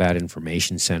Combat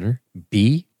Information Center,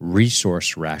 B,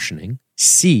 resource rationing,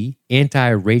 C,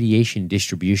 anti-radiation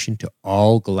distribution to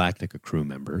all Galactica crew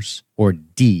members, or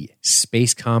D,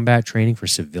 space combat training for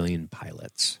civilian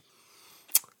pilots.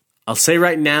 I'll say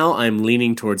right now I'm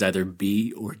leaning towards either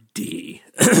B or D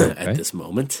at this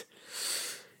moment.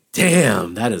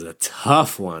 Damn, that is a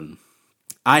tough one.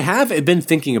 I have been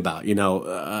thinking about,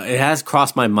 it has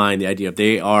crossed my mind, the idea of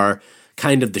they are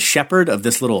kind of the shepherd of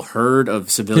this little herd of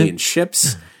civilian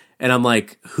ships. And I'm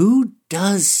like,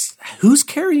 who's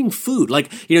carrying food?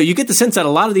 Like, you get the sense that a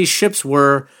lot of these ships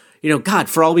were, God,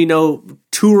 for all we know,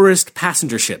 tourist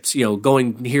passenger ships,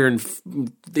 going here and,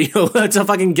 it's a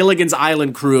fucking Gilligan's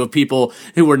Island crew of people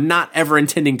who were not ever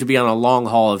intending to be on a long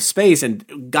haul of space.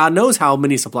 And God knows how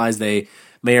many supplies they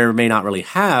may or may not really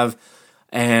have.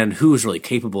 And who is really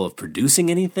capable of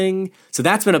producing anything. So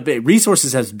that's been a bit,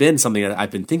 resources has been something that I've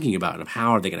been thinking about of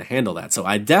how are they going to handle that. So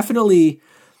I definitely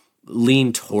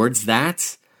lean towards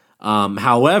that.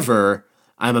 However,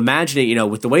 I'm imagining,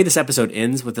 with the way this episode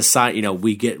ends with the side,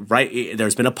 we get right,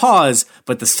 there's been a pause,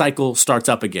 but the cycle starts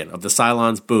up again of the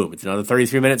Cylons. Boom. It's another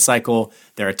 33-minute cycle.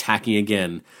 They're attacking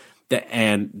again.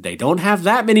 And they don't have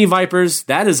that many Vipers.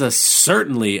 That is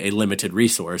certainly a limited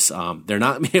resource. They're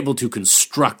not able to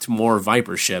construct more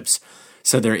Viper ships.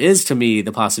 So there is, to me,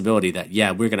 the possibility that,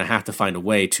 we're going to have to find a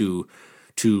way to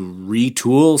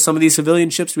retool some of these civilian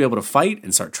ships to be able to fight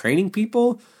and start training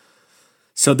people.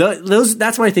 So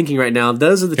that's my thinking right now.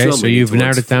 Those are the two. Okay, so you've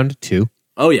narrowed it down to 2.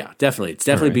 Oh, yeah, definitely. It's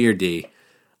definitely B or D.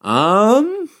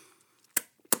 My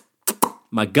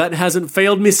gut hasn't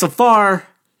failed me so far.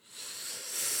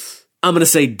 I'm going to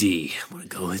say D. I'm going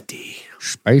to go with D.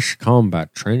 Space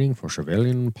combat training for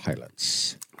civilian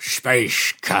pilots.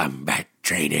 Space combat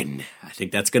training. I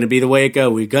think that's going to be the way it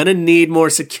goes. We're going to need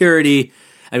more security.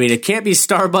 I mean, it can't be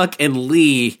Starbuck and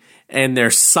Lee and their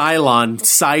Cylon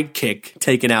sidekick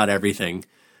taking out everything.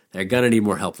 They're going to need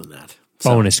more help than that.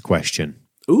 Bonus question.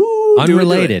 Ooh,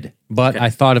 unrelated, but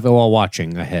I thought of it while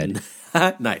watching ahead.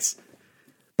 Nice.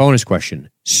 Bonus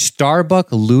question.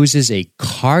 Starbuck loses a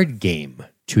card game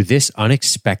to this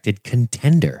unexpected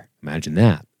contender. Imagine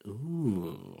that.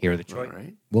 Ooh. Here are the choices.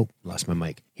 Right. Whoa, lost my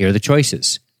mic. Here are the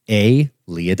choices. A,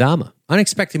 Lee Adama.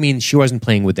 Unexpected means she wasn't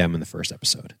playing with them in the first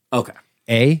episode. Okay.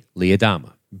 A, Lee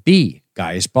Adama. B,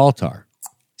 Gaius Baltar.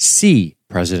 C,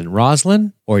 President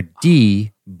Roslin. Or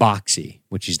D, Boxy,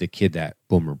 which is the kid that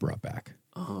Boomer brought back.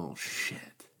 Oh, shit.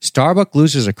 Starbuck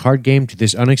loses a card game to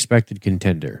this unexpected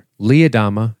contender. Lee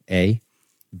Adama, A.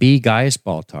 B, Gaius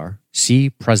Baltar. C,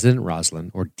 President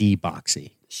Roslin. Or D,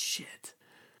 Boxy. Shit.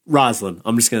 Roslin.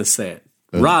 I'm just going to say it.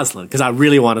 Roslin, because I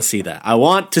really want to see that. I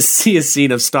want to see a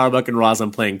scene of Starbuck and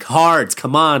Roslin playing cards.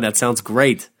 Come on, that sounds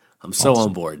great. I'm so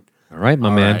on board. All right,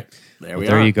 my man. Right. There we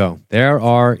are. There you go. There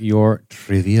are your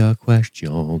trivia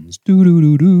questions.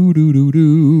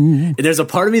 Do-do-do-do-do-do-do. There's a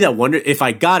part of me that wondered if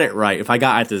I got it right. If I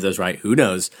got those right, who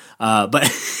knows? But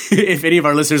if any of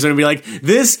our listeners are going to be like,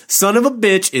 this son of a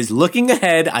bitch is looking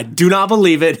ahead. I do not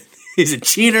believe it. He's a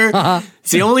cheater.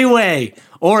 It's the only way.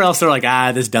 Or else they're like,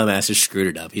 this dumbass just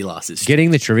screwed it up. He lost his. Getting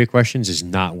the trivia questions is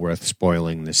not worth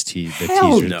spoiling this teaser,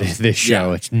 no. this show.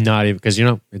 Yeah. It's not even because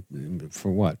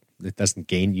for what? It doesn't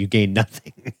gain. You gain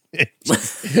nothing.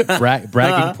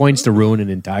 Bragging points to ruin an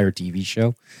entire TV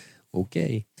show.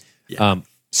 Okay. Yeah.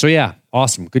 So yeah,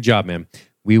 awesome. Good job, man.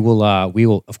 We will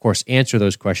of course answer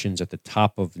those questions at the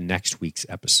top of next week's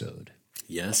episode.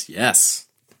 Yes.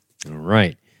 All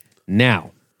right.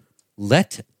 Now,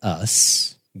 let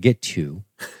us get to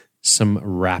some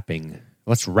wrapping.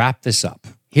 Let's wrap this up.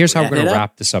 Here's how we're going to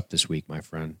wrap this up this week, my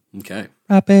friend. Okay.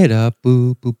 Wrap it up.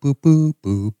 Boo, boo, boo, boo,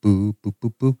 boo, boo, boo,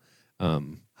 boo, boo. I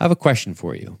have a question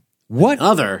for you.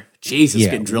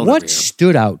 Getting drilled what over here.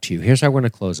 stood out to you? Here's how we're going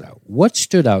to close out. What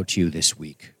stood out to you this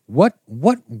week? What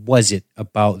was it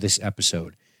about this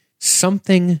episode?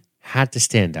 Something had to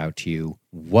stand out to you.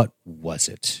 What was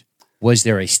it? Was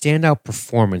there a standout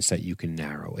performance that you can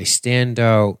narrow? A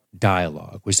standout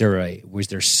dialogue? Was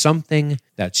there something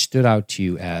that stood out to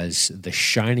you as the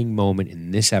shining moment in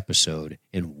this episode,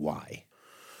 and why?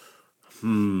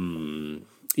 When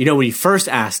you first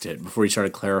asked it, before you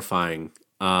started clarifying,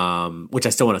 which I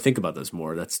still want to think about this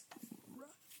more, that's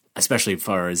especially as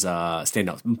far as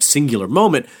standout singular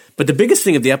moment. But the biggest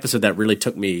thing of the episode that really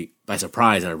took me by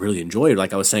surprise and I really enjoyed,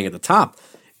 like I was saying at the top,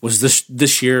 was the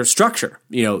sheer structure.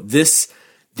 This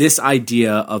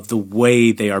idea of the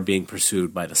way they are being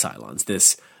pursued by the Cylons,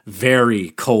 this very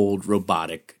cold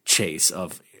robotic chase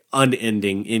of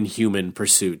unending inhuman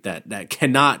pursuit that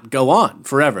cannot go on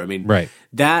forever. I mean, right.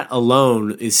 That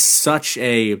alone is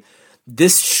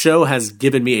this show has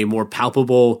given me a more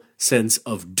palpable sense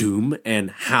of doom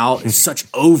and how such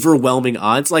overwhelming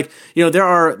odds. Like, there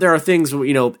are things,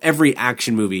 every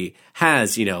action movie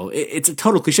has, it's a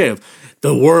total cliche of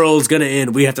the world's going to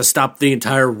end. We have to stop the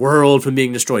entire world from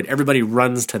being destroyed. Everybody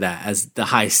runs to that as the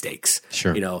high stakes.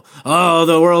 Sure. Oh,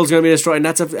 the world's going to be destroyed. And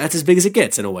that's as big as it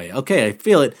gets in a way. Okay, I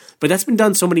feel it. But that's been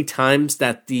done so many times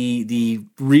that the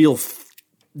real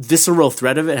visceral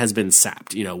threat of it has been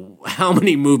sapped. How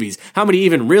many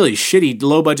even really shitty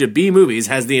low budget B movies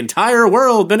has the entire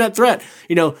world been at threat?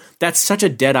 That's such a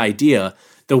dead idea.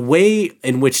 The way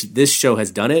in which this show has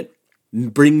done it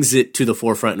brings it to the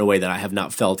forefront in a way that I have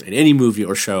not felt in any movie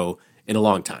or show in a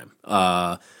long time.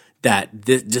 That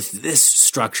this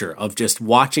structure of just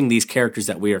watching these characters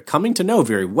that we are coming to know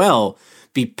very well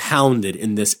be pounded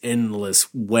in this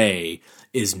endless way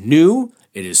is new.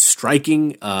 It is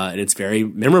striking, and it's very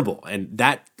memorable. And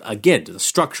that, again, the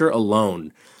structure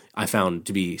alone, I found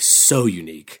to be so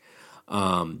unique.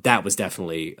 That was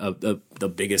definitely the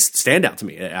biggest standout to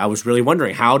me. I was really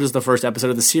wondering, how does the first episode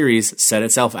of the series set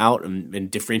itself out and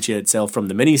differentiate itself from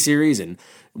the miniseries, and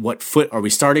what foot are we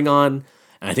starting on?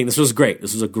 And I think this was great.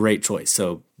 This was a great choice.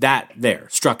 So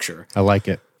structure. I like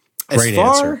it. Great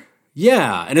answer.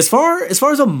 Yeah, and as far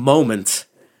as a moment,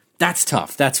 that's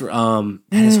tough. That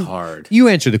is hard. You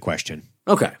answered the question.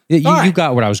 Okay. You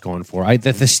got what I was going for.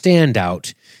 The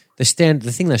standout, the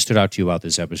thing that stood out to you about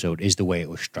this episode is the way it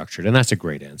was structured, and that's a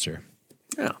great answer.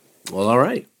 Yeah. Well, all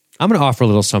right. I'm going to offer a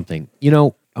little something.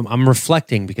 I'm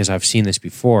reflecting because I've seen this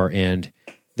before, and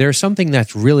there's something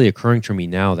that's really occurring to me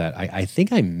now that I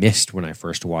think I missed when I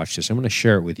first watched this. I'm going to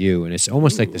share it with you, and it's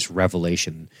almost like this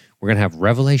revelation. We're going to have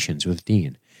revelations with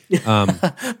Dean. In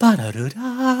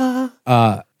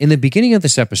the beginning of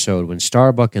this episode, when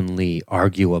Starbuck and Lee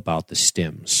argue about the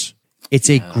stims, it's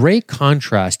a great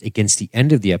contrast against the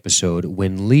end of the episode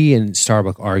when Lee and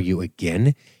Starbuck argue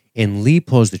again, and Lee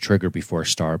pulls the trigger before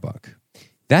Starbuck.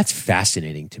 That's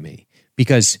fascinating to me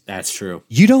because that's true.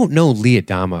 You don't know Lee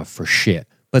Adama for shit,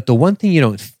 but the one thing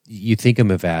you think of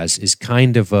him as is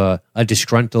kind of a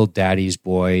disgruntled daddy's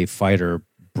boy fighter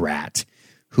brat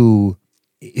who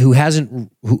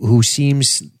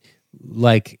seems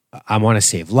like, I want to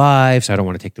save lives. I don't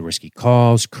want to take the risky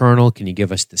calls. Colonel, can you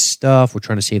give us the stuff? We're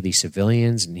trying to save these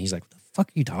civilians. And he's like, what the fuck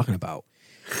are you talking about?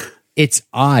 It's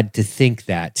odd to think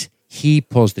that he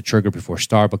pulls the trigger before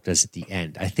Starbuck does at the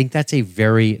end. I think that's a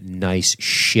very nice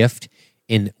shift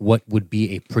in what would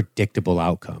be a predictable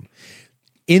outcome.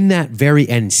 In that very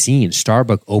end scene,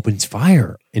 Starbuck opens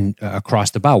fire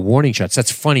across the bow, warning shots.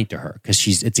 That's funny to her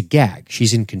because it's a gag.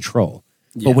 She's in control.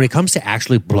 Yeah. But when it comes to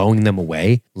actually blowing them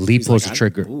away, Lee pulls the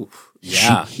trigger.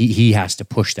 Yeah, he has to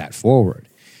push that forward.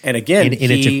 And again,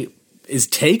 he is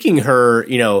taking her,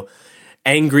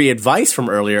 angry advice from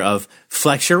earlier of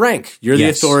flex your rank. You're the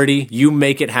authority. You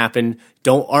make it happen.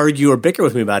 Don't argue or bicker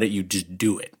with me about it. You just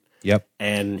do it. Yep.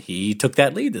 And he took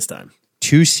that lead this time.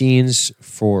 2 scenes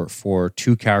for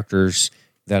 2 characters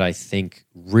that I think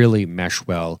really mesh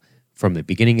well from the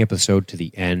beginning episode to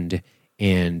the end.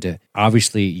 And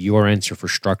obviously, your answer for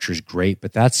structure is great,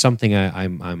 but that's something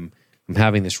I'm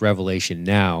having this revelation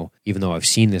now, even though I've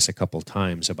seen this a couple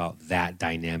times about that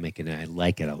dynamic, and I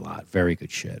like it a lot. Very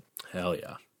good shit. Hell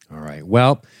yeah! All right.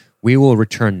 Well, we will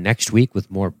return next week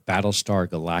with more Battlestar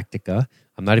Galactica.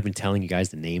 I'm not even telling you guys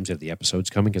the names of the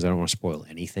episodes coming because I don't want to spoil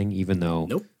anything. Even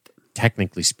though,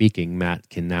 technically speaking, Matt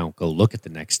can now go look at the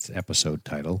next episode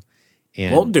title.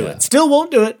 And won't do it. Still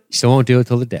won't do it. Still won't do it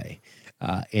till the day.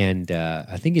 And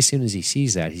I think as soon as he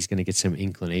sees that, he's going to get some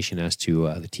inclination as to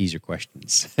the teaser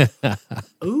questions.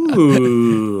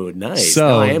 Ooh, nice. So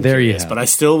no, I am there curious, you have but I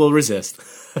still will resist.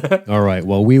 All right.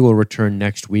 Well, we will return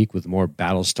next week with more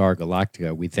Battlestar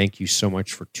Galactica. We thank you so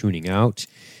much for tuning out.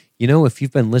 If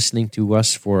you've been listening to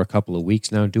us for a couple of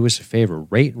weeks now, do us a favor,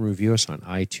 rate and review us on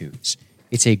iTunes.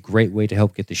 It's a great way to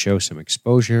help get the show some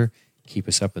exposure, keep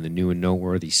us up in the new and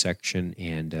noteworthy section,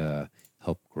 and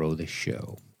help grow the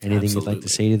show. Anything you'd like to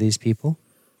say to these people?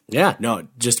 Yeah, no,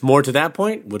 just more to that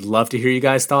point. Would love to hear you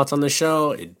guys' thoughts on the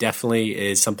show. It definitely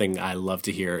is something I love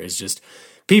to hear, is just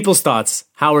people's thoughts,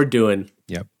 how we're doing.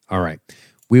 Yep. All right.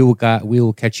 We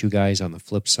will catch you guys on the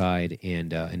flip side.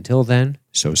 And until then,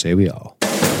 so say we all.